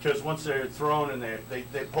 Because once they're thrown and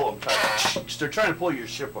they pull them tight. They're trying to pull your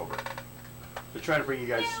ship over. They're trying to bring you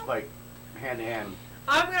guys, like, hand to hand.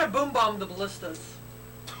 I'm gonna boom bomb the ballistas.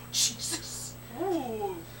 Jesus.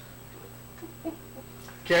 Ooh.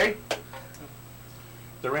 Okay?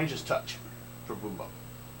 The range is touch for boom bomb.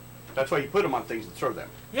 That's why you put them on things and throw them.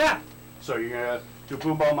 Yeah. So you're going to do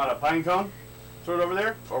boom bomb on a pine cone? Throw it over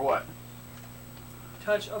there? Or what?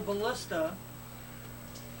 Touch a ballista.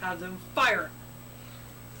 Have them fire it.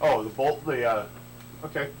 Oh, the bolt,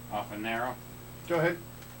 okay. Off an arrow. Go ahead.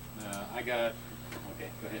 I got. Okay,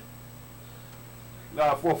 go ahead.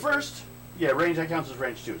 Well, first, yeah, range, that counts as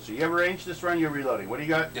range too. So you have a range this run, you're reloading. What do you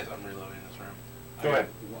got? Yes, I'm reloading this round. Go ahead.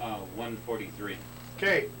 143.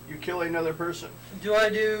 Okay, you kill another person. Do I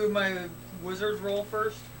do my wizard's roll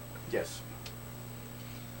first? Yes.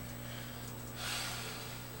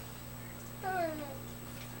 Oh,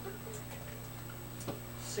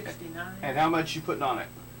 69. And how much you putting on it?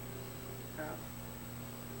 Half.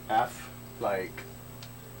 Half, like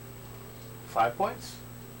 5 points?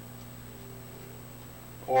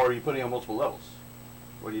 Or are you putting on multiple levels?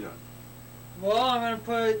 What are you doing? Well, I'm gonna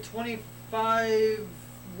put 25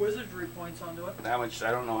 wizardry points onto it. How much?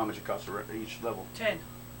 I don't know how much it costs each level. 10.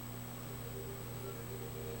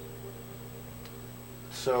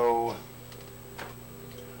 So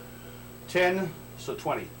 10, so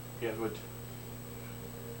 20. Yeah, would.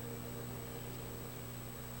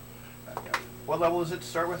 What level is it to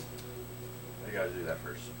start with? I gotta do that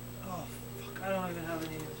first. Oh, fuck. I don't even have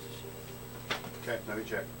any. Okay, let me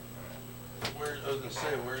check. Where, I was gonna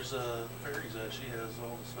say, where's Fairies at? She has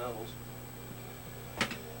all the spells.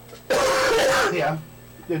 Yeah.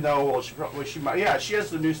 No, well, she probably, she might, yeah, she has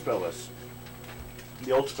the new spell list.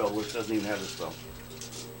 The old spell list doesn't even have the spell.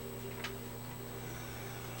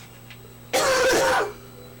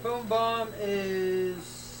 Boom bomb is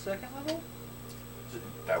 2nd level? Is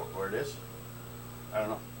that where it is? I don't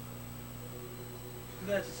know.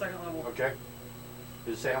 Yeah, it's a 2nd level. Okay.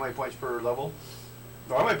 Does it say how many points per level?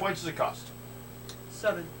 Or how many points does it cost?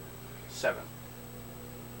 7. 7.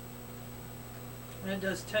 And it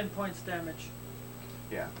does 10 points damage.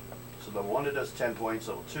 Yeah. So level 1 it does 10 points,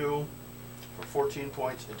 level 2 for 14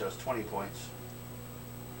 points it does 20 points.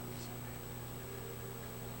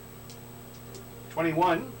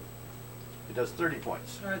 21 it does 30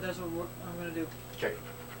 points. Alright, that's what I'm gonna do. Okay.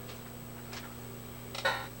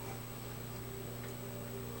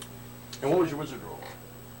 And what was your wizard roll?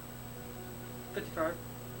 55.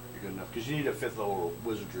 You're good enough, because you need a 5th level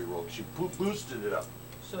wizardry roll, because you boosted it up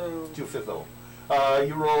So, to 5th level.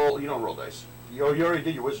 You don't roll dice. You already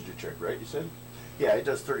did your wizardry check, right, you said? Yeah, it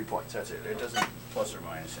does 30 points, that's it. It doesn't plus or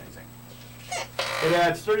minus anything. It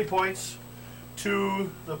adds 30 points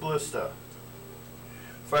to the ballista.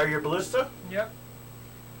 Fire your ballista. yep.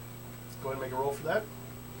 Go ahead and make a roll for that.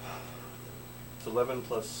 It's 11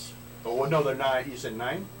 plus, oh no, they're 9, you said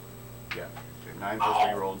 9? Yeah, okay, 9 plus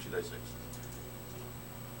 3 roll and 2 dice 6.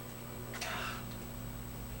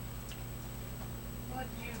 What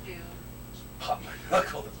did you do? Pop my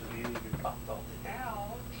knuckle. That's what you even popped all day.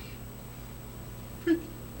 Ouch.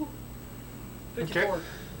 54. Okay.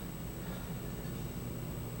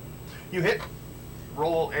 You hit.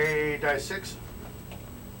 Roll a dice 6.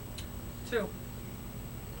 2.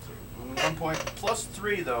 1 point plus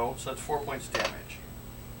 3 though, so that's 4 points damage.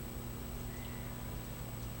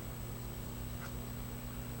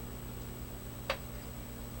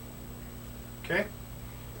 Okay.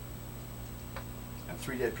 And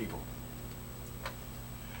 3 dead people.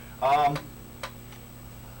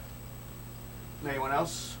 Anyone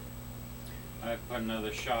else? I put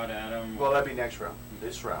another shot at him. Well, that'd be next round.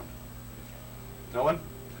 This round. No one?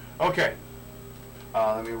 Okay.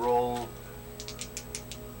 Let me roll.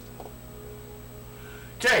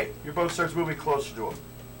 Okay, your boat starts moving closer to him.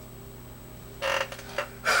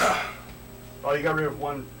 Oh, you got rid of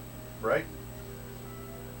one, right?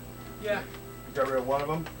 Yeah. You got rid of one of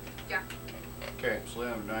them? Yeah. Okay, so they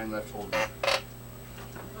have 9 left holding.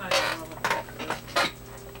 I don't know.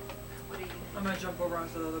 What do you I'm gonna jump over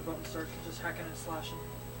onto the other boat and start just hacking and slashing.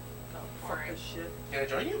 Oh, fuck Alright. this shit. Can I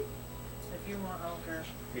join you? If you want, I don't care.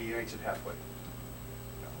 He makes it halfway.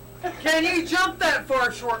 Can you jump that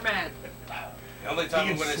far, short man? The only time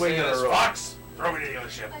You I'm can going to swing say it is, around. Fox, throw me to the other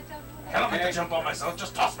ship. I don't know. I don't get Okay. to jump on myself,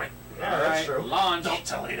 just toss me. Yeah, that's Alright, true. launch. Don't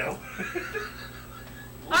tell Ito.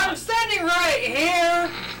 I'm standing right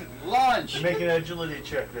here! Launch. Make an agility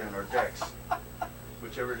check then, or dex.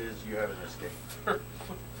 Whichever it is you have in this game.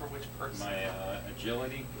 For which person? My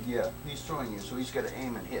agility. Yeah, he's throwing you, so he's got to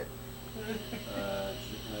aim and hit.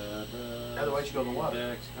 Otherwise you go in the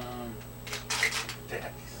water. Dex,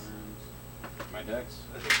 Dex. My dex.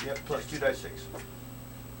 Yep, plus 2 dice 6.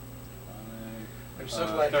 I'm so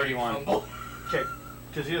glad 31. you fumbled. Okay,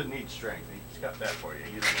 because he doesn't need strength. He's got that for you.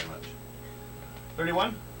 You don't need much.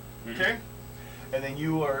 31? Mhm. Okay. And then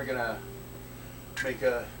you are going to make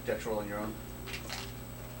a dex roll on your own.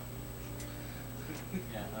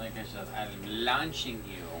 Yeah, like I said, I'm launching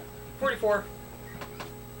you. 44.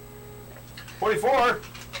 44!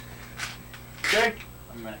 Okay.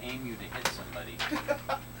 I'm gonna aim you to hit somebody.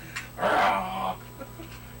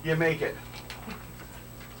 You make it.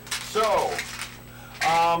 So,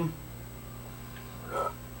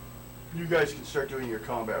 you guys can start doing your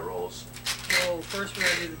combat rolls. So first we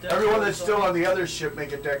gotta do the dex Everyone roll, that's so- still on the other ship,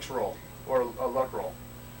 make a dex roll or a luck roll.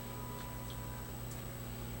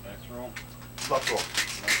 Dex roll. Luck roll.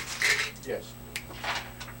 Yes.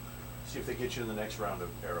 See if they get you in the next round of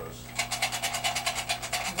arrows.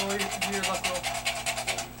 Go do your luck roll.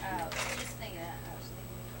 Just thinking that. I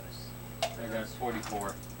was thinking I got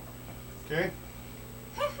 44. Okay.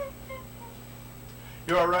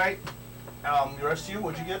 You all right? The rest of you,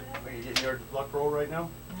 what'd you get? Are you getting your luck roll right now?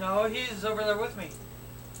 No, he's over there with me.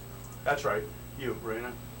 That's right. You,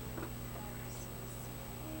 Raina.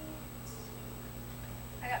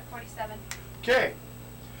 I got 47. Okay.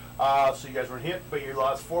 So you guys weren't hit, but you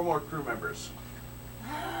lost 4 more crew members.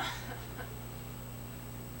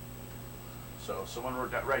 So someone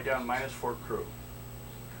write down -4 crew.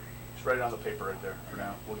 Just write it on the paper right there for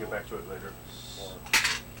now. We'll get back to it later.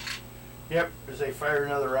 Yep, as they fire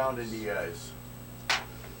another round into you guys.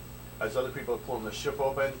 As other people are pulling the ship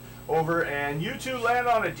over, and you two land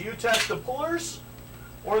on it. Do you attack the pullers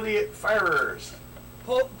or the firers?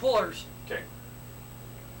 Pullers. Okay.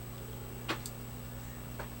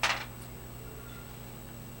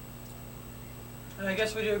 And I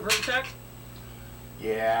guess we do a group attack.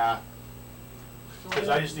 Yeah, So because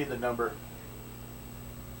I just need the number.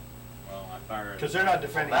 Well, I fired. Because they're not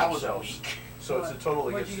defending That was themselves. weak. So it's a total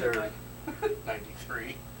What'd against you get, their... Mike?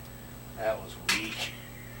 93. That was weak.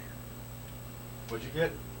 What'd you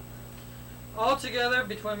get? Altogether,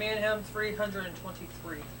 between me and him,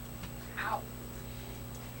 323. Ow.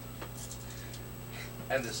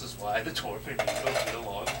 And this is why the dwarf and Nico get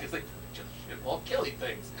along, because they just shit while killing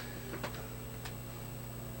things.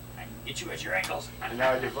 I can get you at your ankles. And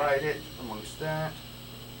now I divide it amongst that.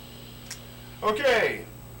 Okay.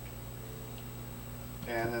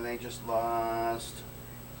 And then they just lost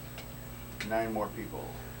 9 more people.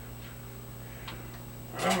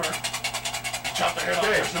 Remember, chop their head off,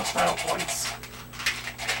 Okay. there's no style points.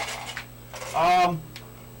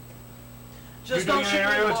 Just you don't doing shoot an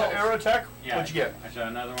me in the balls. arrow attack? Yeah. What'd you get? I shot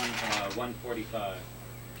another one, 145.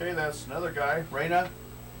 Okay, that's another guy. Raina.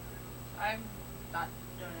 I'm not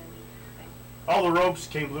doing anything. All the ropes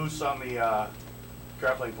came loose on the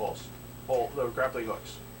grappling poles. The grappling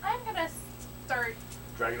hooks. I'm gonna start.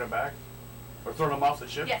 Dragging them back? Or throwing them off the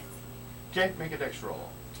ship? Yes. Okay, make a dex roll.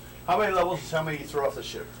 How many levels is how many you throw off the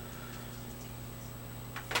ship?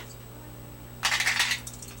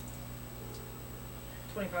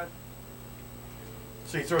 25.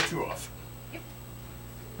 So you throw 2 off.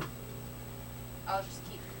 I'll just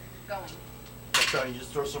keep going. Next time you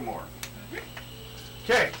just throw some more.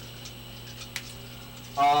 Okay.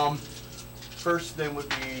 First then would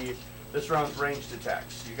be this round's ranged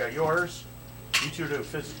attacks. You got yours. You two do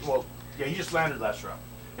physical. Well, yeah, you just landed last round,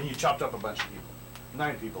 and you chopped up a bunch of people.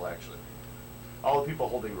 9 people actually. All the people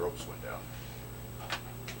holding ropes went down.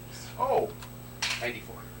 Oh,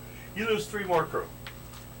 94. you lose 3 more crew.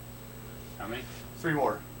 How many? 3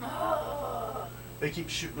 more. They keep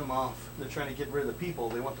shooting them off. They're trying to get rid of the people.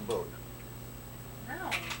 They want the boat.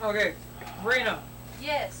 No. Okay, Rena,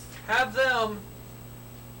 Yes. have them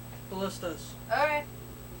ballistas. Okay.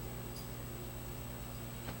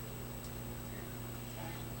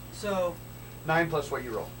 So, 9 plus what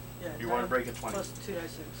you roll. yeah. You want to 9 break a 20. Plus 2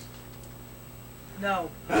 dice 6. No.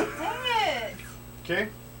 Dang it. Okay.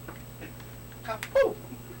 Go.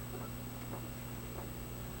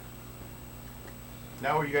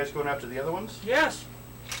 Now are you guys going after the other ones? Yes.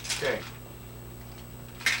 Okay.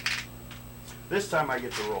 This time I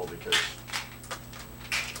get to roll because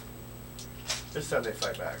this time they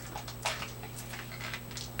fight back.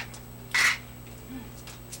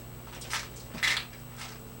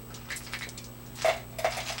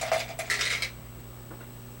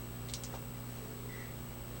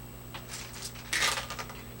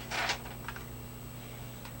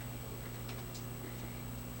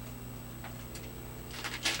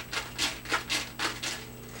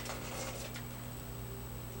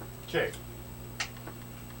 Okay.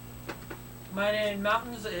 Mine in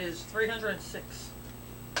mountains is 306.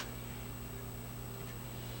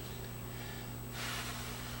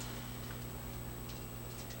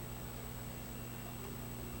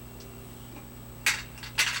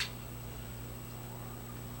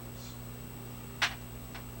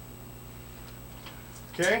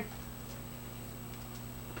 Okay.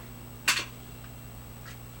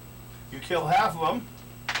 You kill half of them,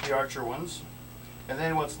 the archer ones, and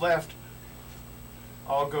then what's left,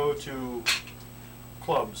 I'll go to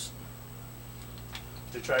clubs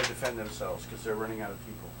to try to defend themselves because they're running out of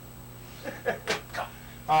people.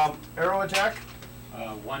 Arrow attack.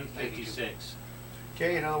 156.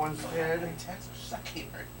 Okay, another one's dead. Attacks are sucking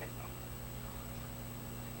right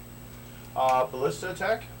now. Ballista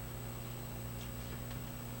attack.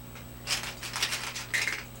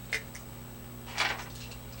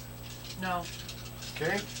 No.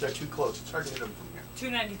 Okay, they're too close. It's hard to hit them from here.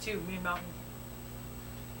 292, Mean Mountain.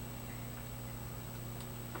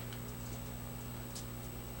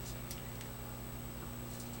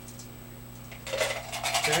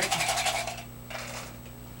 Okay.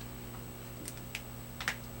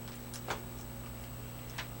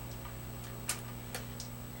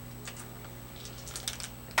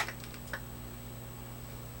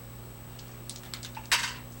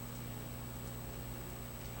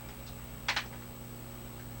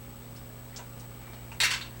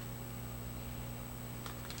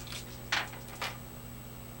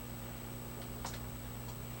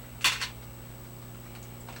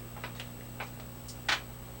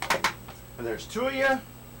 And there's two of you.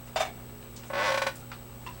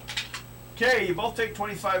 Okay, you both take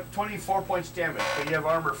 24 points damage, but you have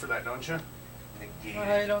armor for that, don't you?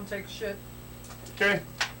 I don't take shit. Okay.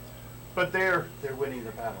 But they're winning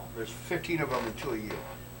the battle. There's 15 of them and 2 of you.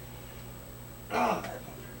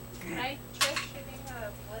 Can I try shooting a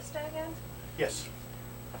ballista again? Yes.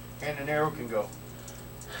 And an arrow can go.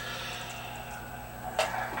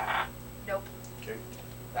 Nope. Okay.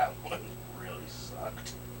 That one really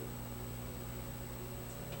sucked.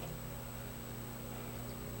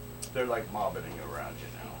 They're like mobbing around you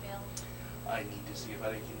now. Failed. I need to see if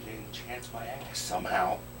I can enchant my axe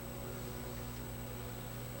somehow.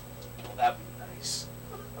 Well, that'd be nice.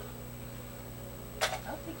 I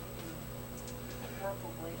don't think you can warp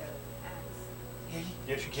a blade of axe. Yeah,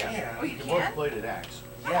 Yes, you can. Yeah. Oh, you can can? both bladed axe.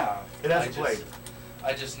 yeah. It has I a blade. just-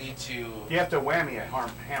 I just need to. You have to whammy a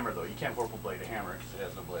hammer though. You can't vorpal blade a hammer because it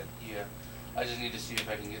has no blade. Yeah. I just need to see if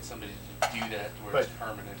I can get somebody to do that to where it's But-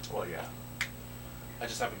 permanent. Well, yeah. I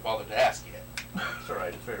just haven't bothered to ask yet. It's all right.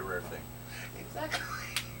 It's a very rare thing. Exactly.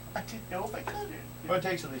 I didn't know if I could. But it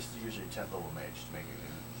takes at least usually 10th level mage to make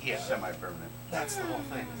it Yeah. semi-permanent. That's the whole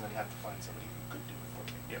thing, is I'd have to find somebody who could do it for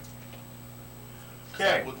me. Yep. 'Cause I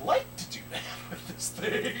Okay. would like to do that with this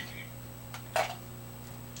thing.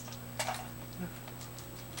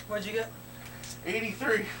 What'd you get?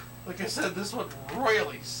 83. Like I said, this one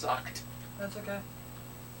royally sucked. That's okay.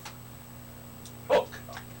 Oh,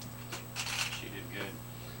 God. She did good.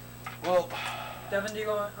 Well, Devin, do you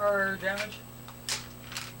want our damage?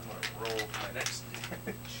 I'm gonna roll for my next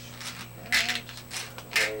damage.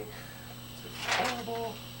 Okay. It's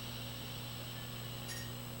horrible.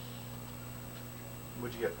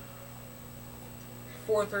 What'd you get?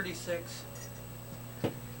 436.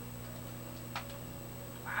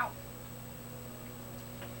 Wow.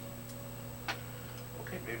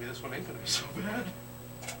 Okay, maybe this one ain't gonna be so bad.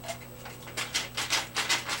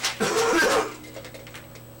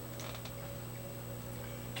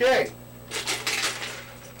 Okay.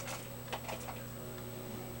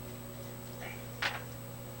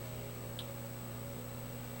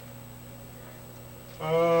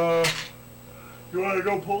 You want to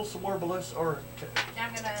go pull some more ballista, or Now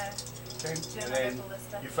I'm gonna okay, do and another then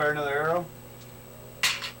ballista. you fire another arrow.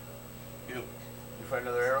 You. You fire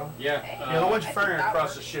another arrow. Yeah. Okay. Yeah, the ones I you think fire that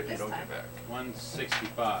across the works ship, you this don't time. get back.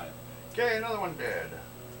 165. Okay, another one dead.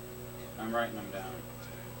 I'm writing them down.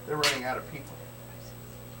 They're running out of people.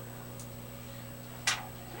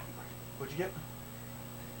 What'd you get?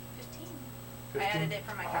 15. I 15? added it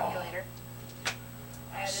from my calculator.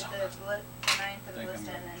 I added the 9 for the Think I'm ballista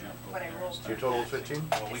gonna and then jump what I over there rolled. and Your total is 15?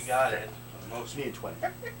 Well, we got it. Most You need 20.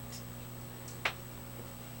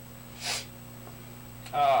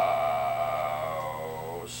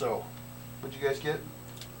 So, what'd you guys get?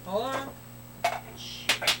 Hold on.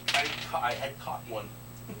 I had caught one.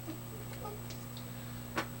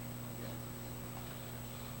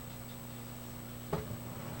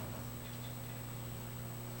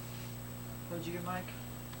 What'd you get, Mike?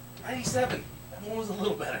 97. That one was a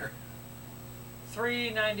little better.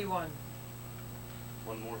 391.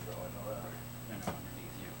 One more throw, I know that. And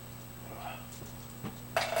underneath you.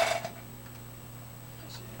 I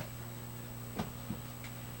see it.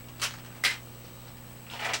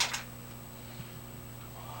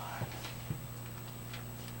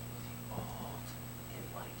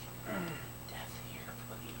 Death here,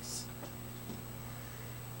 please.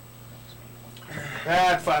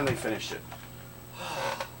 That finally finished it.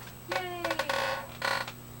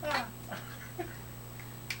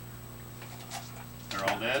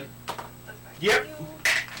 Yep.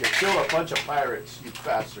 You killed a bunch of pirates, you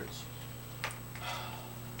bastards.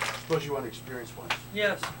 Suppose you want experience points.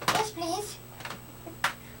 Yes. Yes, please.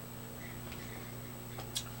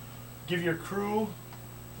 Give your crew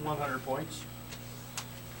 100 points.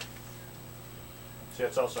 See,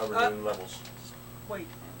 that's also how we're doing levels. Wait.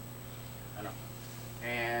 I know.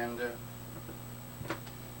 And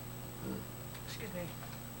Excuse me.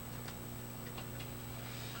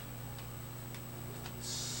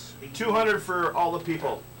 200 for all the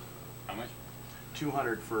people. How much?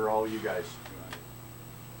 200 for all you guys.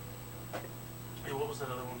 Hey, what was that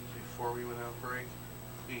other one before we went out break?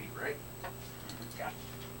 80, right? Yeah.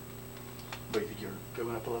 Wait, think you're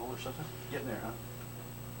going up a level or something? Getting there, huh?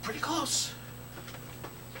 Pretty close.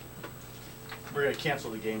 We're gonna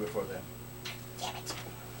cancel the game before then. Damn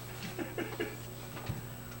it.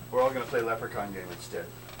 We're all gonna play Leprechaun game instead.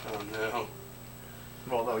 Oh no.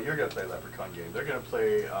 Well, no, you're gonna play Leprechaun game. They're gonna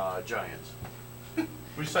play Giants.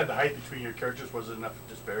 We decided the height between your characters wasn't enough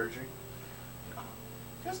disparaging.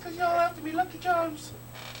 Just because y'all have to be Lucky Charms.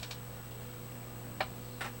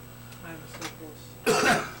 I'm so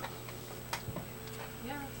close.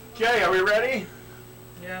 Yeah. Okay, are we ready?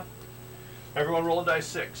 Yeah. Everyone roll a dice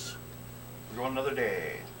 6. We're going another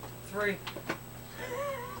day. 3.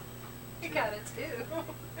 You got it too.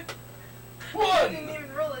 I One! didn't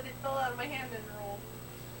even roll it. It fell out of my hand and rolled.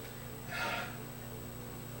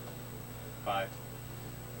 5.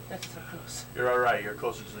 That's so close. You're all right. You're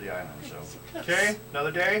closer to the island, so. Okay,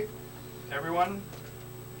 another day. Everyone.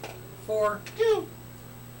 4. 2.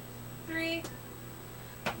 3.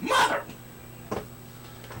 Mother!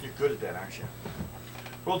 You're good at that, aren't you?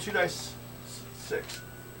 Roll 2 dice 6.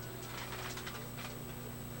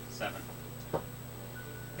 7.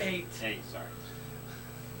 8. 8, sorry.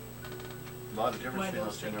 A lot of difference Mine between don't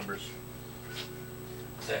those two stick. numbers.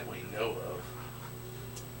 That we know of.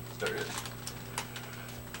 There is.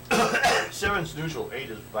 7's neutral. 8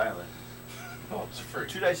 is violent. Oh, it's free.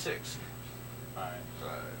 2 dice 6. 5.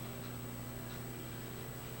 5.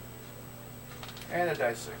 And a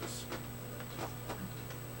dice 6.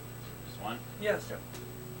 Just 1? Yes. Yep.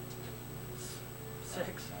 6. I'm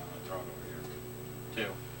gonna throw it over here.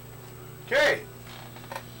 2. Okay.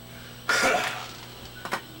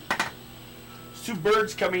 Two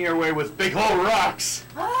birds coming your way with big old rocks.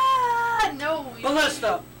 Ah, no.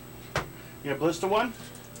 Ballista. You have Ballista 1?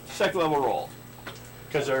 Second level roll.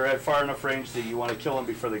 Because they're at far enough range that you want to kill them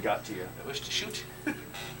before they got to you. I wish to shoot.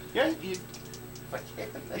 Yeah, you, If I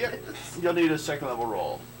can. yep. You'll need a second level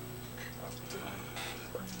roll.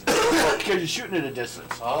 Because you're shooting at a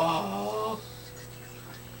distance. Oh.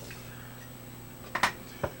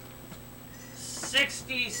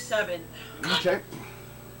 67. Okay.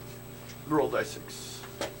 Roll die 6.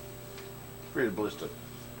 Read a Ballista.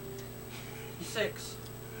 6.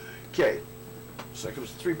 Okay. Second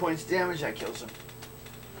was 3 points damage. That kills him.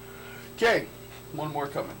 Okay. One more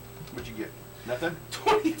coming. What'd you get? Nothing?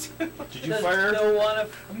 22. Did you Does fire? No one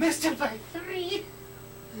of. I missed it by 3.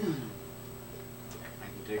 I can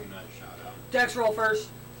take another shot out. Dex roll first.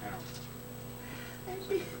 I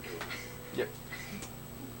don't. Yep.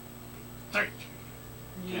 3.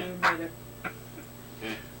 You Yeah. made it.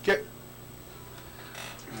 Okay. Okay.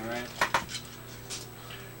 Alright.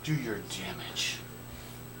 Do your damage.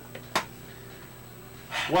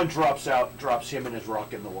 One drops out, drops him and his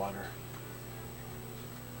rock in the water.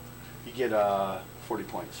 You get 40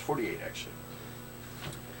 points. 48 actually.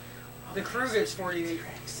 The crew gets 48.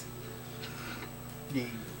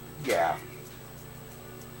 Yeah.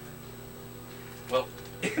 Well,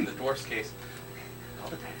 in the dwarf's case, all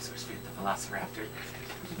the dinosaurs feed the velociraptor.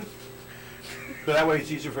 But that way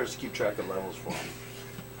it's easier for us to keep track of levels for them.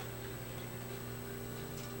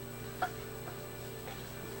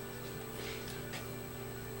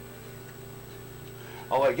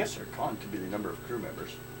 Oh, I guess their con could be the number of crew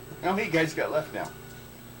members. How many guys got left now?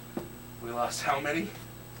 We lost how many?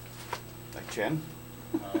 Like 10?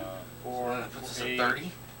 4, That puts us at 8,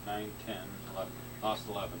 30. 9, 10, 11. Lost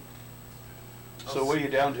 11. So what are you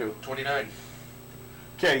down to? 29.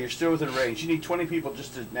 Okay, you're still within range. You need 20 people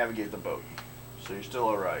just to navigate the boat. So you're still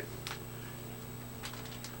alright.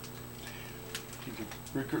 You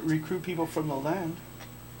can recruit people from the land.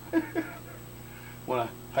 Want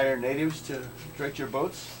to hire natives to direct your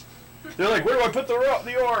boats? They're like, where do I put the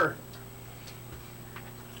oar?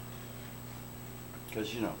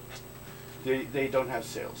 Because, you know, they don't have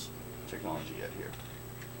sails technology yet here.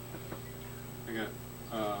 I got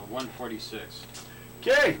 146.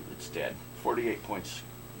 Okay, it's dead. 48 points.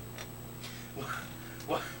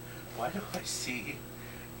 Why do I see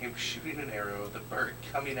him shooting an arrow, the bird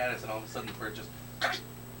coming at us, and all of a sudden the bird just...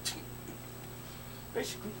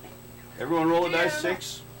 Basically. Everyone roll a dice. Yeah.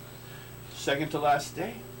 6. Second to last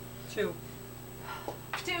day. 2.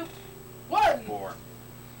 2. 1. 4.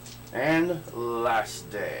 And last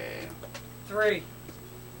day. 3.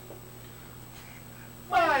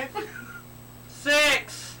 5.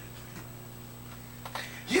 6.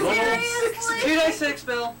 You Roll. Seriously? 2 dice 6,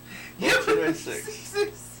 Bill. You 2 dice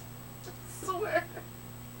 6. swear.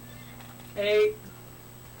 8.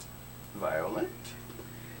 Violent.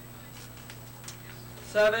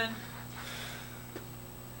 7.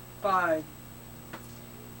 5.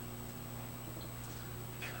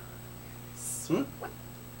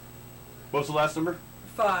 What's the last number?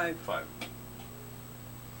 5. 5.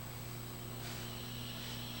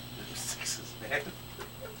 Sixes, man.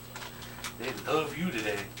 They love you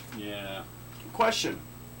today. Yeah. Question.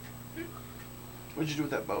 What'd you do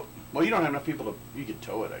with that boat? Well, you don't have enough people to. You could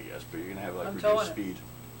tow it, I guess, but you're gonna have like I'm reduced towing it. speed.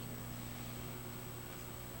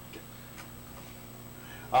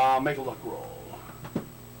 Make a luck roll.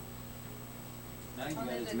 Now you got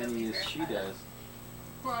Only as the many dummies as are she fun. does.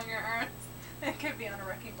 Along your arms. It could be on a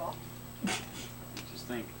wrecking ball. Just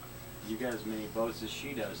think, you got as many boats as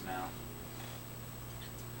she does now.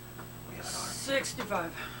 We have an arm.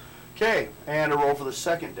 65. Okay, and a roll for the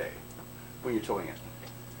second day when you're towing it.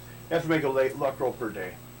 You have to make a luck roll per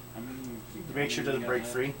day How many? to make sure it doesn't break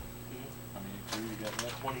free. How many crew you got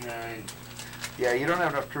left? 29. Yeah, you don't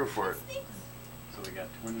have enough crew for it. So we got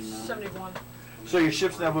 29. 71. So your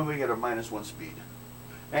ship's now moving at a -1 speed.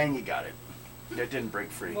 And you got it. That didn't break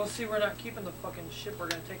free. Well, see, we're not keeping the fucking ship. We're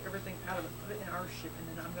gonna take everything out of it, put it in our ship, and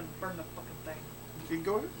then I'm gonna burn the fucking thing. You can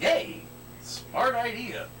go ahead. Yay! Smart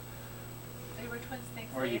idea. They were twin snakes.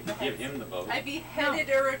 Or you could give him the boat. I beheaded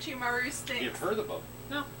Orochimaru's snakes. Give her the boat.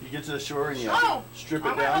 No. You get to the shore and you Oh! strip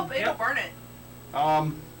I'm it gonna down. hope it'll burn it.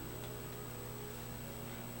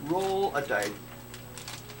 Roll a die.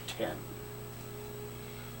 10.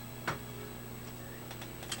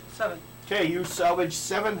 7. Okay, you salvage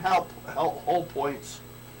 7 hull points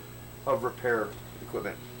of repair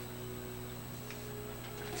equipment.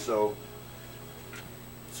 So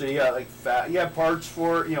you got like you have parts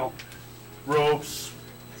for, ropes,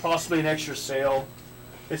 possibly an extra sail.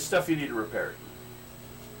 It's stuff you need to repair.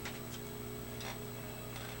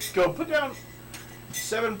 Go put down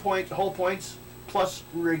 7 hull points plus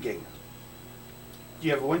rigging.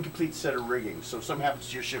 You have 1 complete set of rigging. So if something happens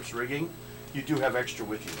to your ship's rigging, you do have extra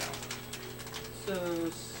with you now. So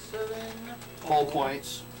 7. Hull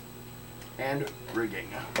points and rigging.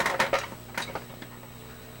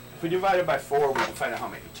 If we divide it by 4, we can find out how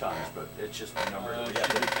many tons, but it's just a number. that we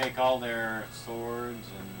Should we have. take all their swords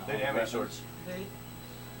and They all didn't have the any swords. They,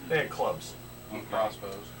 They had clubs. And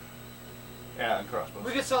crossbows. Yeah, and crossbows.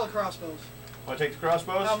 we could sell the crossbows. Want to take the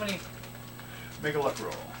crossbows? How many? Make a luck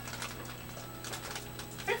roll.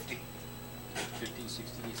 50. 50,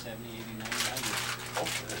 60, 70, 80, 90, 100. Oh,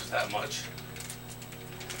 there's that much.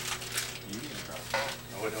 You need a crossbow.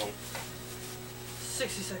 No, I don't.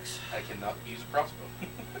 66. I cannot use a crossbow.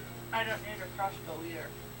 I don't need a crossbow either.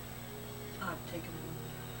 I'm taking one.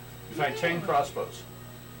 You find 10 crossbows.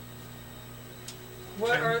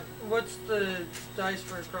 What's the dice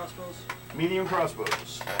for crossbows? Medium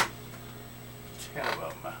crossbows. 10 of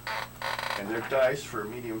them. And their dice for a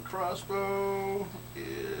medium crossbow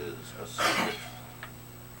is a secret.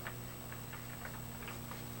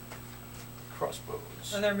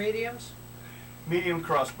 Crossbows. And they're mediums? Medium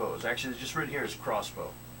crossbows. Actually, just written here is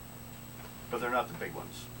crossbow. But they're not the big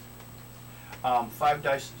ones. 5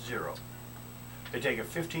 dice, 0. They take a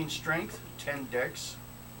 15 strength, 10 dex,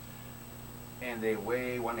 and they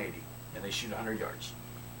weigh 180. And they shoot 100 yards.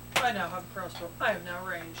 I now have a crossbow. I am now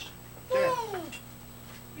ranged. Okay.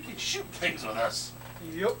 You can shoot things with us.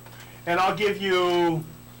 Yep. And I'll give you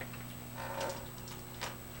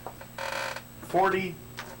 40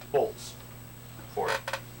 bolts for it.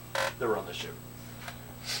 That were on the ship.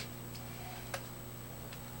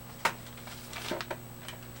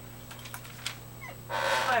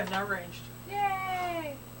 I am now ranged.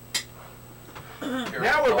 Yay!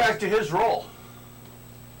 Now we're back to his roll.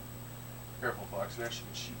 Careful, Fox. Now she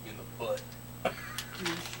can shoot you in the butt.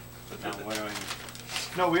 Now, what do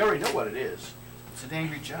I No, we already know what it is. It's an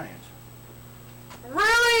angry giant.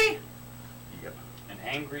 Really? Yep. An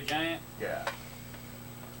angry giant? Yeah.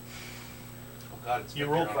 Oh God, it's You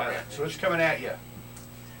been rolled here on 5, that so it's page. coming at you.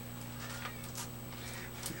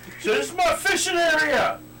 So this is my fishing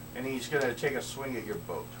area! And he's gonna take a swing at your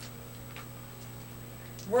boat.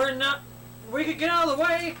 We're not. We could get out of the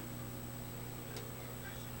way.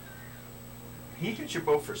 He hits your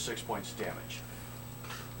boat for 6 points damage.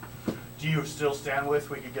 Do you still stand with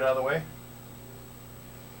we could get out of the way?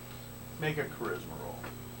 Make a charisma roll.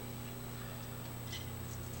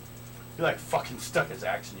 He like fucking stuck his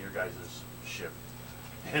axe in your guys' ship.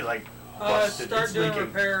 And like busted. Start It's doing leaking.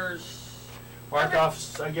 repairs. Mark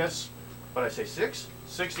off, I guess. What I say, 6?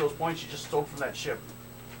 6 of those points you just stole from that ship.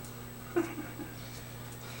 You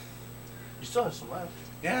still have some left.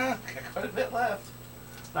 Yeah, got quite a bit left.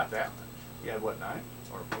 Not that much. You had what, 9?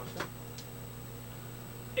 Or what was it?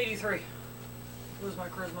 83 was my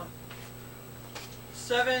charisma.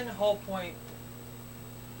 7 hull point.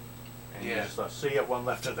 And you Yeah. just, so you have 1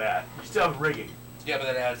 left of that. You still have rigging. Yeah, but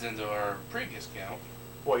that adds into our previous count.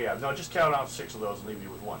 Well, yeah, no, just count out 6 of those and leave you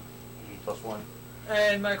with 1. Plus 1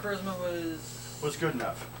 And my charisma was good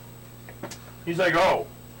enough. He's like, oh,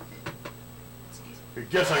 I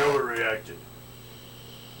guess I overreacted.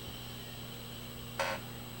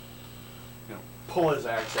 You know, pull his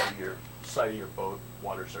axe out of your side of your boat.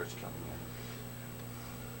 Water starts coming in.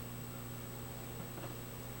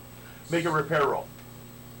 Make a repair roll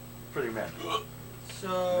for your men.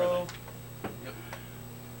 so Yep.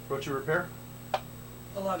 What's your repair?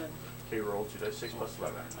 11. Okay, roll 2d6 plus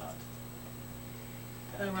 11.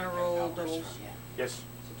 And my roll doubles. Yes. So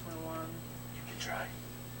 21, You can try.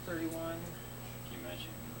 31, Can you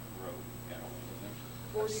imagine Rogue got a hold of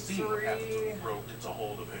him? See what happens 43. when Rogue gets a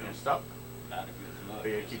hold of him. And stop. Not a good look. But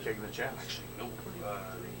you is keep it? taking the chance. Actually, no.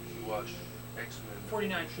 You watch X-Men.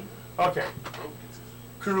 49. Okay. Rogue gets his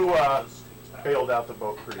Crew bailed out the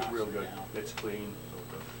boat pretty real good. It's clean.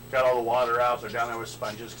 Got all the water out. They're down there with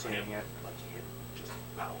sponges cleaning it. like him, just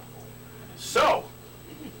powerful. So,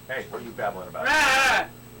 hey, what are you babbling about? Ah!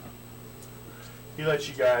 He lets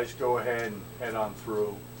you guys go ahead and head on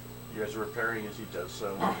through. You guys are repairing as he does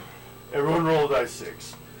so. Everyone roll a dice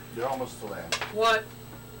 6. You're almost to land. What?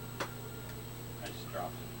 I just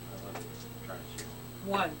dropped it. I wasn't trying to shoot.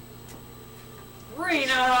 1.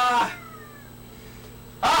 Rena!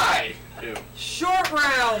 Hi! Dude. Short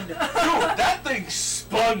round! Dude, that thing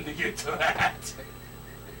spun to get to that.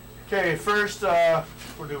 Okay, first, we'll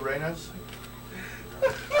do Reina's.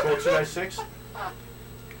 Roll 2 dice 6.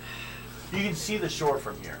 You can see the shore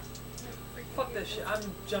from here. Fuck this shit. I'm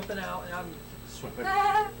jumping out and I'm Swimming.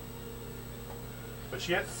 What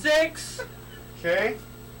you get? 6. Okay.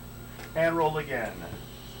 And roll again.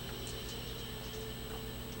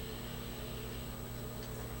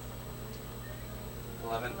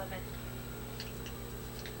 11. 11.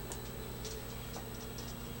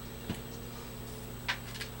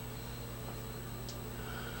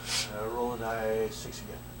 Roll a die 6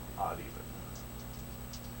 again. Odd even.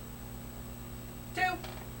 2.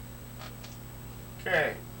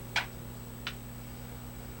 Okay.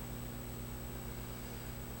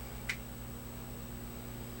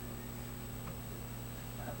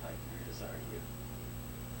 Not like yours, are you?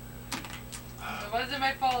 It wasn't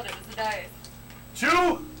my fault, it was the dice.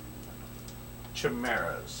 2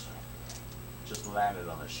 chimeras just landed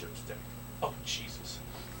on the ship's deck. Oh, Jesus.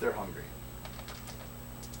 They're hungry.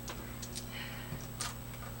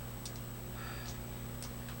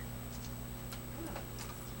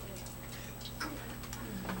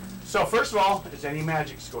 So first of all, is any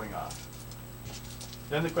magics going off?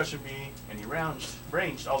 Then the question would be, any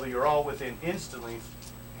ranged, although you're all within instantly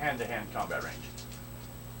hand-to-hand combat range.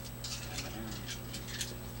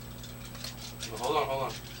 Well, hold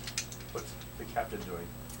on. What's the captain doing?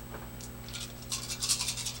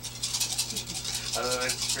 Other than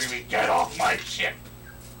screaming, get off my ship!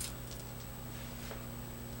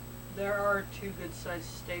 There are 2 good sized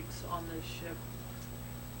steaks on this ship.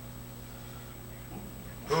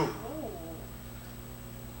 Ooh.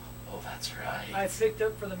 Oh, that's right. I picked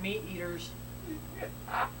up for the meat eaters.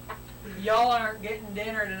 Y'all aren't getting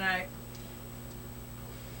dinner tonight.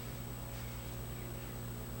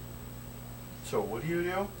 So what do you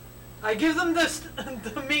do? I give them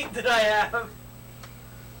the meat that I have.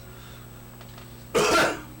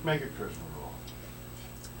 Make a charisma roll.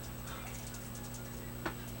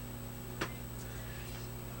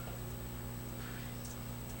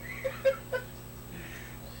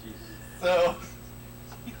 So,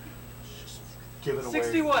 Give it away.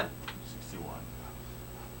 61. 61.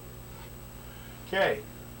 Okay.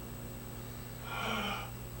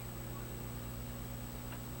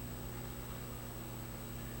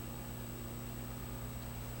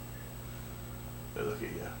 They look at you,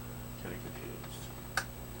 kind of confused.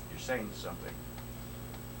 You're saying something.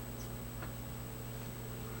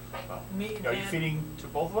 Oh. Meat in Are you hand. feeding to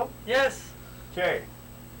both of them? Yes. Okay.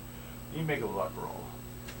 You make a luck roll.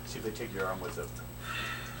 See if they take your arm with them.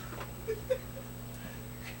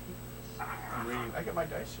 I'm reading. I got my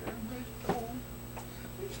dice here.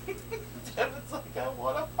 Devin's like, I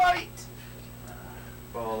want to fight!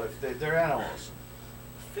 Well, if they're animals,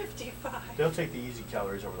 55. they'll take the easy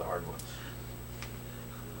calories over the hard ones.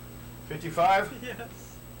 55?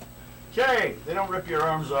 Yes. Okay, they don't rip your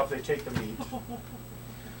arms off, they take the meat.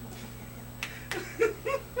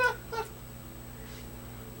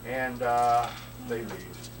 And they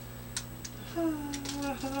leave.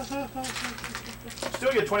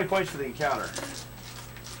 Still get 20 points for the encounter.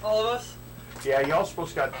 All of us? Yeah, you all supposed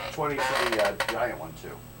to got 20 for the giant one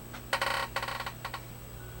too. I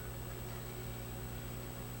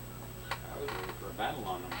was ready for a battle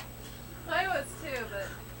on them. I was too, but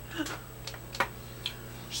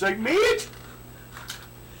She's like, meat?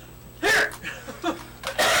 Here! Tired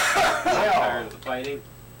Well, of the fighting.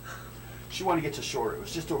 she wanted to get to shore. It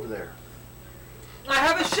was just over there. I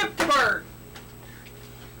have a ship to burn!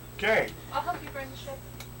 Okay, I'll help you burn the ship.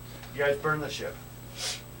 you guys burn the ship.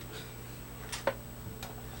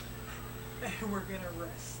 And we're gonna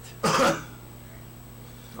rest.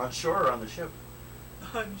 On shore or on the ship?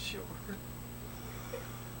 Unsure.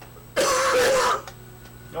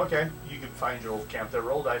 Okay, you can find your old camp there.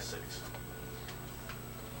 Roll dice 6.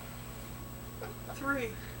 3.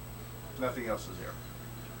 Nothing else is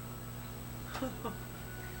here.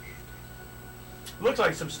 Looks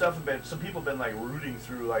like some stuff have been, some people have been like rooting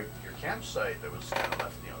through like your campsite that was kind of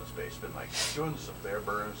left, you know, the space, been like doing stuff there,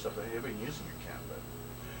 burning stuff. They've been using your camp, but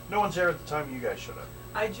no one's there at the time you guys showed up.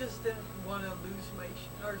 I just didn't want to lose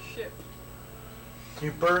our ship.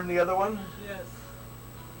 You burn the other one? Yes.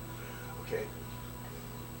 Okay.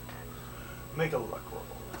 Make a luck roll.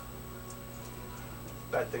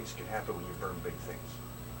 Bad things can happen when you burn big things.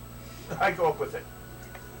 I go up with it.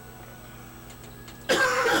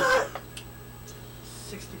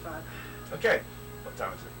 65. Okay. What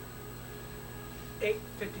time is it?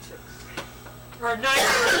 8:56. Or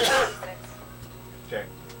 9:56. Okay.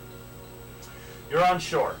 You're on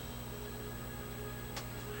shore.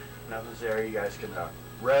 Nothing's there. You guys can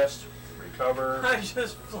rest, recover. I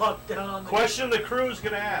just flopped down on the Question the crew's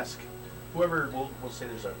gonna ask. Whoever, we'll say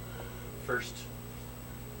there's a first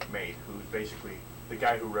mate who's basically the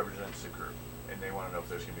guy who represents the crew, and they want to know if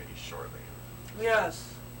there's gonna be any shore leave.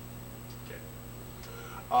 Yes. Okay.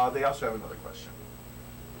 They also have another question.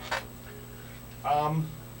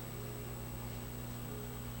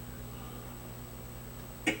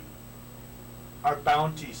 Our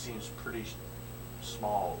bounty seems pretty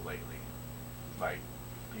small lately. Like,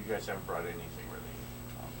 you guys haven't brought anything really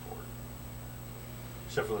on board.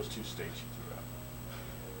 Except for those 2 steaks you threw out.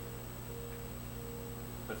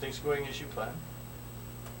 Are things going as you planned?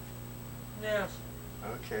 Yes.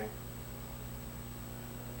 Okay.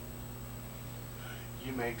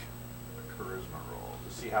 You make a charisma roll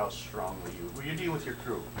to see how strongly you deal with your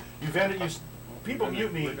crew. You've ended, people We're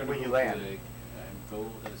mutiny gonna when you go land. To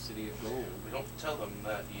the City of Gull. We don't tell them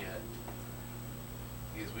that yet.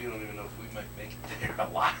 Because we don't even know if we might make it there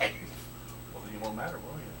alive. Well, then you won't matter,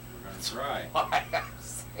 will you? We're gonna try. Why I'm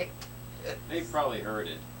saying this. They probably heard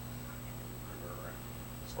it.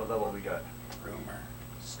 What level we got? Rumor.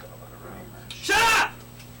 Stuff on a rumor. Shut up!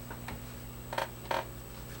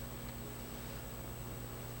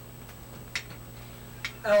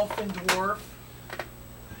 Elf and dwarf.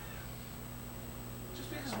 Just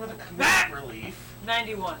because we're the Ah! comedic relief.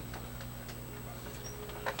 91.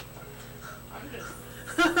 I'm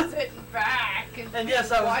just sitting back and And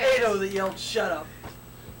yes, I was quiet. Ado that yelled, shut up.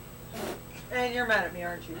 And you're mad at me,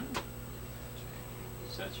 aren't you?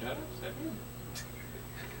 Said shut up? Said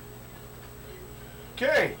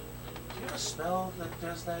Okay. Do you have a spell that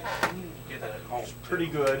does that? You need to get that at home. It's pretty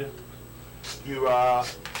good. You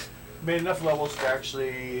made enough levels to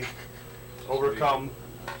actually overcome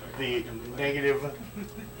the negative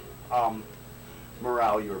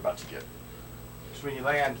morale you were about to get. So when you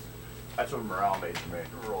land, that's when morale major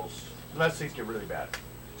rolls. Unless things get really bad.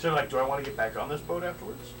 So like, do I want to get back on this boat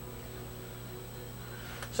afterwards?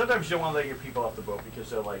 Sometimes you don't want to let your people off the boat because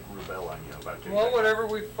they'll like rebel on you about getting Well, back whatever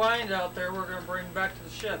we find out there, we're gonna bring back to the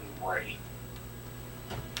ship. Right.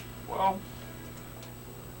 Well,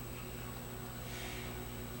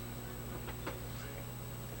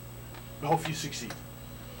 I hope you succeed.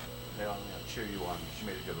 They'll cheer you on. She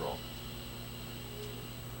made a good roll.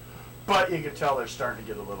 But you can tell they're starting to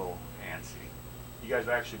get a little antsy. You guys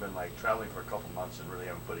have actually been like traveling for a couple months and really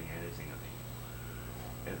haven't put anything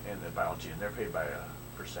in the bounty, and they're paid by a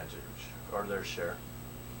percentage or their share.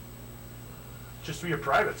 Just for your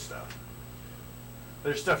private stuff.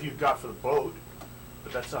 There's stuff you've got for the boat,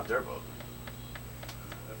 but that's not their boat.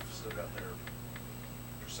 I've still got their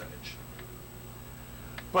percentage.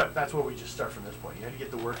 But that's what we just start from this point. You had to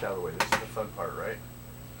get the work out of the way. This is the fun part, right?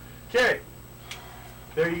 Okay.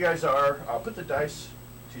 There you guys are. I'll put the dice.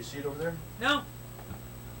 Do you see it over there? No?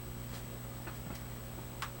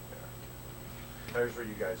 There. There's where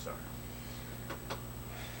you guys are.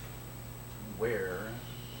 where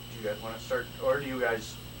do you guys want to start, or do you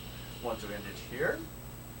guys want to end it here?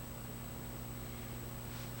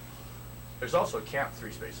 There's also a camp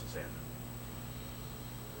 3 spaces in.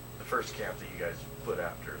 The first camp that you guys put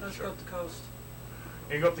after the Let's show. go up the coast.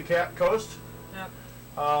 You go up the coast? Yep.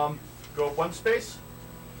 Go up 1 space.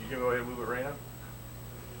 You can go ahead and move it right now.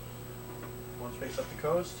 1 space up the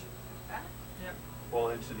coast. That? Yep. Well,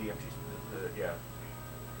 into the empty, yeah.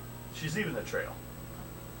 She's leaving the trail.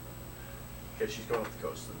 Okay, she's going up the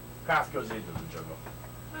coast. The path goes into the jungle.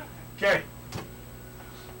 Okay.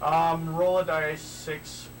 Okay. Roll a dice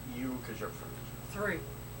 6, you, because you're up first. 3.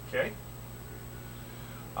 Okay.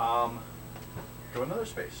 Go another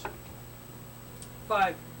space.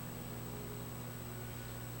 5.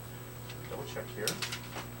 Double check here.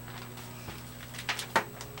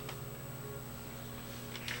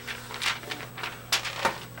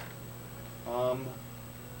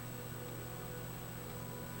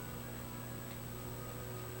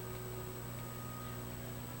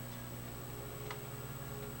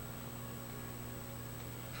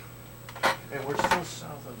 And we're still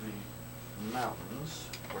south of the mountains.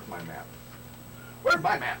 Where's my map? Where's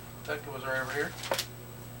my map? That was right over here.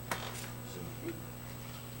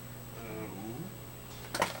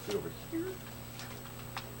 See over here.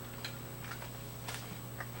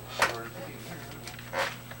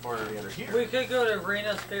 Or the other here. We could go to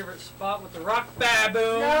Reina's favorite spot with the rock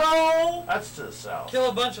baboon. No! That's to the south. Kill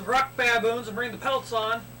a bunch of rock baboons and bring the pelts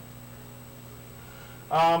on.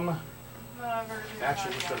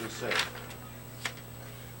 Actually, this doesn't say.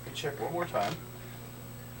 Let me check one more time.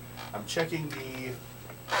 I'm checking the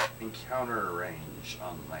encounter range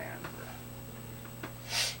on land.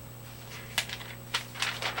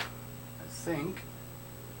 I think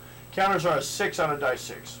counters are a 6 on a die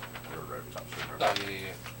 6. Oh,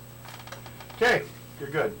 yeah. Okay, you're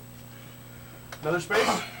good. Another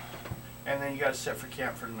space, and then you got to set for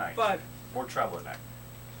camp for the night. 5. More travel at night.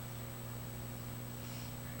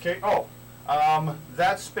 Okay. Oh,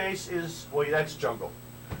 that space is, well, that's jungle.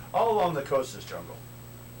 All along the coast is jungle.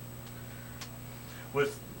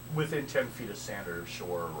 Within 10 feet of sand or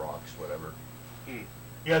shore or rocks, whatever. You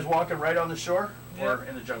guys walking right on the shore or Yep.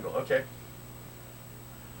 in the jungle? Okay.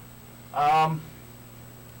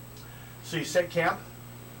 So you set camp.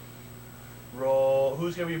 Roll.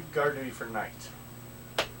 Who's gonna be guard duty for night?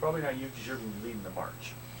 Probably not you because you're leading the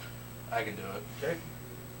march. I can do it. Okay.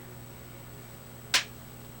 If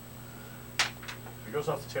it goes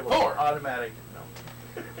off the table, 4. automatic.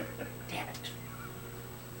 No. Damn it.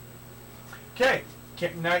 Okay.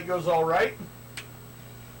 Night goes all right.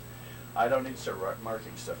 I don't need to start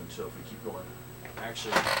marking stuff until if we keep going.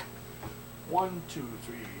 Actually, 1, 2,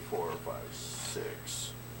 3, 4, 5,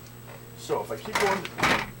 6. So if I keep going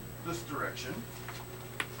this direction,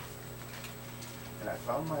 and I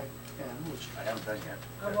found my pen, which I haven't done yet.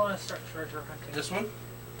 I want to start treasure hunting. This one?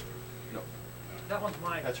 No, That one's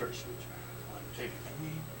mine. that's hers. 1, 2,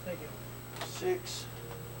 Thank you. 3, 6.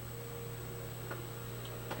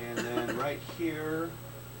 And then right here,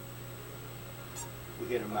 we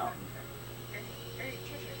hit a mountain.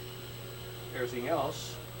 Everything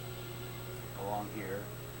else along here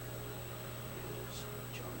is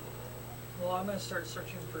jungle. Well, I'm going to start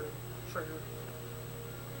searching for treasure.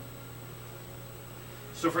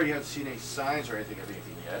 So far, you haven't seen any signs or anything of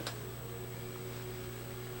anything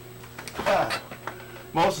yet.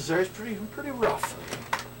 Most of this area is pretty rough.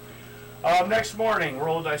 Next morning,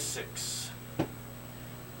 roll a dice 6.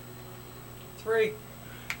 3.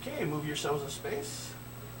 Okay, move yourselves in space.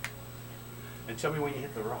 And tell me when you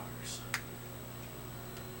hit the rocks.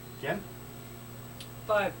 Again?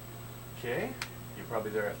 5. Okay. You're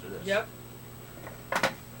probably there after this. Yep.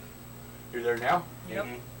 You're there now? Yep.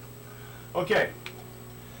 Okay.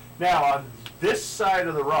 Now, on this side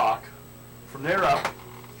of the rock, from there up,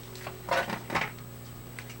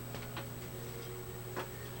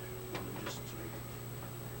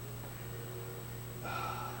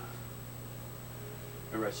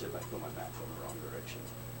 remember I said I put my map in the wrong direction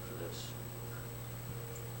for this.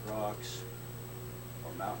 Rocks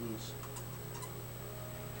or mountains.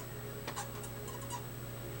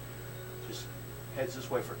 Just heads this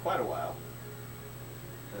way for quite a while.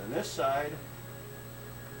 And then this side,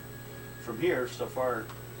 from here so far,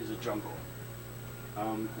 is a jungle.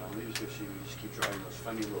 I'll maybe so you just keep drawing those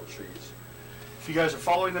funny little trees. If you guys are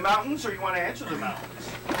following the mountains or you want to enter the mountains.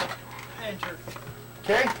 Enter.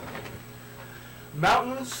 Okay?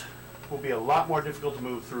 Mountains will be a lot more difficult to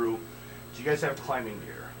move through. Do you guys have climbing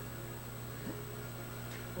gear?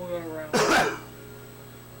 We'll go around.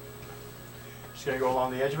 Just gonna go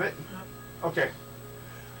along the edge of it? Okay.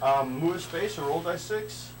 Move a space or roll dice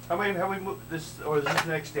 6. How many have we moved this, or is this the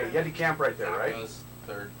next day? You had to camp right there, right? That was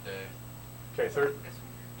third day. Okay, third.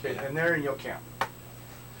 Okay, and there and you'll camp.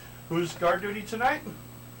 Who's guard duty tonight?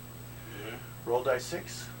 Roll dice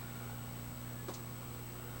 6.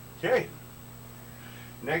 Okay.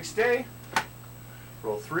 Next day,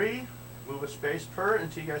 roll 3. Move a space per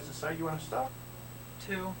until you guys decide you want to stop.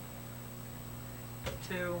 2.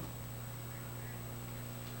 2.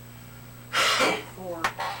 4.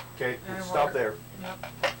 Okay, And stop we're- there. Yep.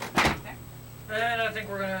 And I think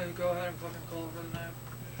we're gonna go ahead and fucking call it for the night.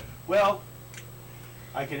 Well,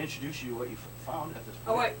 I can introduce you to what you found at this point.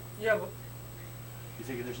 Oh wait, yeah, but You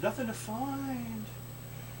thinking there's nothing to find.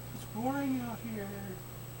 It's boring out here.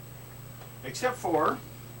 Except for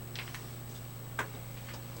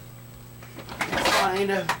you find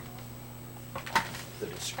the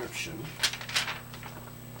description.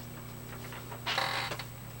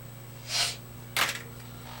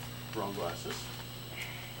 Wrong glasses.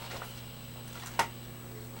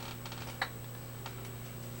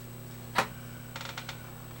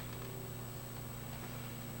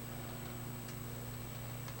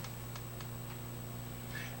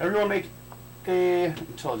 Everyone make a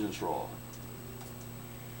intelligence roll.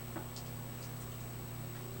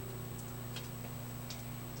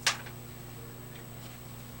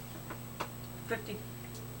 $50.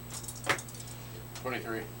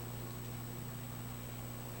 23.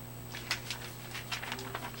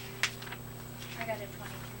 I got a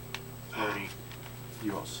 20. 30.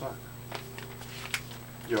 You all suck.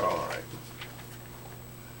 You're all right.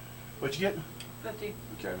 What'd you get? 50.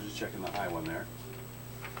 Okay, I was just checking the high one there.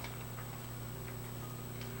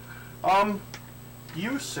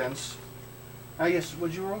 You sense, I guess,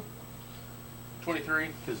 what'd you roll? 23.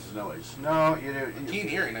 Because it's noise. No, you didn't. Keen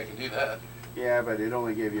hearing, I can do that. Yeah, but it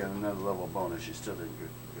only gave you another level bonus. You still didn't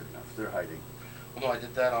good enough. They're hiding. Well, no, I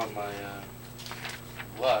did that on my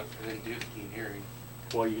luck. I didn't do the keen hearing.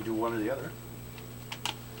 Well, you can do one or the other.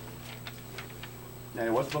 And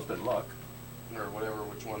it wasn't supposed to be luck. Or whatever,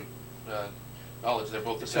 which one. Knowledge, they're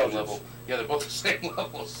both the same Intelligence. level. Yeah, they're both the same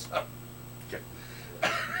level, so. Okay.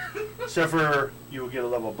 Except for you will get a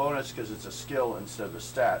level bonus because it's a skill instead of a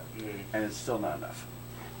stat, and it's still not enough.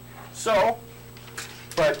 So,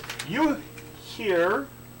 but you hear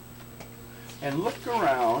and look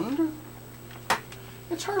around.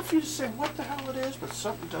 It's hard for you to say what the hell it is, but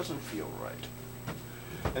something doesn't feel right.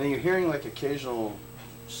 And then you're hearing like occasional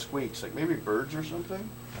squeaks, like maybe birds or something.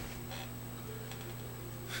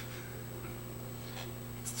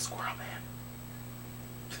 It's the squirrel man.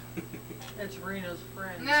 It's Rena's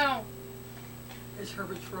friend. No. It's her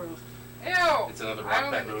betrothed. Ew. It's another I rock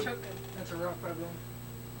don't baboon. get choking. That's a rock baboon.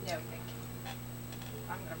 No, thank you.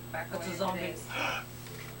 I'm gonna back That's away a zombie. in days.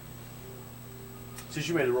 Since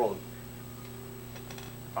you made a roll, you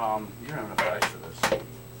don't have enough dice for this.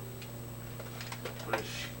 What is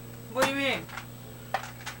she? What do you mean?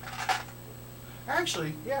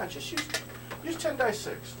 Actually, yeah, just use 10 dice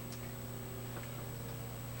 6.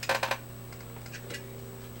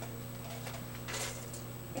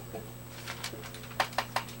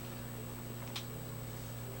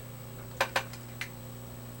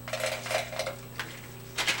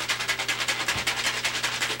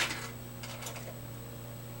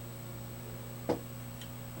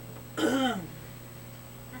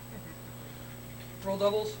 Roll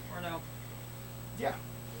doubles or no? Yeah.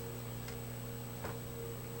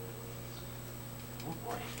 Oh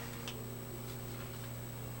boy.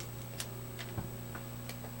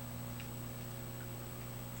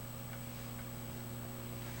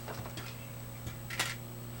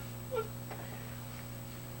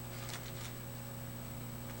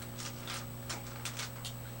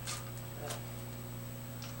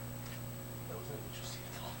 That was an interesting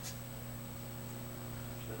thought.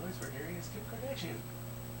 The noise we're hearing is Kim Kardashian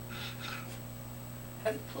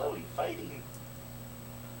and Chloe fighting.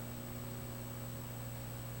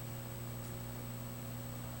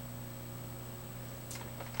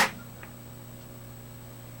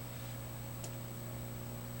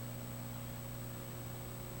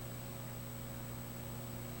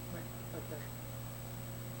 Wait, okay.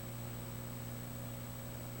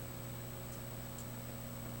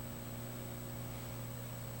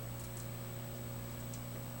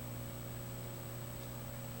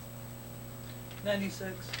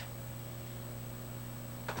 $96.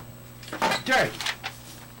 Okay.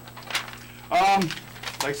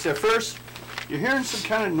 Like I said, first, you're hearing some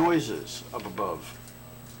kind of noises up above.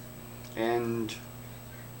 And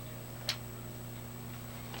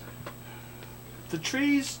the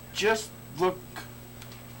trees just look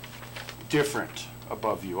different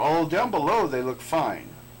above you. All down below, they look fine.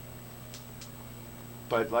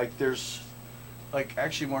 but like there's like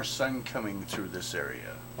actually more sun coming through this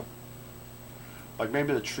area. Like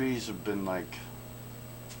maybe the trees have been like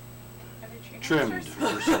Are there tree trimmed monsters?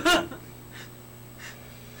 or something.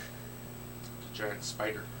 Giant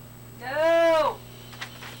spider. No!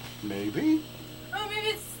 Maybe. Oh, maybe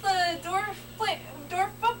it's the dwarf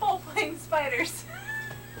football playing spiders.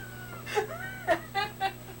 The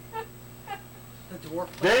dwarf.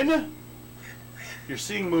 Then you're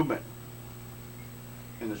seeing movement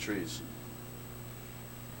in the trees.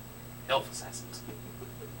 Elf assassins.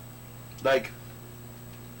 Like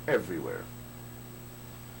everywhere.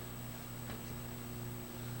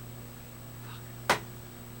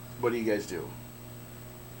 What do you guys do?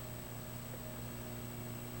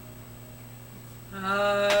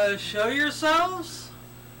 Show yourselves.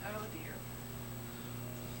 Oh dear.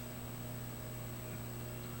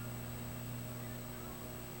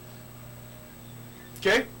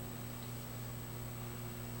 Okay.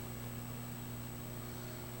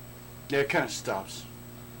 Yeah, it kind of stops.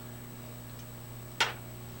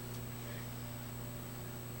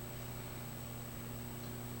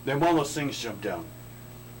 Then one of those things jump down.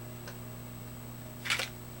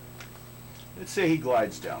 Let's say he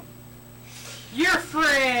glides down. You're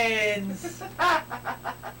friends. They're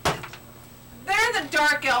the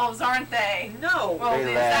dark elves, aren't they? No. Well, They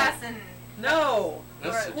the laugh. assassin. No.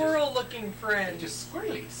 That's Squirrel-looking They're friends. just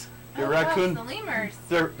squirrelies. The Oh, raccoon. gosh, the lemurs.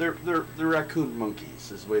 They're raccoon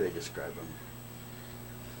monkeys is the way they describe him.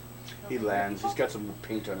 He lands. He's got some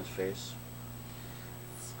paint on his face.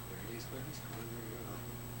 Squirrely, squirrely, squirrely.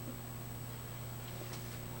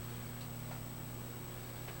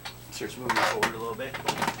 Starts moving forward a little bit.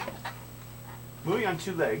 Moving on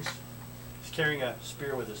two legs. He's carrying a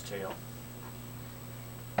spear with his tail.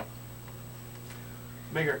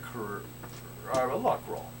 Make a luck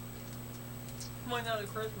roll. Why not a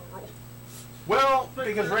charisma roll? Well,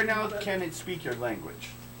 because right now can it speak your language?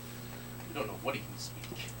 You don't know what he can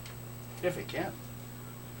speak. If it can.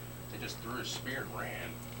 They just threw a spear and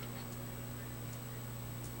ran.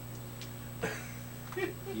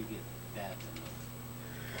 You get that.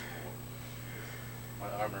 My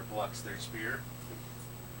armor blocks their spear.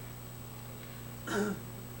 84.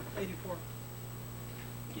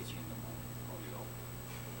 Gets you in the moment.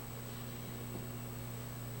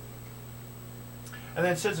 And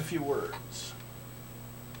then says a few words.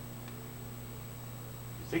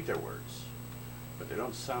 You think they're words, but they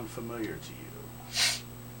don't sound familiar to you.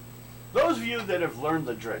 Those of you that have learned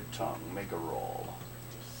the Dread Tongue, make a roll.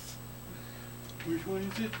 Which one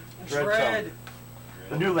is it? Dread Tongue.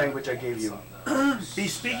 The new language I gave you.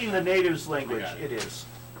 He's speaking the native's language. got it. It is.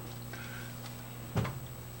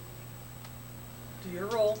 Do your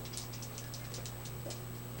roll.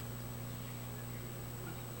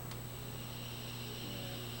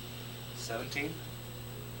 $17?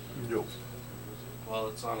 Nope. Well,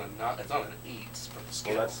 it's on it's on an 8 for the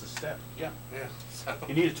scale. Well, that's the step. Yeah. Yeah. So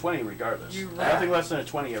You need a 20 regardless. You Nothing less than a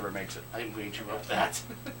 20 ever makes it. I'm going to roll that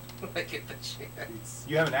when I get the chance.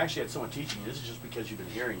 You haven't actually had someone teaching you. This is just because you've been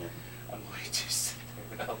hearing it. I'm going to sit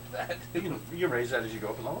there and help that. You can raise that as you go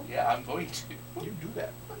up along. Yeah, I'm going to. You do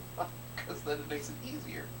that. Because then it makes it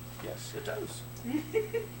easier. Yes, it does.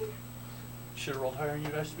 Should have rolled higher than you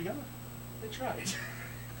guys to begin with. I tried.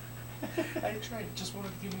 I tried. It just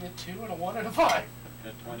wanted to give me a 2 and a 1 and a 5.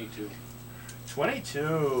 At 22.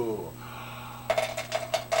 22.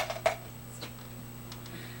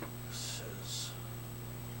 Says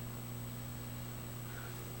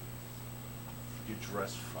you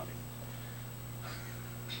dress funny.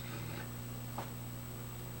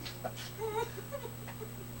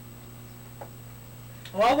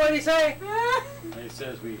 Well, what did he say? It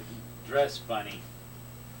says we dress funny.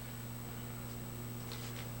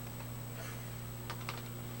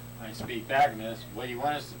 I speak back in this. What do you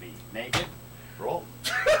want us to be? Naked? Roll.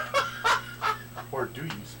 Or do you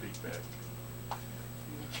speak back?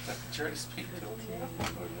 Try to speak to him. Oh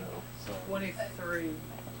no. So 23.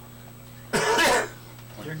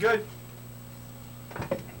 You're good.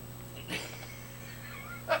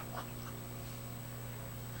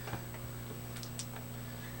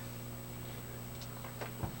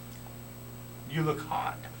 You look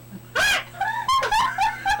hot.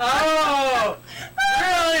 Oh!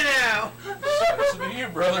 Really now? Sucks to be you,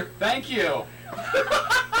 brother. thank you.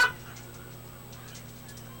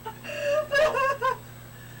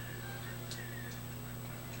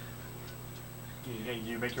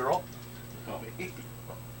 You make your roll? Oh, It's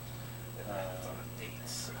on an 8.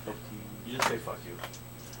 So. You just say fuck you.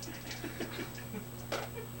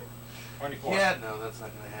 24. Yeah, no, that's not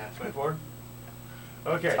going to happen. 24?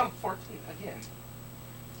 Okay. It's on 14 again.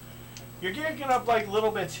 You're getting up like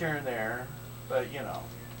little bits here and there. But, you know.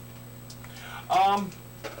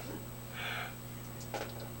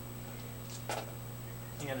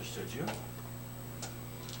 He understood you.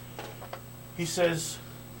 He says,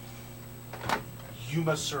 you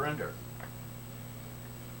must surrender.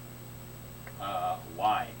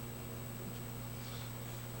 Why?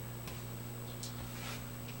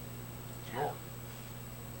 Roll.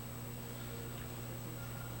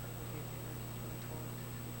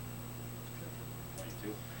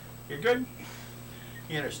 You're good?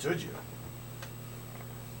 He understood you.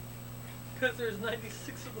 Because there's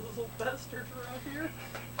 96 of those little bastards around here.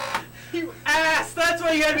 You ass! That's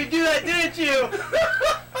why you had me do that, didn't you?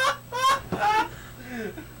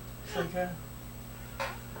 Okay.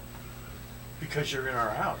 Because you're in our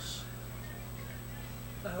house.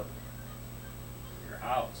 Oh. Your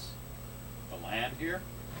house. The land here?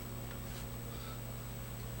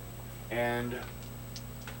 And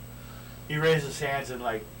he raises his hands and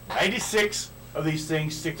like 96 of these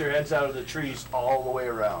things stick their heads out of the trees all the way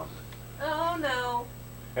around. Oh no.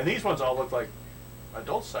 And these ones all look like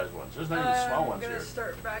adult-sized ones. There's not even small ones I'm here. gonna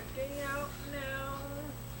start backing out now.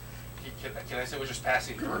 Can I say we're just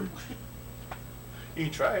passing through? You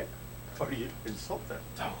can try it. Or do you insult them?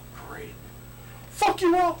 Oh, great. Fuck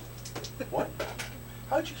you all! What?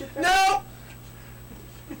 How'd you get that?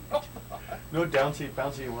 No! No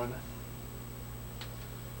bouncy one.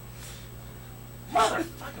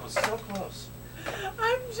 Motherfucker, it was so close.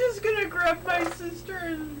 I'm just gonna grab my sister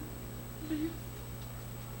and leave.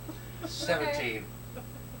 17.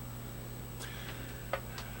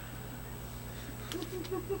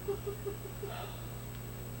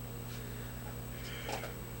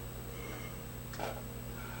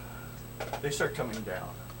 They start coming down.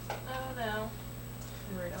 Oh no.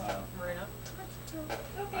 Marina. Marina.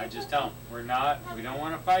 Okay. I just tell them, we don't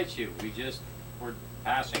want to fight you. We're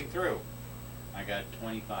passing through. I got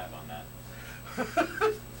 25 on that.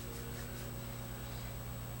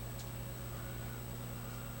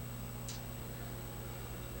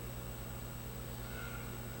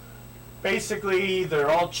 Basically, they're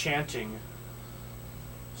all chanting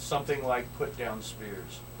something like put down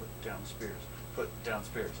spears, put down spears, put down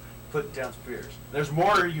spears, put down spears. There's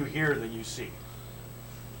more you hear than you see.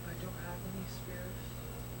 I don't have any spears.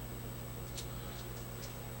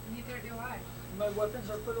 Neither do I. My weapons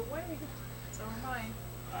are put away. So are mine.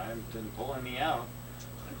 I didn't pull any out.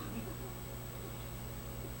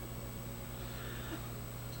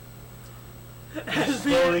 He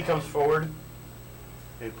slowly comes forward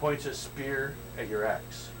and points a spear at your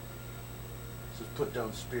axe. Says put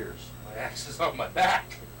down spears. My axe is on my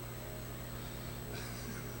back.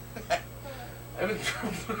 I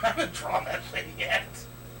haven't drawn that thing yet.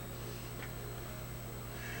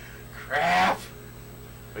 Crap.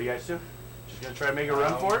 What you guys do? Just gonna try to make a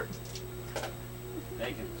run for it?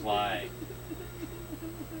 They can fly.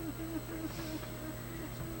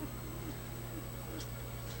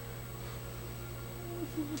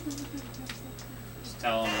 Just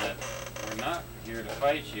tell them that we're not here to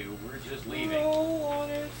fight you. We're just leaving. Roll on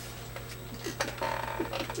it.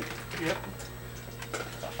 Yep.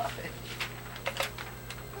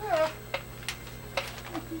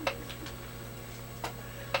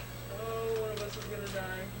 Oh, one of us is gonna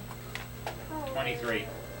die. 23.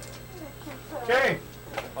 Okay.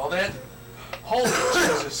 Hold it. Holy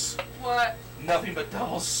Jesus. What? Nothing but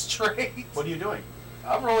doubles straight. What are you doing?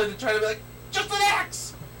 I'm rolling to try to be like, just an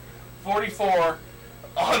axe! 44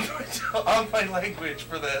 on my language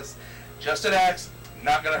for this. Just an axe,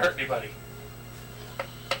 not gonna hurt anybody.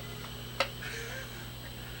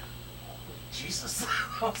 Jesus.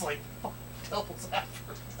 I was like, fuck, doubles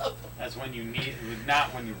after double. That's when you need,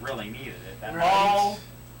 not when you really needed it. That All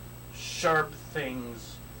sharp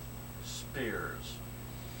things, spears.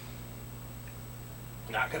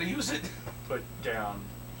 Not gonna use it. Put down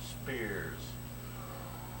spears.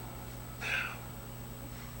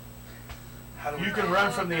 How do we You can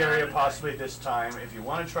run from the area possibly this time if you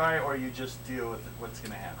want to try, or you just deal with what's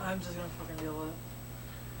going to happen. I'm just gonna fucking deal with it.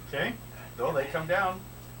 Okay? Though they come down.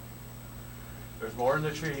 There's more in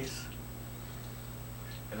the trees.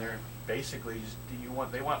 And they're basically just,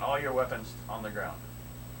 they want all your weapons on the ground.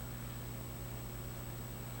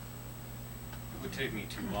 It would take me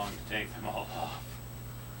too long to take them all off.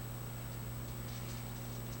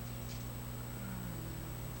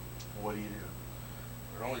 What do?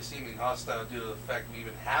 We're only seeming hostile due to the fact we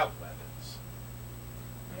even have weapons.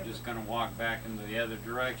 I'm just gonna walk back into the other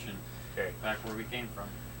direction, Okay. back where we came from.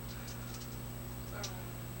 So,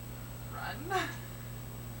 run.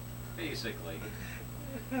 Basically.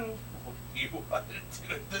 What do you want to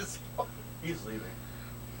do at this point? He's leaving.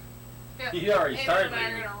 Yeah. You already Ada started and I are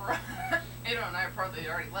leaving. gonna run. Ada and I probably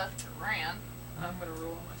already left and ran. I'm gonna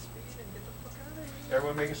roll on my speed and get the fuck out of here.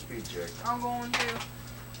 Everyone make a speed check. I'm going to.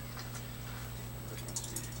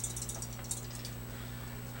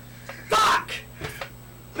 Fuck!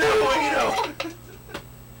 No, you know.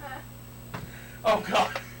 Oh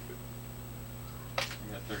god.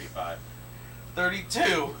 You got 35.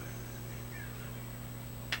 32.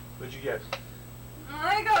 What'd you get?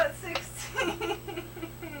 I got 16.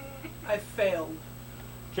 I failed.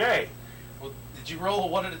 Okay. Well, did you roll a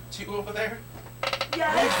 1 and a 2 over there?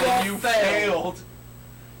 Yes. You failed. failed.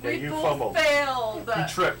 Yeah, We you both fumbled. failed. You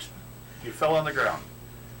tripped. You fell on the ground.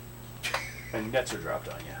 And nets are dropped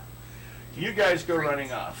on you. You guys go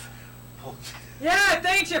running off. Yeah,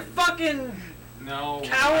 thanks, you fucking. No,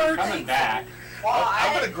 Cowards. I'm coming back.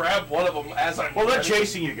 I'm gonna grab one of them as I'm Well, they're running.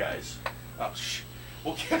 chasing you guys. Oh, shit.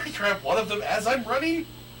 Well, can I grab one of them as I'm running?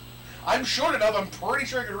 I'm short enough, I'm pretty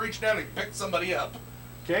sure I can reach down and pick somebody up.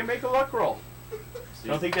 Okay, make a luck roll. You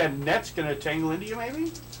don't think that net's gonna tangle into you,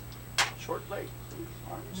 maybe? Short leg.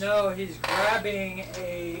 Arms. No, he's grabbing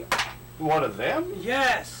a. One of them?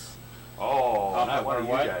 Yes. Oh, Off not of one our of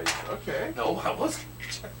you what? guys. Okay. No, I was.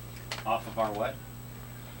 Off of our what?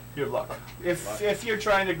 Good luck. If Luck. if you're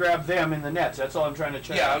trying to grab them in the nets, that's all I'm trying to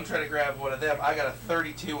check. Yeah, I'm trying to grab one of them. I got a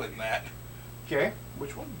 32 in that. Okay.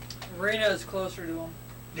 Which one? Rena is closer to him.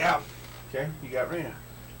 Yeah. Okay, you got Rena.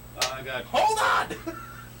 I got Hold on!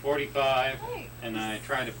 45, Hey. and I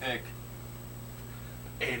try to pick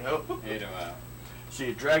 80. 80 out. So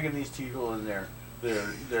you're dragging these people in their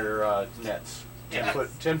nets. 10 Yes. foot,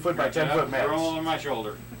 10 foot by 10 foot They're all nets. on my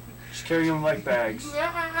shoulder Just carrying them like bags.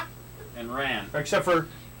 and ran. Except for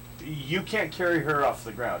you can't carry her off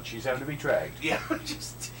the ground. She's having to be dragged. Yeah,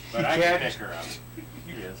 just. But You I can't- can pick her up.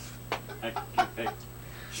 Yes. I can pick.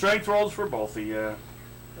 Strength rolls for both of you.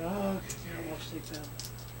 Oh, yeah, we'll sleep then.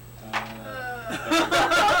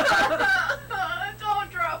 Don't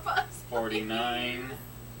drop us. 49.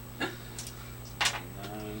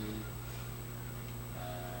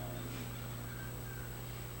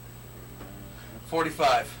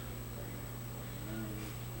 45.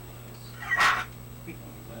 11,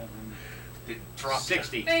 Didn't drop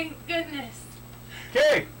 60. Thank goodness.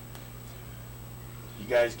 Okay. You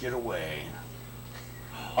guys get away.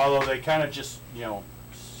 Although they kind of just, you know,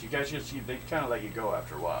 you guys just see they kind of let you go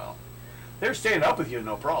after a while. They're staying up with you,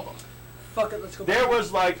 no problem. Fuck it, let's go There back.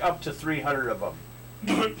 was like up to 300 of them.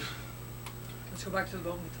 Let's go back to the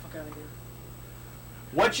boat and get the fuck out of here.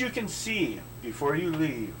 What you can see before you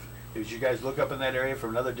leave, as you guys look up in that area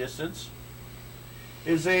from another distance,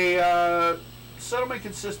 is a settlement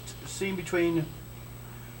seen between,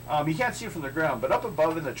 you can't see it from the ground, but up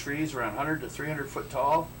above in the trees, around 100 to 300 foot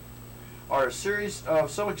tall, are a series of,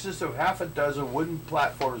 some consist of half a dozen wooden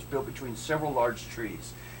platforms built between several large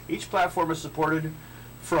trees. Each platform is supported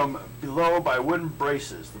from below by wooden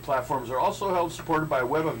braces. The platforms are also held supported by a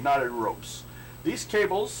web of knotted ropes. These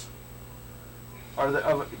cables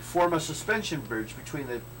form a suspension bridge between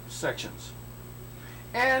the sections.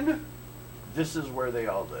 And this is where they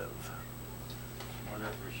all live. Wonder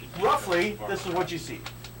if we should Roughly, go this is what you see.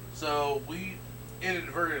 So we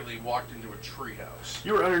inadvertently walked into a treehouse.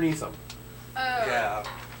 You were underneath them. Oh. Yeah.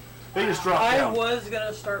 They just dropped I down. was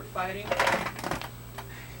gonna start fighting,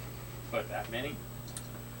 But that many?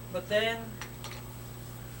 but then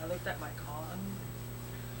I looked at my con.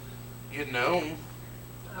 You know,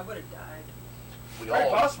 I would have died. we Very all,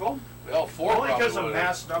 possible. we all four Only because of probably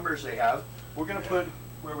mass numbers they have. We're going to put,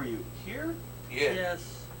 where were you? Here? would've. Yeah.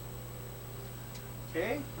 Yes.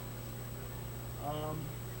 Okay.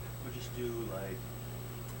 We'll just do like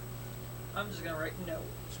I'm just gonna write no.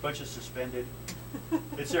 a bunch of suspended.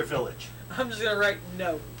 It's their village. I'm just gonna write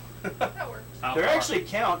no. That works. How They far? actually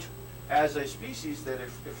count as a species that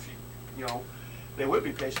if you know, they would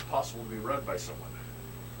be possible to be run by someone.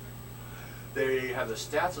 They have the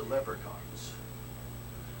stats of leprechauns,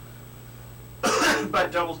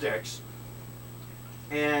 but double dicks,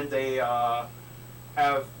 and they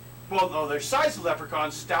have, well, no, they're size of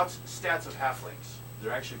leprechauns, stats of halflings.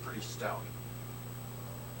 They're actually pretty stout,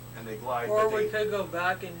 and they glide. Or but we they could go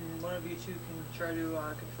back and one of you two can try to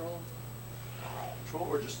control him. control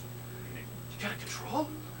or just you got control.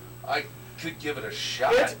 I could give it a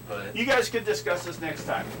shot, but You guys can discuss this next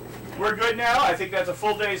time. We're good now. I think that's a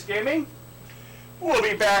full day's gaming. We'll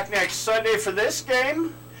be back next Sunday for this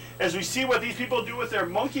game as we see what these people do with their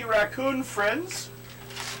monkey raccoon friends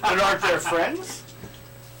that aren't their friends.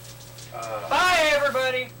 Bye,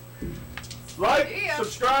 everybody. Like, See ya.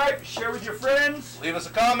 subscribe, share with your friends. leave us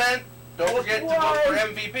a comment. Don't forget to vote for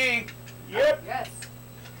Subscribe. MVP. Yep. Yes.